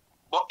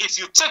 But if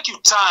you take your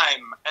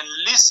time and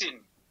listen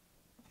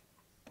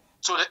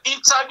to the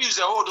interviews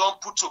they all don't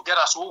put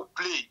together, so all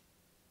play,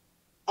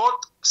 both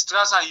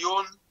Strasser and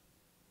Yon,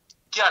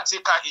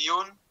 caretaker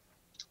Yon,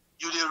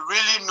 you dey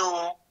really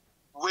know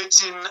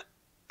waiting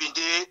been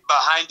there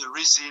behind the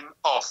reason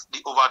of the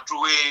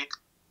overthrow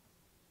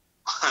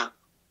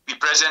the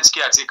present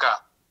caretaker.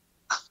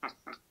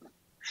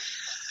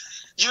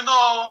 You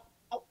know,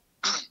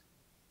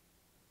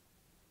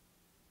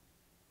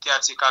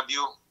 caretaker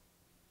Bio,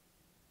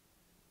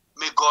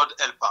 may God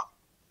help him.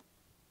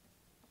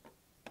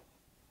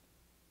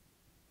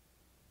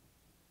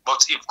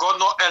 But if God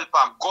not help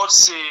him, God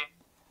say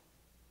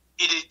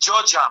it is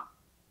judge him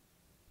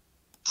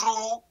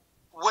through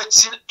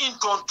waiting in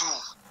don't do.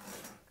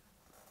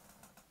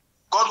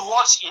 God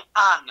watch in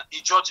hand,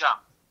 he judge him.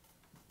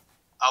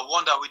 I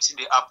wonder waiting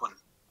they happen.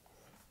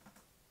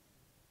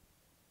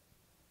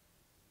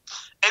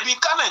 And we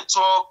come and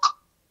talk,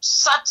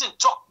 certain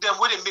talk them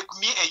where they make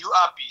me and you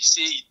happy.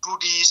 Say do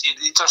this in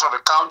the interest of the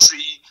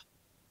country.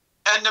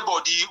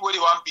 Anybody where they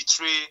want to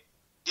betray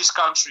this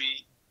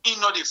country, he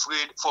not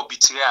afraid for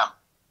betray them.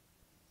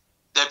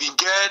 They been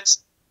get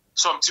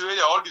some theory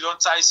they all be don't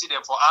tie see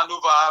them for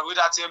handover, where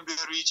that time be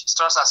reach,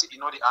 Strasser say you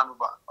know the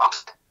handover.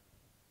 Okay.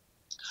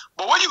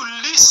 But when you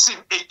listen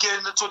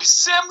again to the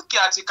same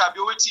caretaker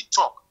he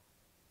talk,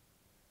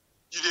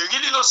 you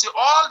really know see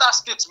all that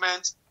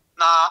statement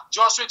now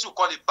just what you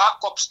call a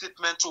backup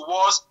statement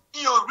towards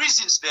your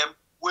reasons them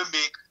will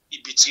make he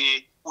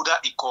betray who that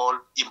he call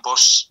him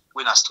boss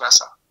when a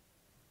Strasser.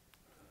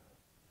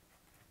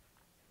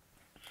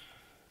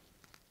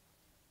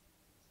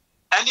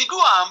 And he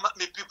do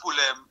me people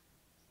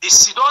he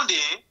sit on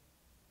there,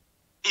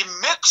 he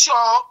make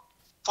sure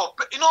for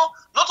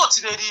not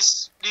today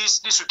this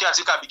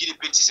caretaker begin to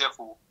paint himself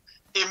for.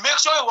 He make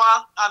sure he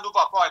want hand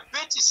over power,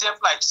 paint himself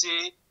like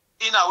say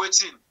in a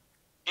waiting,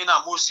 in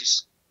a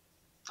Moses.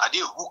 I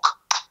did hook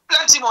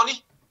plenty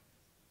money.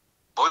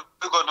 But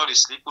we got no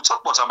sleep. We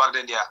talk about back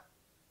then there.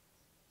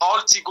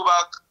 All to go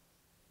back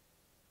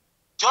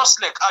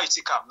just like how it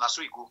come, that's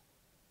where we go.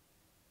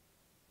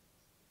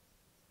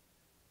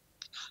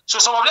 So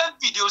some of them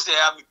videos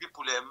there, me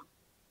people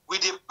we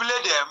they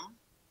play them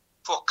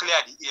for clear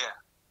the air.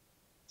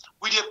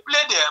 We dey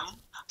play them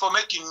for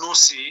making no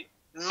say,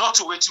 not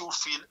to wait you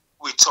feel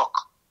we talk.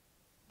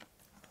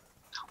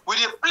 We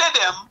dey play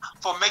them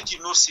for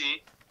making no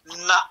say,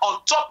 na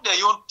on top their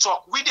own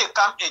talk, we dey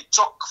come and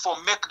talk for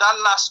make that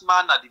last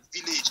man at the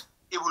village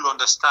able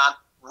understand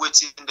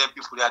waiting them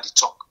people there the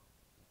talk.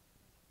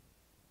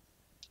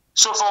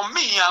 So for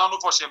me, I don't know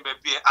for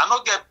SLPP, I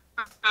don't get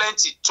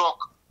plenty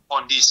talk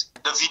on this.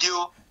 The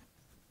video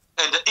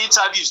and the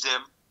interviews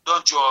them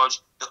don't judge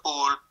the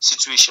whole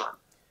situation.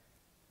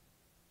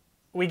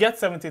 We get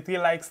 73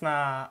 likes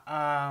now.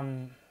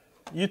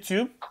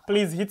 YouTube,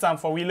 please hit them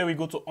for we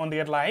go to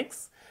 100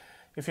 likes.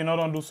 If you not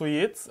don't do so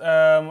yet,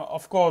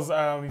 of course,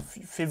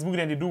 Facebook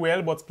then they do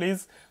well, but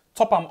please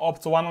top them up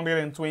to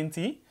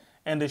 120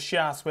 and the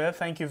share as well.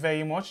 Thank you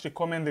very much. The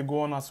comment they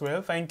go on as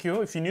well. Thank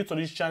you. If you're new to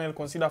this channel,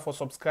 consider for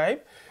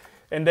subscribe,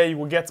 and then you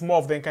will get more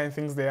of them kind of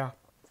things there,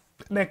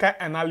 then kind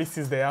of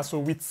analysis there. So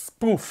with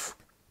proof.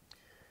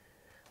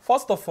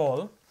 First of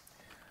all,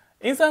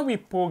 inside we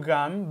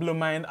program Blue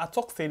Mind, I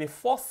talk say the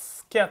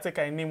first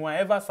caretaker in name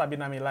ever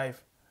Sabina my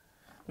life.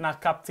 Na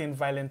Captain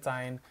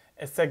Valentine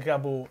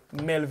Esegrabo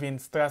Melvin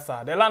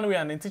Strasser. The land we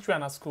are in teacher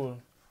in a school.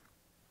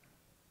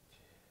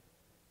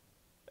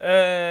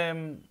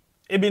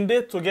 He been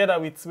there together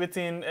with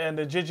waiting and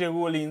the JJ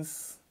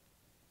Rollins,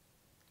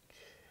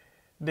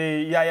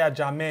 the Yaya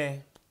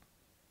Jameh,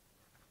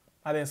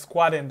 and then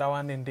squad and that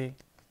one and day.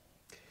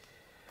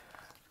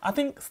 I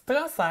think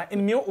Strasser,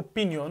 in my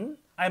opinion,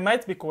 I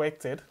might be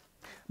corrected,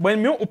 but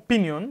in my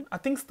opinion, I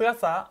think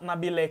Strasser na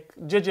be like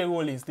JJ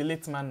Rollins, the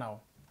late man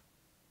now.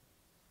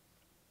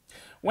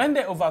 When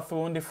they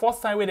overthrown, the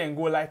first time we then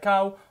go, like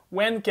how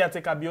when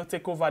caretaker Bio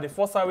take over, the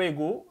first time we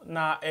go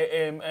na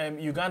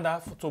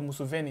Uganda to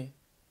Museveni.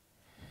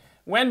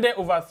 When they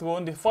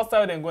overthrown, the first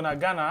time we then go na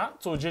Ghana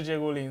to JJ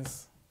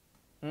Rollins.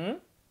 And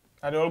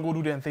they all go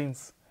do them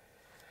things.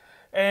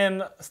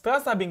 And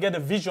Strasser been get the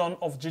vision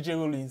of JJ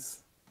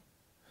Rollins.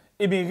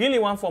 He been really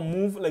want for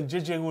move like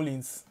JJ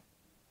Rollins.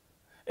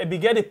 He been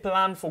get a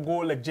plan for go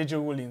like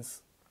JJ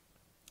Rollins.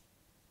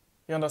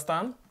 You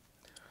understand?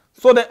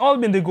 So they all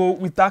been they go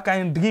with that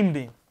kind of dream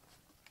day.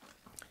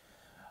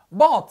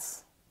 But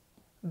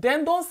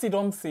then don't see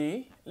them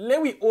say,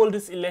 let we hold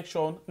this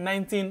election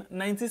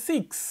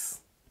 1996.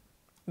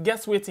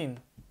 Guess waiting.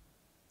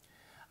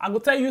 I go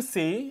tell you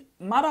say,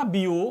 Mada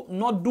Bio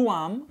not do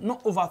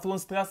not overthrown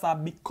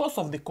Strasser because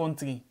of the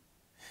country.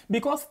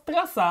 Because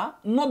Strasser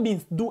not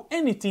been do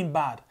anything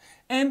bad.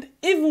 And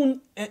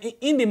even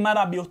in the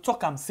Mada Bio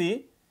talk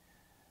say,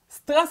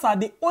 Strasser,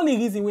 the only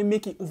reason we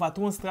make it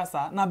overthrown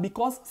Strasser, now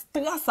because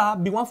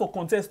Strasser be one for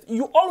contest.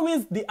 You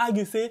always they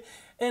argue say,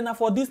 now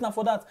for this, now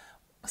for that.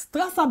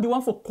 Strasser be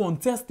one for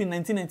contest in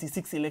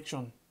 1996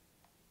 election.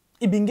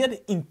 He been get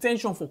the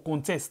intention for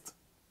contest.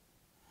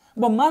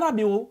 But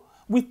Marabio,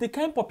 with the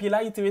kind of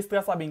popularity where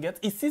Strasser been get,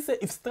 he sees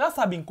if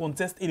Strasser been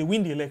contest, he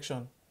win the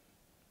election.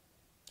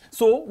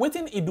 So what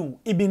he do?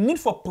 He be need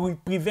for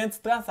prevent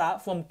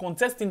Strasser from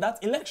contesting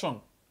that election.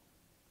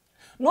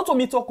 Not to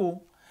me talk.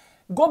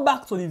 Go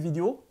back to the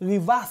video,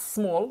 reverse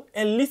small,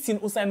 and listen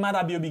Usai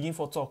Marabio begin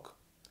for talk.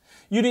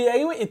 You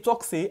hear a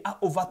talk say, I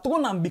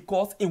overthrown him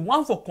because he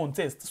want for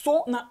contest.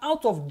 So now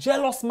out of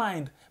jealous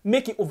mind,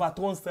 make it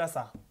overthrown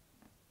Strasser.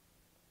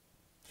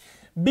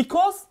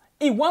 Because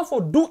he want for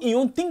do his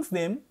own things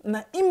them,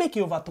 now he make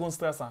it overthrown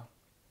Strasser.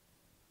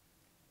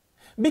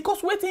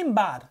 Because waiting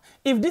bad,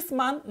 if this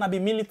man na be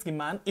military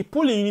man, he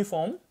pull a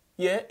uniform,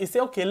 yeah, he say,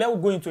 okay, let's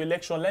go into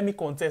election, let me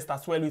contest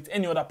as well with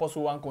any other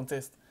person who want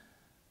contest.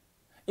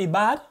 He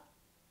bad?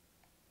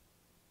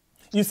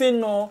 You say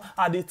no,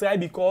 I dey try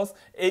because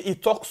he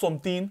talk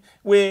something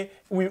where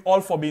we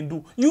all forbid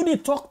do. You dey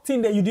talk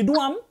thing that you dey do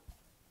am.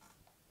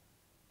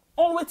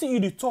 All waiting you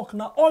dey talk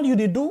now, all you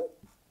dey do.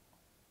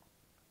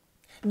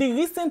 The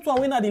recent one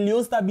when at the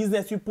Leone Star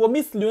business, you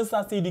promised Leone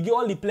Star say you get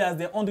all the players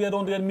the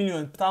 100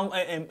 million town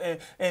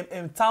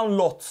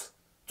lots,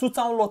 2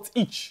 town lots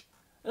each.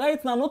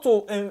 Right now, not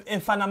to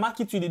fan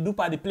market you dey do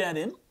by the player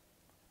them.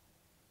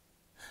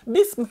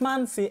 This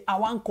man say I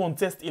want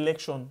contest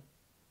election.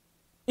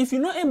 If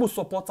you're not able to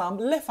support him,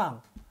 left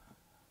him.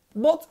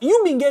 But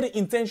you been get the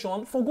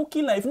intention for go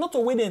kill her. If not a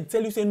way they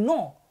tell you say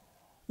no,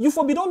 you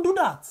forbid don't do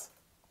that.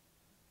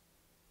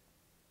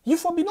 You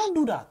forbid don't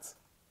do that.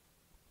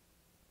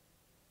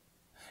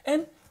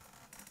 And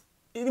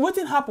what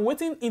happen?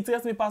 What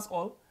interests me past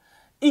all?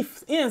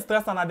 If he and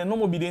Strasser and the no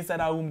more be inside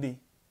that room day,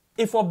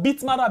 if for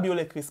beat mother be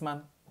like Chris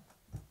man.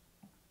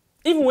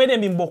 Even when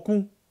them in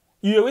Boku,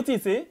 you hear what he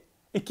say?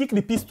 He kick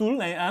the pistol in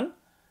hand,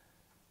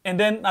 and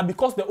then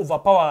because they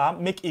overpower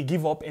him, make a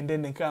give up, and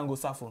then they can go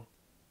suffer.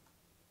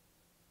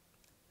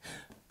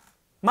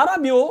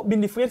 Marabio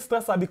been afraid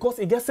Strasser because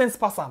he gets sense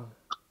pass him.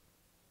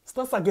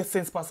 Strasser gets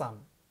sense pass him.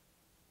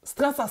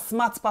 Strasser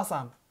smart pass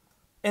him,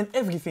 and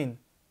everything.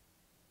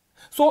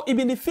 So he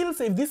been the feel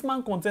say if this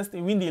man contest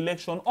and win the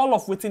election, all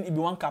of waiting he be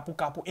one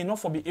kapu,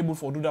 enough for be able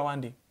for do that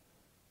one day.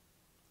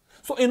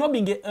 So he not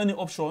been get any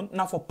option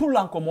now for pull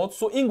and come out,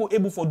 so he go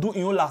able for do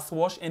in your last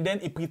wash, and then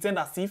he pretend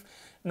as if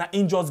na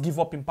he just give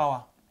up in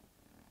power.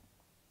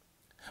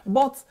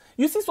 But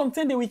you see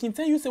something that we can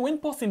tell you, say, when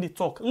person they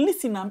talk,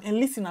 listen them and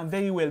listen them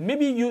very well.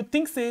 Maybe you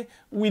think, say,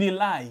 we dey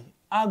lie.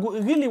 I go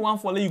really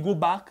want for let you go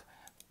back.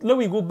 Let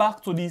we go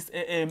back to this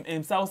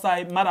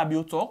Southside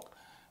Madabio talk,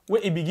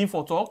 where it begin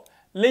for talk.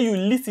 Let you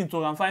listen to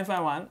them fine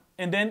one,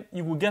 and then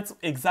you will get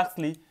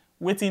exactly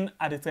waiting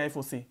at the try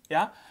for say.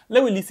 Yeah?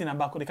 Let we listen and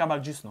back, they come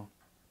back just now.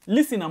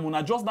 Listen and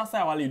muna just that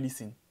side while you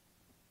listen.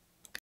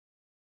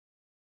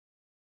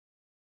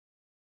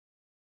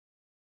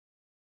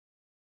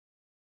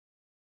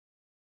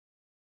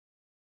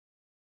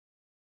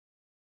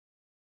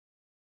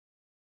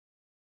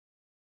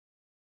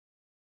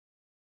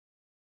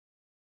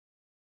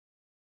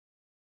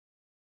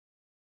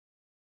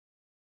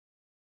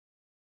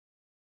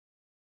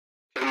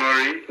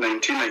 January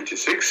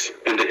 1996,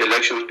 and the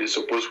elections been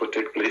supposed to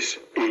take place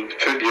in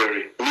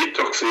February. Me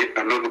talk say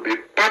I'm not going to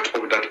be part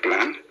of that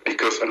plan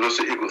because I know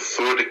say it will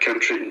throw the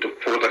country into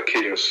further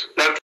chaos.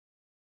 That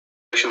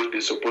elections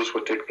been supposed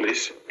to take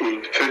place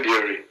in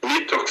February.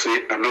 Me talk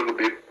say I'm not going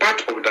to be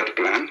part of that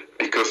plan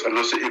because I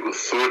know say it will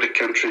throw the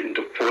country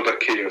into further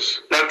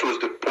chaos. That was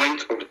the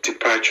point of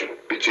departure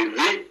between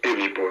me and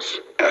my boss.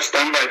 I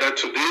stand by that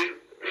today.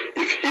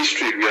 If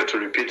history were to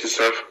repeat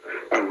itself,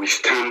 and we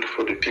stand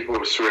for the people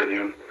of Sierra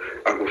Leone,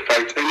 I will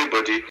fight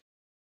anybody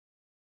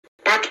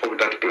part of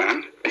that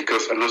plan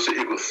because I know say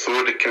it will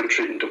throw the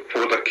country into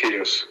further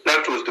chaos.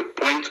 That was the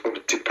point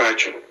of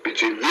departure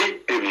between me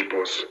and my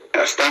boss.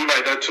 I stand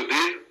by that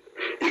today.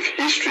 If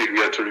history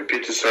were to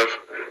repeat itself,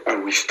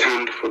 and we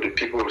stand for the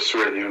people of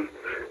Sierra Leone,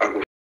 I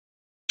will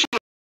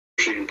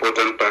fight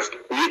important past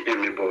me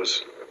and my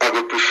boss. I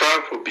would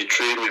prefer for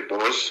betray my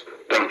boss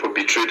than for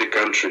betray the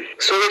country.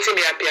 So what's in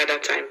the happy at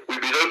that time? We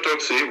don't talk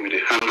say with the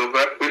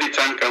handover. When the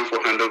time comes for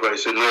handover, I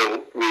say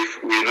no,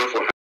 we know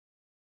for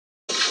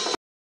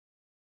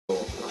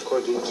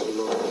according to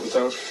law,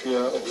 without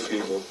fear or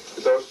favor,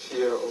 without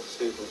fear of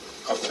favor,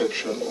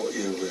 affection or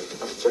ill will,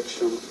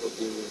 affection or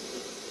ill will.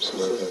 So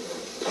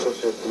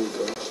help me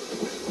God.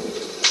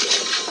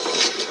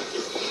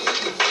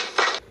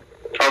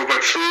 I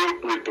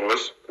overthrew my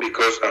boss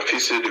because I feel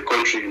say the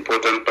country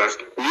important past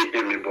me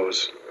and my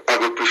boss. I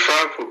would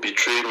prefer for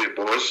betray my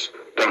boss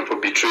than for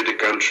betray the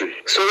country.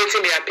 So what's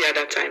in the happy at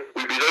that time?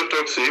 We don't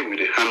talk say with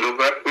the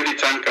handover. When the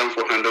time comes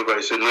for handover,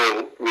 I say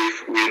no,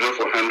 we know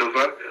for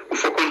handover. We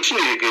for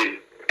continue again.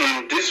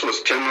 And this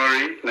was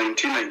January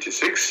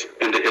 1996,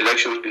 and the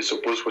elections been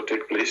supposed to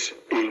take place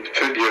in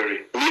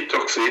February. Me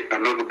talk say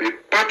I'm not going to be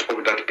part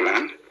of that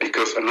plan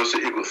because I know say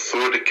it will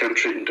throw the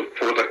country into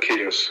further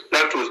chaos.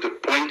 That was the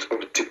point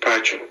of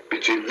departure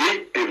between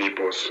me and my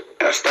boss.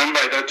 I stand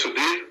by that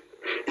today.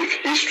 If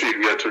history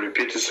were to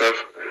repeat itself,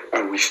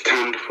 and we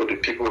stand for the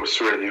people of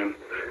Sierra Leone,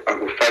 I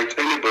will fight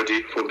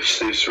anybody for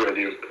Sierra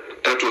Leone.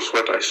 That was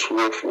what I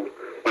swore for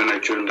when I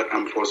joined the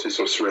armed forces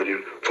of Sierra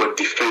Leone, for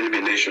defending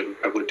the nation.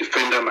 I will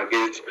defend them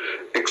against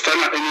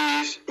external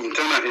enemies,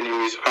 internal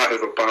enemies,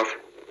 however powerful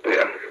they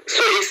are.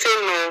 So you say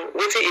no,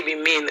 what did it be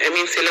mean? I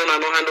mean, say no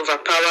hand over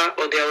power,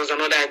 or there was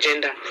another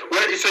agenda?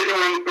 Well, it's a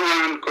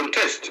one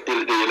contest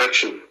in the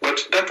election,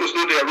 but that was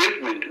not the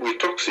arrangement. We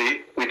talk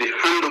say with the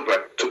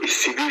handover to a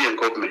civilian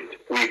government.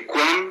 We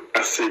gone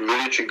as a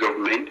military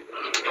government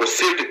for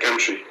save the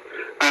country.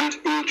 And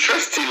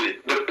interestingly,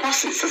 the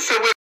person said,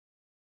 well,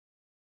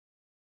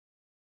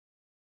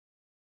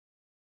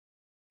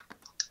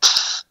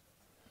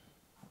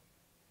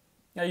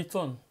 yeah, it's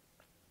on.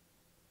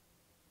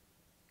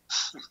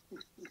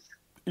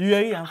 You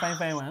hear and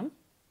fine one.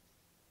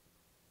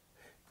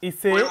 He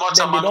say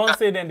then they don't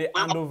say then they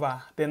hand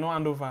over. They no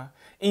hand over.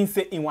 He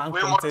say in one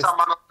contest.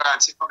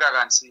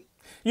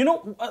 You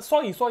know,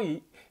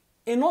 sorry.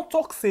 He not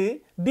talk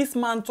say this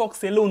man talk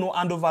say no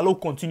hand over, lo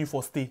continue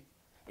for stay.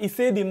 He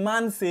say the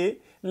man say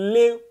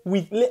lay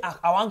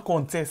our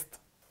contest.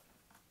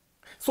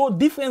 So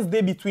difference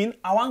there between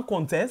our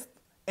contest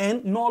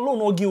and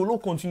no give lo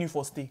continue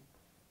for stay.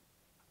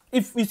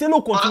 If you say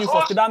no continue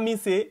for stay, that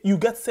means say you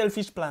get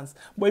selfish plans.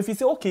 But if you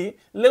say okay,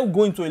 let's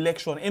go into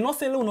election and not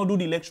say let's not do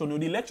the election, no,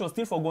 the election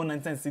still for go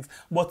 1996.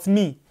 But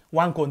me,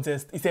 one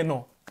contest, he say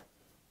no.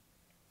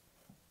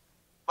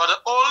 But the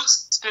old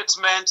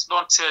statement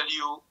don't tell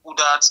you who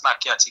that's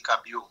Kiatika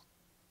Bio.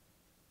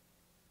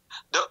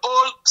 The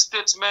old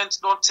statement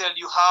don't tell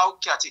you how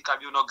Kiatika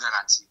Bio no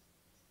guarantee.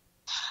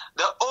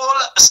 The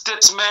old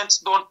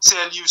statement don't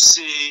tell you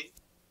say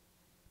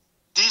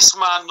this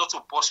man not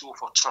possible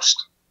for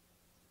trust.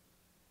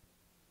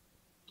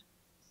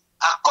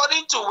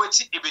 According to what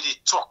he be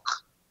talk,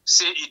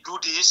 say he do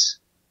this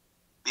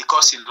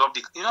because he don't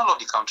love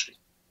the country.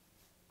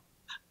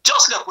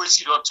 Just like what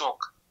he don't talk.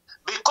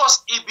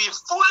 Because he be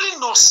fully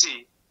no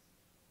say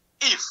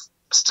if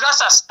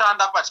Strasser stand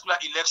that particular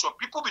election,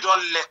 people be don't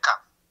like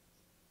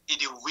him,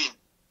 he win.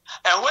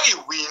 And when he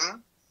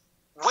win,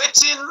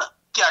 waiting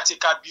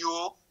caretaker be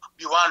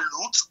one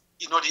loot,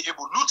 he not the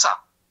able looter.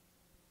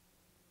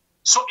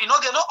 So he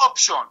not get no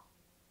option.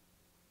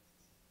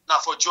 Now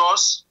for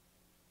just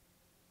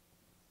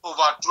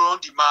overthrown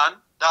the man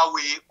that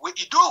way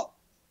he do.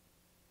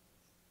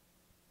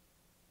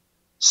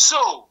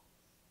 So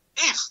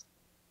if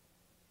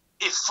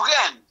a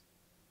friend,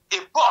 a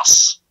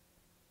boss,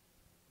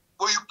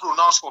 what you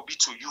pronounce for be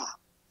to you.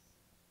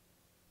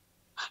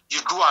 You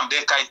do am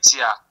there kind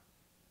tia.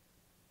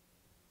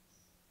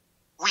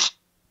 We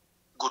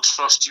go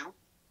trust you.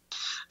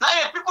 Now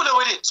people the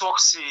way they talk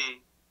say,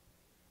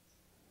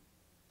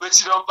 wait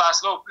you don't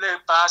pass, no play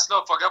pass,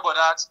 no forget about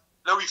that.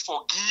 Let we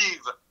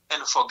forgive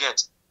and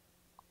forget.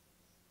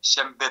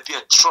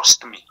 Shembepe,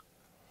 trust me.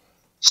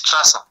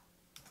 Strasser.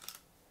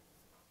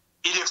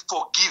 It is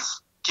forgive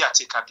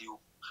caretaker you.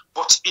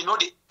 But you know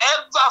they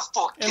ever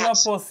forget.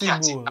 It's not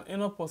possible. It's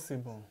not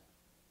possible.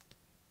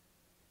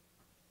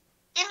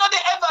 You know they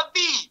ever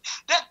be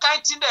that kind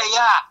of thing they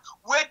are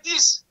where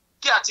this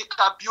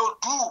caretaker bio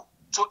do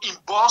to in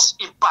boss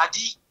in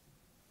party.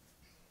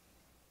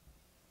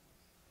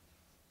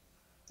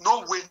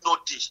 No way, no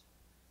day.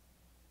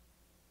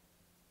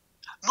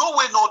 No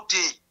way, no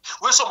day.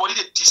 When somebody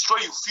they destroy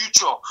your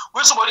future,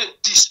 when somebody they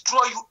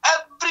destroy you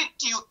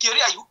everything, your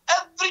career, you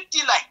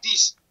everything like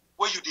this,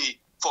 where you they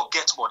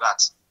forget about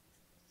that.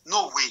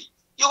 No way.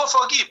 You will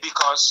forgive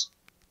because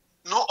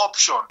no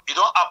option. It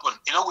don't happen.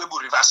 You know we will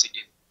reverse it.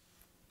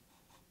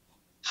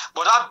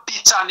 But that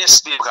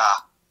bitterness day,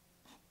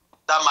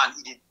 that man,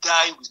 he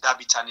die with that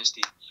bitterness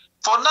day.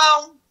 For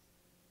now,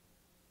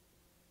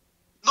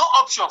 no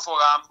option for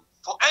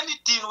for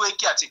anything where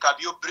caretaker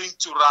you bring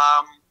to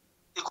Ram,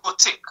 it go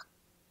take.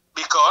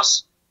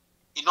 Because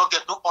he not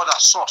get no other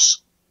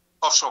source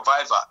of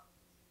survival.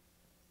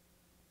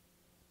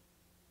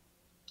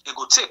 It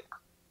go take.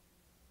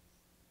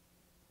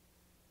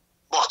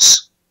 But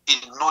he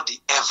not the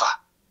ever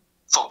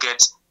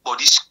forget about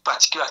this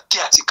particular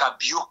caretaker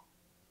bio.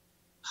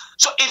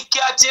 So if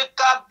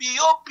caretaker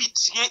bio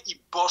betray a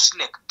boss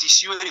like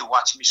this, you really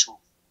watch me so.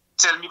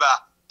 Tell me about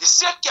the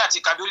same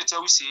caretaker bio they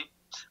tell we say,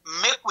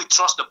 make we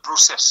trust the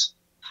process.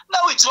 Now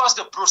we trust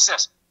the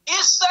process.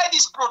 Inside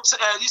this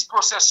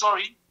process,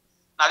 sorry,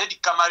 now they the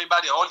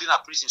Camariba they're holding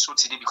a prison so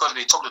today because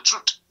they talk the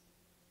truth.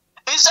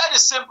 Inside the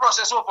same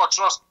process for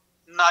trust,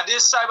 now they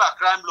cyber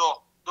crime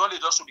law don't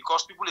lead us to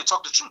because people they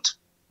talk the truth.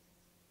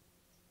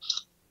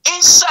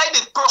 Inside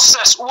the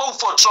process,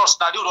 for trust,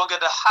 now they don't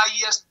get the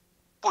highest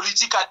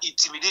political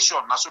intimidation,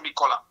 that's what we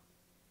call them.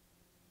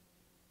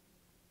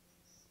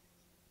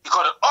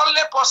 Because the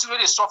only person where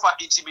they suffer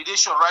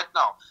intimidation right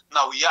now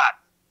we are.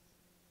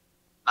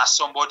 Now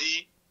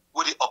somebody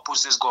where they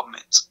oppose this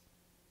government.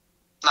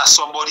 Now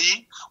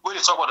somebody where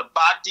they talk about the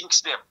bad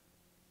things to them.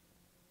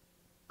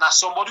 Now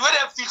somebody where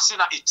they feel seen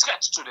a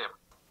threat to them.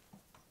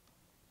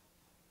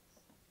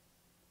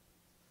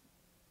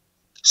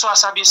 So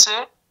as I been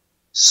saying,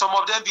 some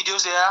of them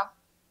videos there,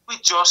 we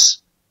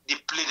just they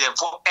play them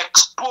for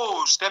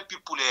expose them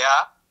people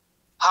there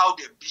how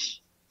they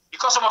be.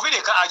 Because some of it they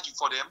can't argue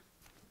for them.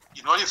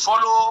 You know they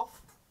follow.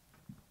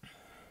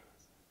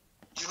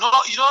 You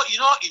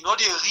know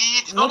they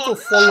read. Not to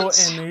follow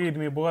and read,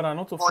 my brother.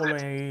 Not to follow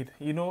and read.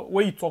 You know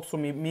when you talk to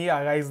me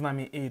arise now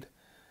me aid.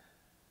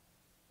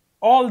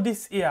 All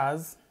these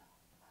years,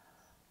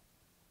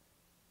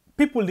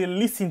 people they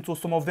listen to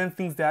some of them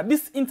things there.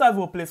 This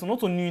interview place,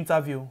 not a new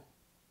interview.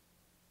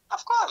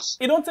 Of course.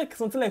 It don't take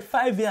something like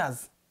 5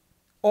 years.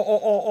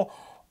 Or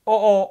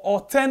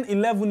 10,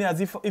 11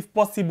 years if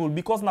possible.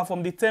 Because now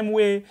from the time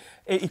where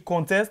a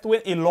contest,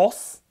 where a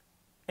loss,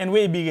 and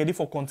where it be ready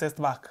for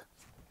contest back.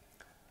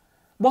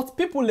 But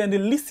people then they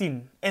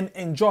listen and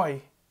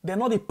enjoy. They're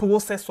not the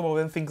process some of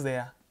them things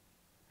there.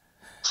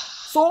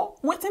 So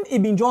when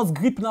it been just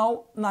grip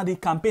now the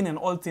campaign and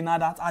all thing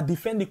that I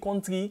defend the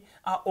country,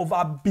 I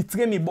over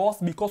betray my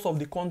boss because of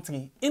the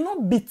country. It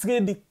not betray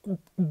the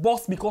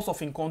boss because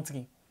of in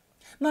country.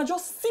 Now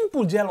just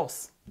simple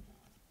jealous.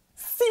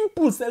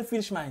 Simple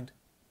selfish mind.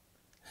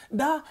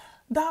 That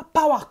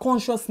power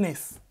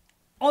consciousness.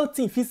 All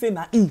thing if you say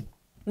na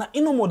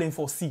no more than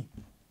for see.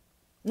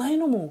 Na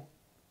no more.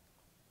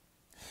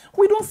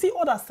 We don't see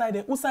other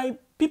side who say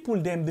people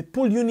them they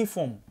pull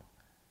uniform.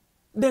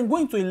 Then go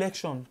into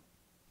election.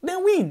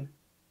 Then win.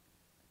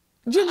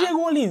 JJ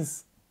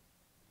Rollins.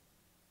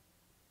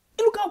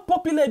 Look how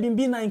popular it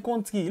been in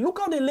country. Look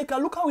how they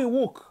look how he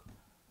work.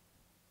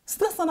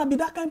 Strasser and be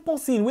that kind of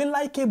person, we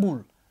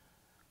likeable.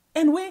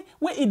 And when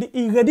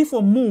he ready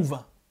for move,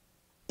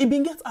 he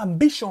been get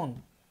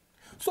ambition.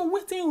 So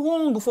waiting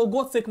wrong for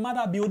God's sake,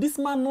 Mother Bio. This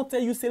man not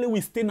tell you say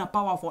we stay in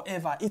power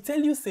forever. He tell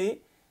you say,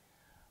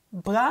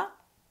 brah,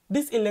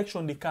 this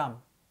election they come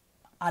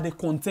at the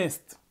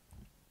contest.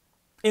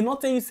 He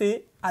not tell you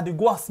say at the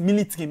go as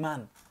military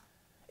man.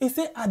 He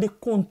say at the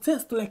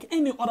contest like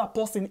any other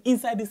person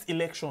inside this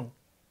election.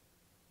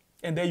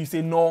 And then you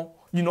say no,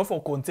 you know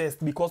for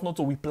contest because not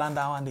so we plan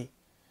that one day.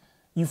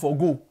 You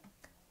forgo.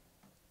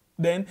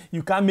 Then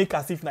you can't make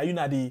as if now you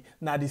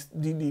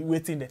the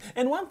waiting there.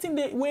 And one thing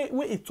they where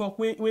it talk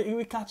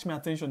where catch my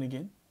attention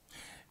again.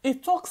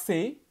 It talk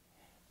say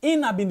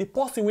in have been the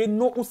person where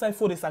no outside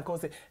for the circle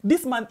say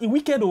this man is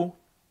wicked oh.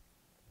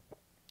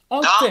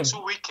 All time.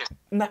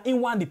 Now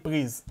in one the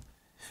praise.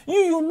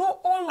 You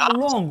know all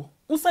along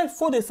outside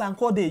for the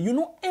circle day you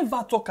know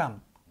ever talk him.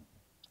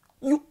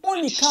 You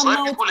only come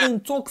out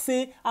and talk,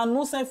 say, and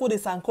no sign for the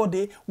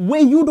Sankode,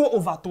 where you don't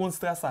overturn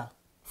Strasser.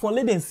 For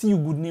let them see you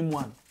good name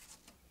one.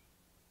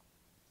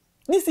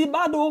 This is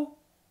bad though.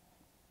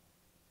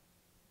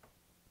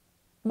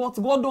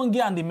 But God don't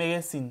get on the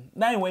medicine.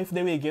 That is why if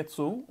they will get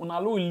so, on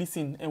allow you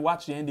listen and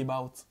watch the end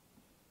about.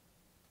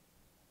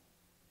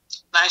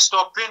 Now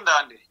stop pain,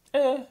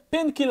 Dandy.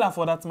 Painkiller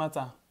for that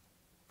matter.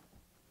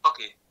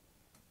 Okay.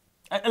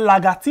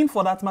 Lagatine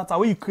for that matter,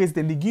 where you crazy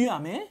them, they give you,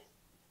 man.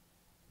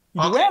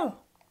 You do well.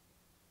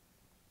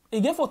 You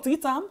get for 3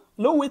 times,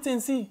 low wait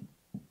and see.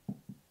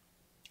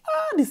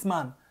 This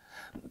man.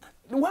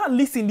 Why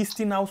listen this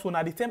thing now so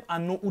at the time I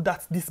know who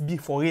that this be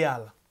for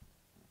real.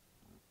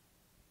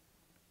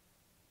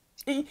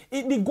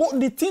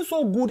 The thing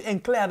so good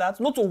and clear that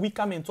not so we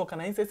come and talk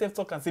and I say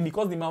talk and say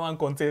because the man want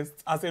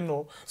contest. I say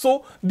no.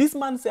 So this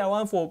man say I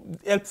want for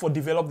help for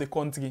develop the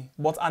country,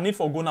 but I need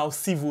for go now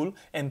civil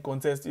and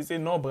contest. He say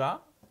no, brah.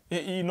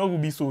 It not will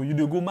be so. You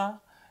do go ma.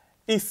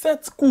 He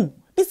set coup.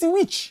 This is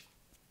which.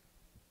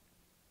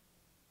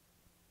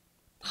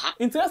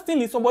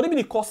 Interestingly, somebody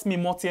be cost me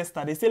mot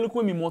yesterday. They say look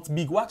when me mot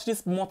big. Watch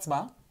this mot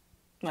bar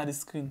on the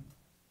screen.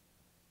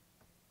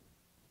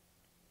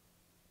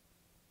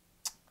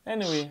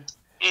 Anyway.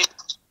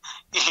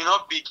 He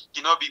not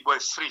big boy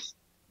free.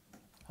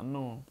 I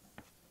know.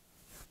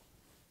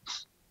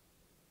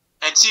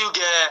 Until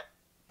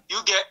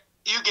you get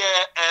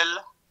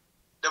L,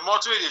 the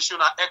motor they show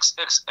na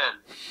XXL.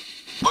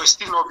 But it's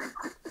still not big.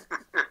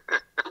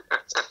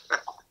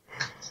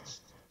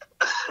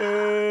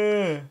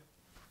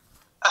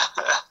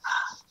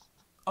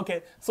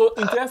 Okay, so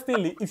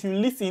interestingly, if you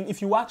listen,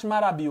 if you watch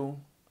Marabio,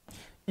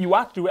 you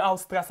watch the way how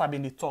Strasser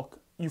been the talk,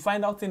 you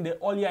find out in the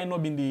all year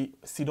not been the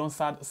Sidon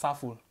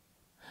Saful.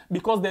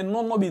 Because they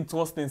not been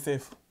trust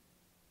themselves.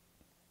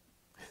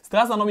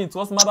 Strasser not been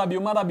trust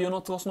Marabio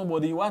not trust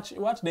nobody. Watch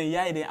the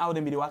year they how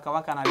them be the waka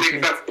na the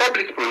place.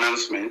 Public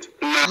pronouncement.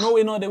 No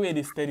way, not the way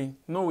they steady.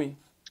 No way.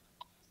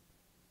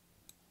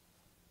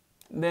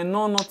 They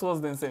not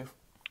trust themselves.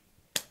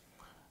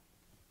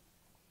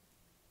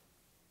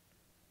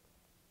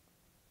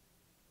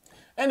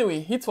 Anyway,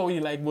 hit for we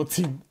like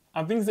button.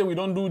 I think say we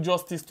don't do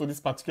justice to this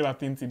particular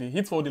thing today.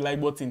 Hit for the like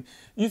button.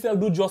 You say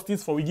do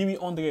justice for we give me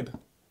 100.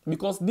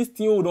 Because this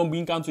thing we don't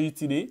bring down to you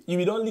today. You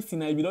will don't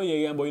listen, you will don't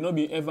hear, but you not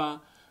be ever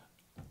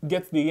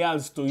get the real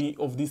story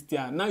of this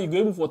thing. Now you go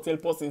able for tell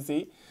person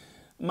say,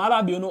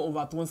 Marabio no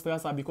overthrown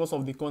Strasser because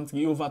of the country.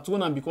 He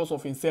overthrown him because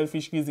of his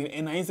selfish reason.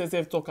 And I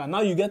self talker. Now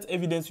you get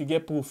evidence, you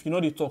get proof. You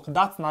know the talk.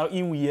 That's now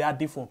in we are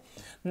there for.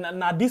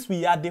 Now this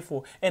we are there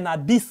for. And now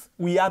this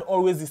we had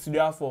always the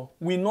studio for.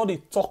 We know the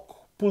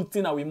talk. Pull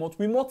thing we mouth.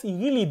 We mouth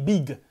really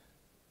big.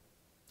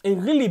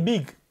 Really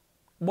big.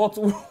 But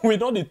we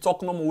know the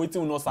talk no more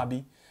waiting we no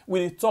sabi.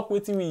 We the talk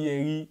waiting we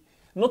hear.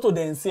 Not to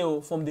then say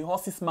from the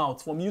horse's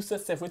mouth, from you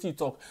self what you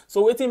talk.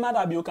 So waiting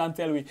Marabio can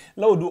tell we.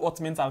 Let's do hot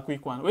mental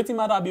quick one. Waiting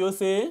Marabio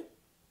say.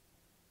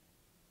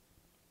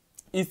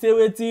 He say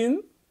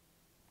waiting.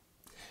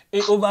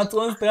 He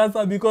overthrown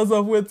Strasser because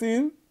of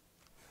waiting.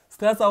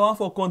 Strasser want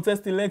for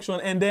contest election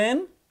and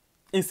then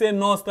he say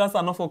no,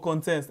 Strasser not for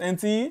contest. And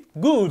see,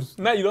 good.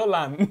 Now you don't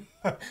learn.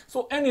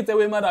 So anytime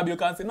we Marabio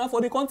can say now for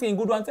the country in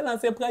good one tell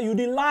and say you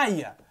the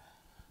liar.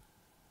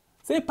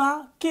 Say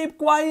pa, keep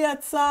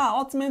quiet, sir.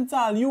 Hot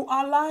mental, you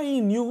are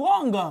lying. You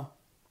wrong.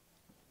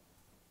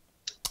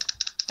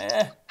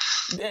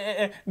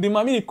 The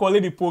mommy call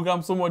the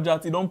program so much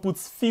that he don't put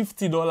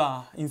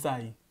 $50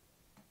 inside.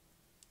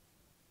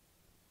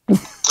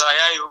 So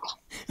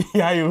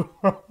yeah, you.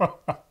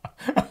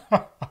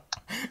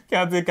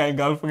 Can't take my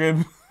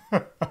girlfriend.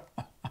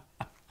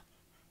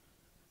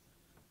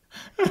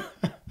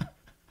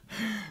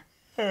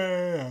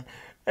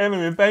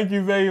 Anyway, thank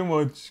you very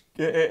much,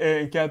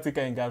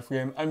 caretaker and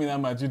girlfriend. I mean,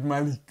 I'm Majid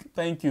Malik.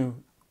 Thank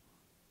you.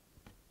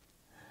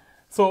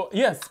 So,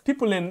 yes,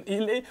 people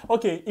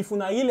okay, if we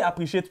really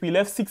appreciate, we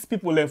left 6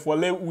 people left for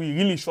we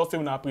really sure say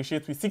we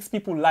appreciate. We 6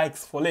 people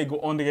likes for go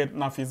 100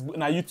 na Facebook,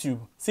 na YouTube.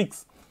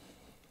 6.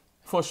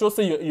 For sure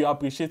say you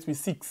appreciate with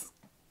 6.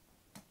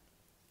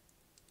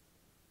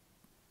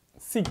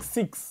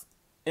 6.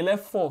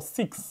 11, 4,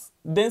 6.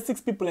 Then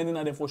 6 people in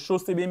there for sure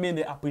say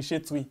they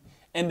appreciate we.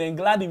 And then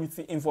glad with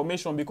the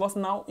information because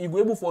now you go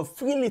able for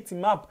freely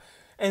team up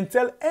and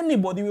tell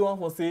anybody we want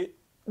to say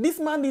this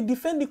man they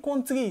defend the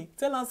country.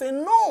 Tell and say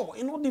no,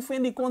 he not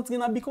defend the country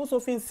now because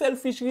of his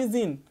selfish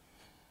reason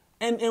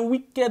and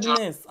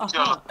wickedness.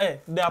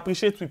 They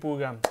appreciate the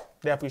program.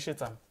 They appreciate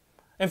them.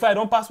 In fact, I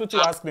don't pass what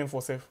you ask them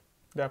for self.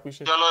 They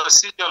appreciate.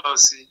 Jealousy.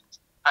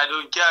 I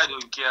don't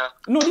care.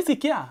 No, this is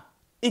care.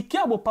 He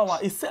care about power.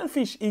 He's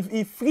selfish.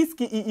 He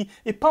frisky.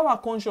 He power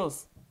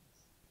conscious.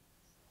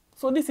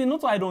 So this is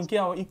not why I don't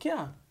care. He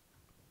care.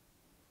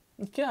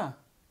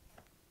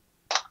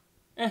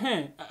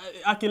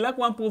 I can like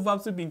one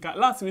proverb to be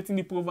last waiting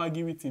the proverb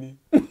give it today.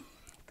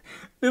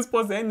 This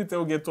person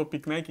anytime we get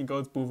topic now can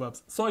go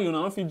proverbs. So you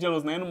not feel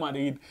jealous now no matter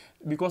read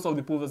because of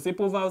the proverbs. Say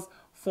Proverbs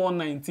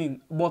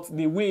 4:19. But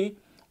the way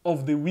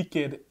of the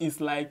wicked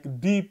is like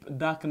deep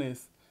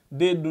darkness.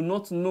 They do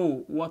not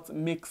know what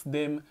makes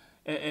them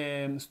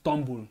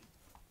stumble.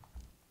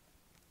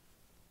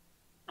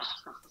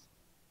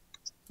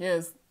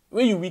 Yes,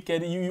 when you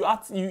wicked,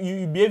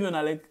 you behave on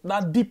like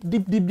that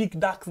deep,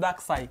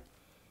 dark side.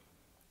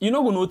 You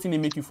not gonna know thing they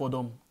make you for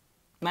them.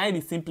 Now it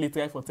is simply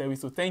try for Terry.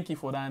 So thank you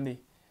for that day.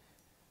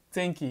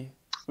 Thank you.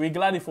 We're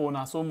glad for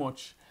Ona so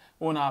much.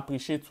 Ona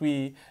appreciate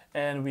we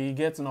and we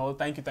get to know.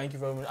 Thank you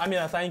very much. I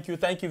mean, thank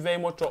you very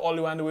much to all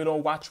the one that we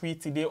don't watch we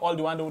today, all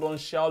the one that we don't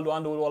share, all the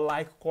one that we don't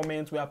like,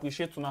 comment. We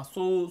appreciate Ona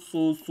so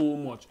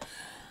much.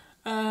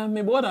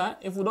 My brother,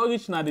 if we don't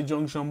reach now the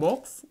junction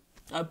box,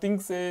 I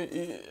think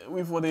say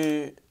we for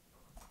the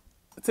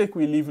take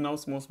we leave now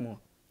small.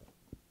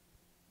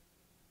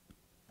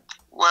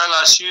 Well,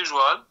 as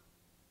usual,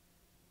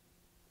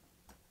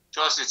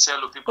 just to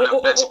tell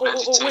people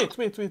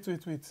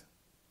wait.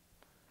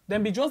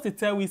 Then be just to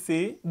tell we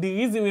say the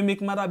reason we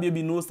make Mother Bio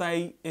no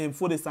say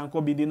for the Sanko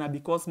be there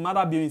because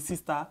Mother Bio and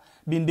sister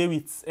been there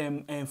with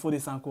for the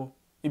Sanko.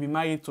 He be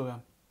married to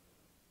him.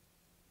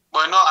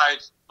 But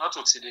not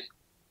to today.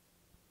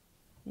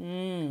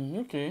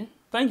 Okay.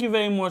 Thank you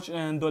very much,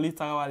 Dolly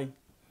Tarawali.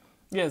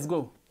 Yes,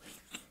 go.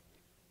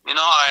 You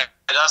know,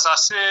 as I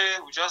say,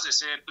 we just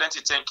say plenty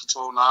thank you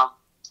to now.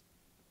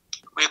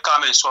 We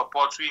come and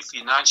support you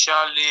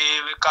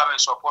financially. We come and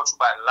support you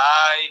by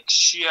like,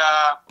 share.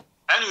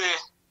 Anyway,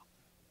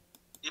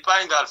 the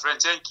paying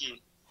girlfriend, thank you.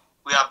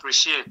 We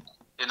appreciate,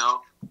 you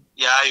know.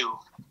 Yeah, you.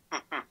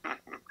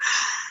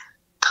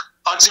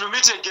 Until we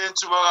meet again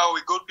tomorrow,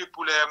 we go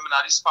people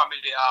at this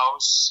family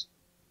house.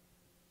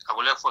 I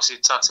will let for say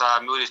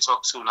tata. Me will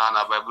talk to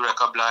Nana by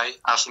Bureka Blai.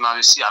 As soon as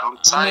they see, I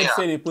don't tire. I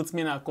say they put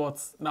me in a court.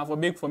 Now for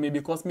big for me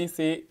because me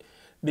say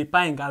the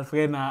paying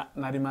girlfriend na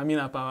the mami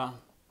na power.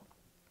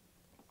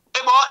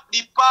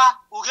 The pa,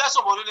 who get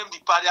somebody named the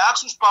pa, they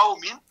ask who's pa who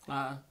mean?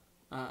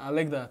 I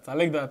like that.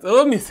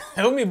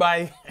 Help me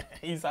by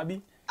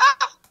Isabi.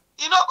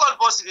 You know call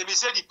boss, they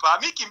say the pa,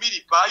 me can be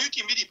the pa, you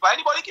can be the pa,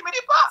 anybody can be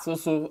the pa.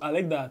 So I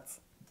like that.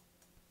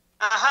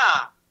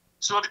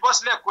 So the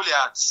boss let call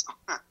it.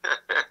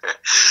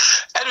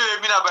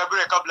 Anyway, me na by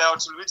break up like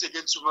until we meet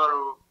again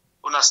tomorrow.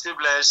 Una stay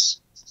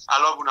blessed.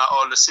 I love una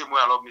all the same way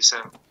I love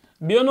myself.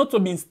 Be not to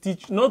be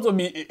stitch, not to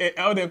be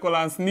how they call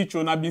and snitch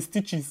on be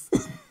stitches.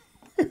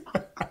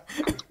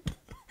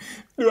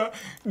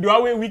 Do I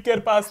wear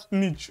wicked past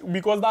snitch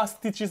because that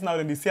stitches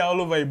now they say all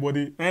over your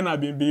body and I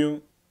been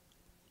being.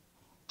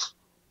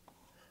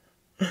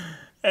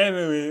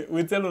 Anyway,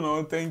 we tell you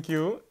now thank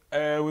you.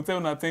 We tell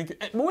you now thank you.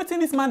 But what thing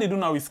this man they do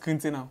now with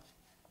screening now?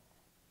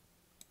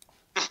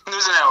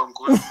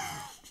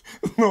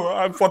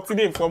 No, for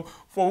today, for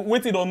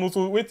what you don't know,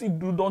 so what you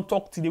don't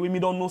talk today, we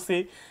don't know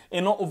say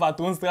not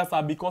overthrown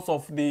Strasser because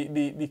of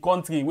the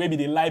country where be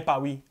the lie per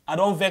we. I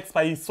don't vex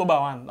by you, sober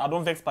one. I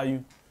don't vex by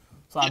you.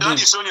 So you don't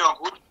disown your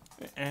uncle?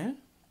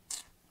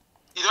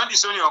 You don't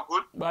disown your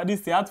uncle? But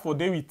this is hard for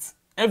David.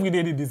 Every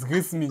day they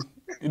disgrace me.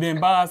 They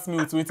embarrass me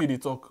with what they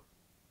talk.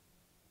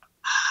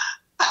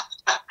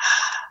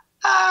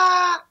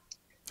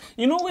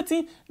 You know what?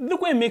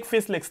 Look when make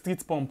face like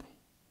street pump.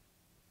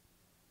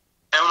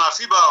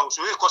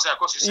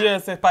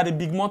 Yes, by the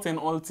big mouth and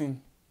all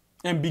thing.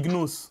 And big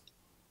nose.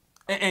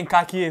 And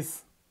khaki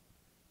ears.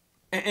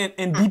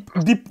 And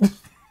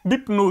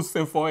deep nose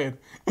and forehead.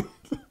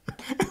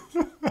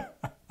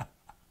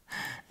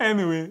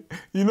 Anyway,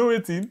 you know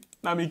what?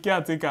 I'm a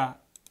caretaker.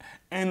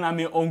 And I'm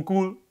a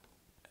uncle.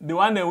 The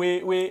one that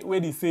where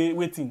they say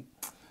waiting.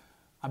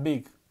 I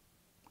beg.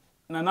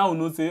 Now we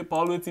know say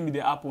Paul waiting be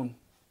the happen.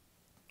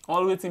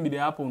 All waiting be the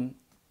happen.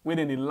 Where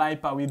then the lie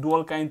pa we do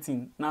all kind of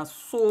thing. Now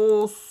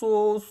so.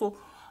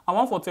 I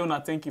want to tell you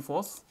thank you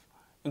first.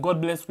 And God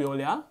bless we all,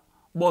 yeah.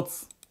 But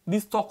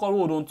this talk all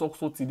we don't talk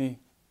so today.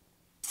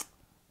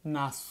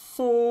 Now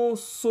so.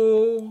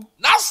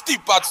 Nasty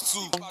part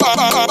 2.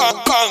 Banga.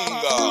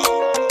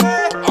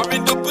 I'm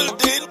in the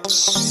building.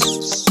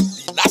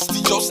 The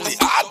nasty just the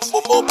add.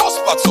 Momo boss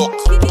patok.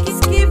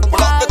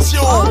 Pull up the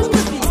tune.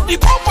 The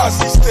proper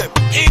system.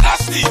 Ain't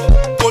nasty.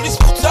 Police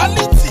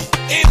brutality.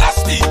 Ain't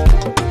nasty.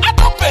 I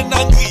don't pen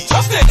angry.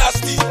 Just a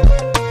nasty.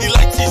 The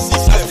light is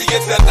nasty.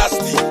 It's a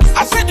nasty.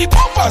 I said the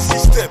proper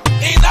system.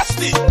 Ain't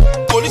nasty.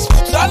 Police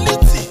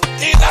brutality.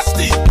 Ain't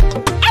nasty.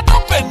 I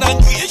don't pen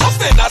angry.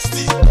 Just a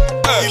nasty.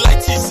 The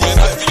light is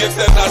nasty. It's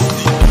a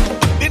nasty.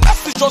 The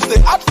nasty just the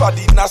add for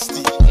the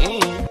nasty.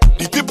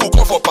 The people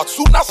come for part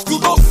so nasty. You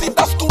don't see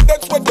that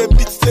students when they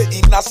beat say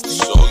in nasty.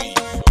 Sorry.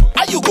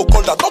 How you go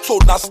call that not so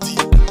nasty?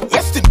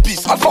 Rest in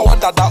peace, Alpha One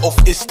Dada of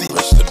SD.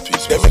 Rest in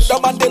peace. They make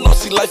that man they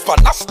lost in life for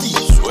nasty.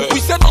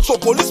 We say not so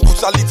police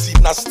brutality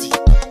nasty.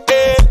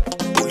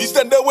 Police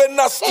then they were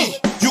nasty.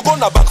 You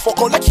gonna back for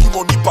collect you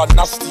money for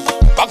nasty.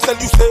 Back tell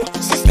you say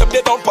system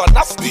they down for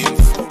nasty.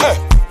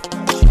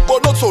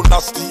 But not so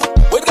nasty.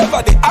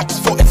 Whenever they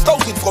ask for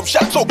 8,000 from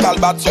Shelto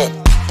Calbert.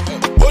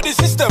 But the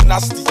system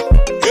nasty.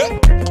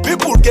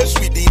 People get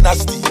sweet the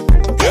nasty.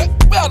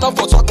 We are not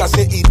for talk and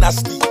say it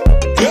nasty.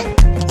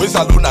 Where's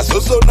Aluna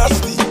so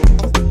nasty?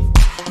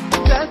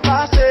 Tell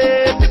pass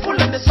people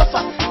in the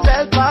suffer.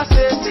 Tell pass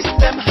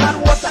system hard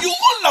water. You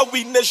all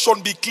we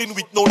allegation be clean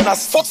with no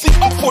nasty. 40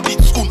 up for the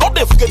school, not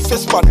the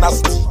face for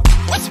nasty.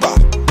 Whisper,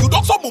 you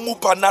don't so mumu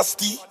pa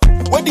nasty.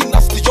 When the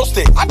nasty just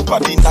stay act by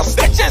the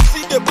nasty. They just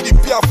see them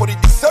prepare for the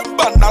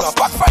December nasty.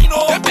 Back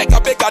final, them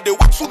bega they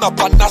wax on a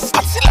pa nasty.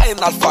 Atila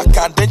and Alpha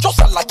can, then just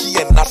a lucky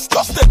and nasty.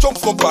 Just they jump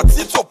from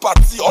party to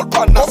party, all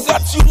pa nasty.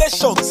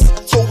 Congratulations,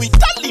 so we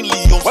darling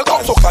Leon.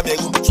 Welcome to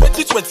Cameroon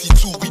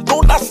 2022 with no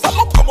nasty.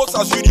 Salon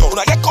promoters union,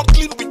 when I get caught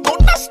clean with no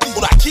nasty.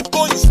 When I keep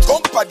going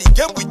strong by the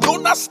game with no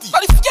nasty.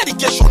 And if you get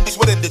education, this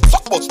when they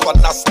talk about pa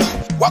nasty.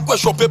 One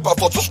question paper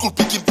for two school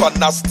picking pa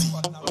nasty.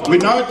 We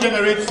now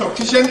generate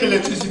sufficient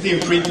electricity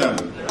in Freetown.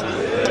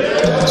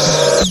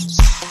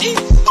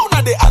 Una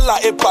de Allah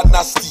e pa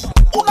nasty.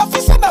 Una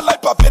fisena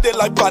like pape de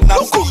like pa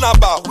nasty.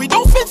 We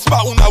don't fence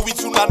pa una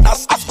with una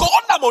nasty. As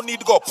corona money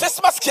go.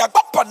 Face mask ya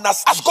pa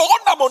nasty. As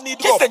corona money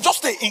go. Yes, they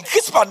just they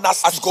increase pa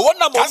nasty. As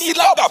corona money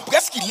go. Cancel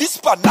breski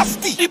list pa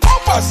nasty. The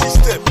power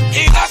system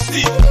in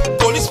nasty.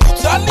 Police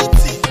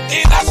brutality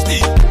in nasty.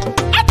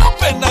 I don't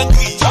pen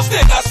angry, just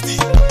they nasty.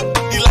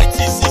 The light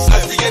is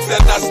nasty, get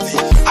nasty.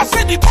 I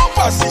said the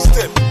power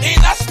system in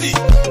nasty.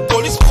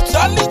 Police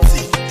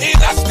brutality in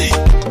nasty.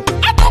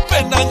 I don't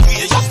pen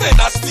angry, just they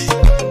nasty.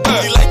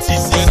 The light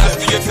is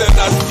nasty, get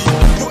nasty.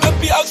 You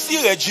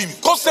MPRC regime,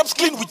 concepts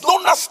clean with no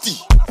nasty.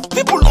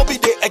 People no be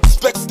they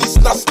expect this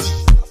nasty.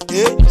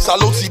 Yeah,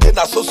 Saloti they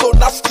na so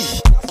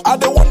nasty. And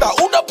they wonder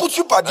who da put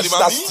you by this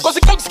nasty. Cause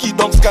the Kanski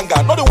don't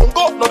skanga, no they won't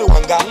go, no they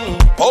won't go.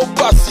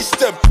 Power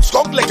system,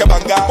 strong like a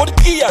banga. But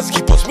the 3 years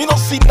keep us, me not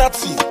see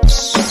nothing.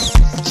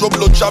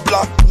 Trouble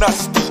jabla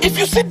nasty. If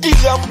you see the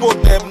Rambo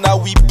them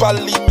now we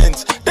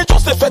parliament, they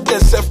just affect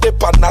themselves they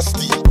pa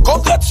nasty.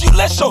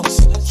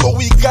 Congratulations, so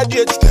we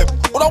graduate them.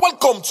 Una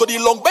welcome to the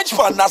long bench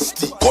for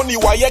nasty. Connie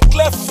Wire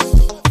Clef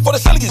for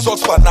the selling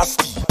results for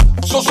nasty.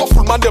 So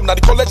full man them na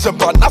the college them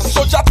pa nasty.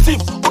 So that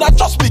team, una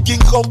just begin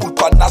humble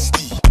pa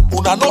nasty.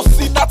 Una no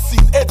see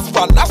nothing, it's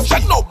pa nasty.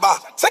 No ba,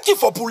 thank you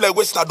for pulling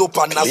waste na do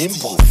pa nasty.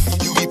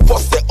 You be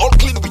posted all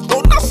clean with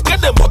no nasty.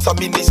 Get them out a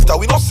minister,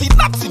 we don't see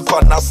nothing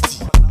pa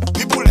nasty.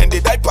 People and they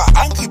die by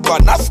angry by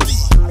nasty.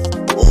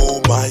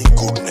 Oh my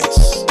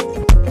goodness.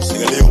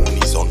 Sierra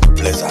Leone is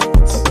unpleasant.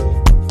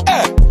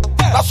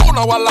 That's all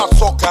our last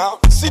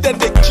soccer. See them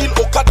they kill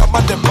Okada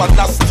man them by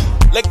nasty.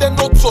 Like they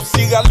not so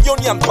Sierra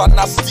Leone and by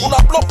nasty. Una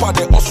blow pa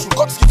the hustle,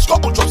 God skip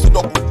struggle just the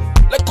double.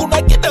 Like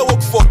una get the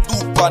work for do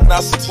by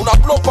nasty. Una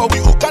blow pa we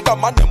Okada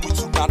man them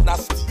with una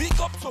nasty.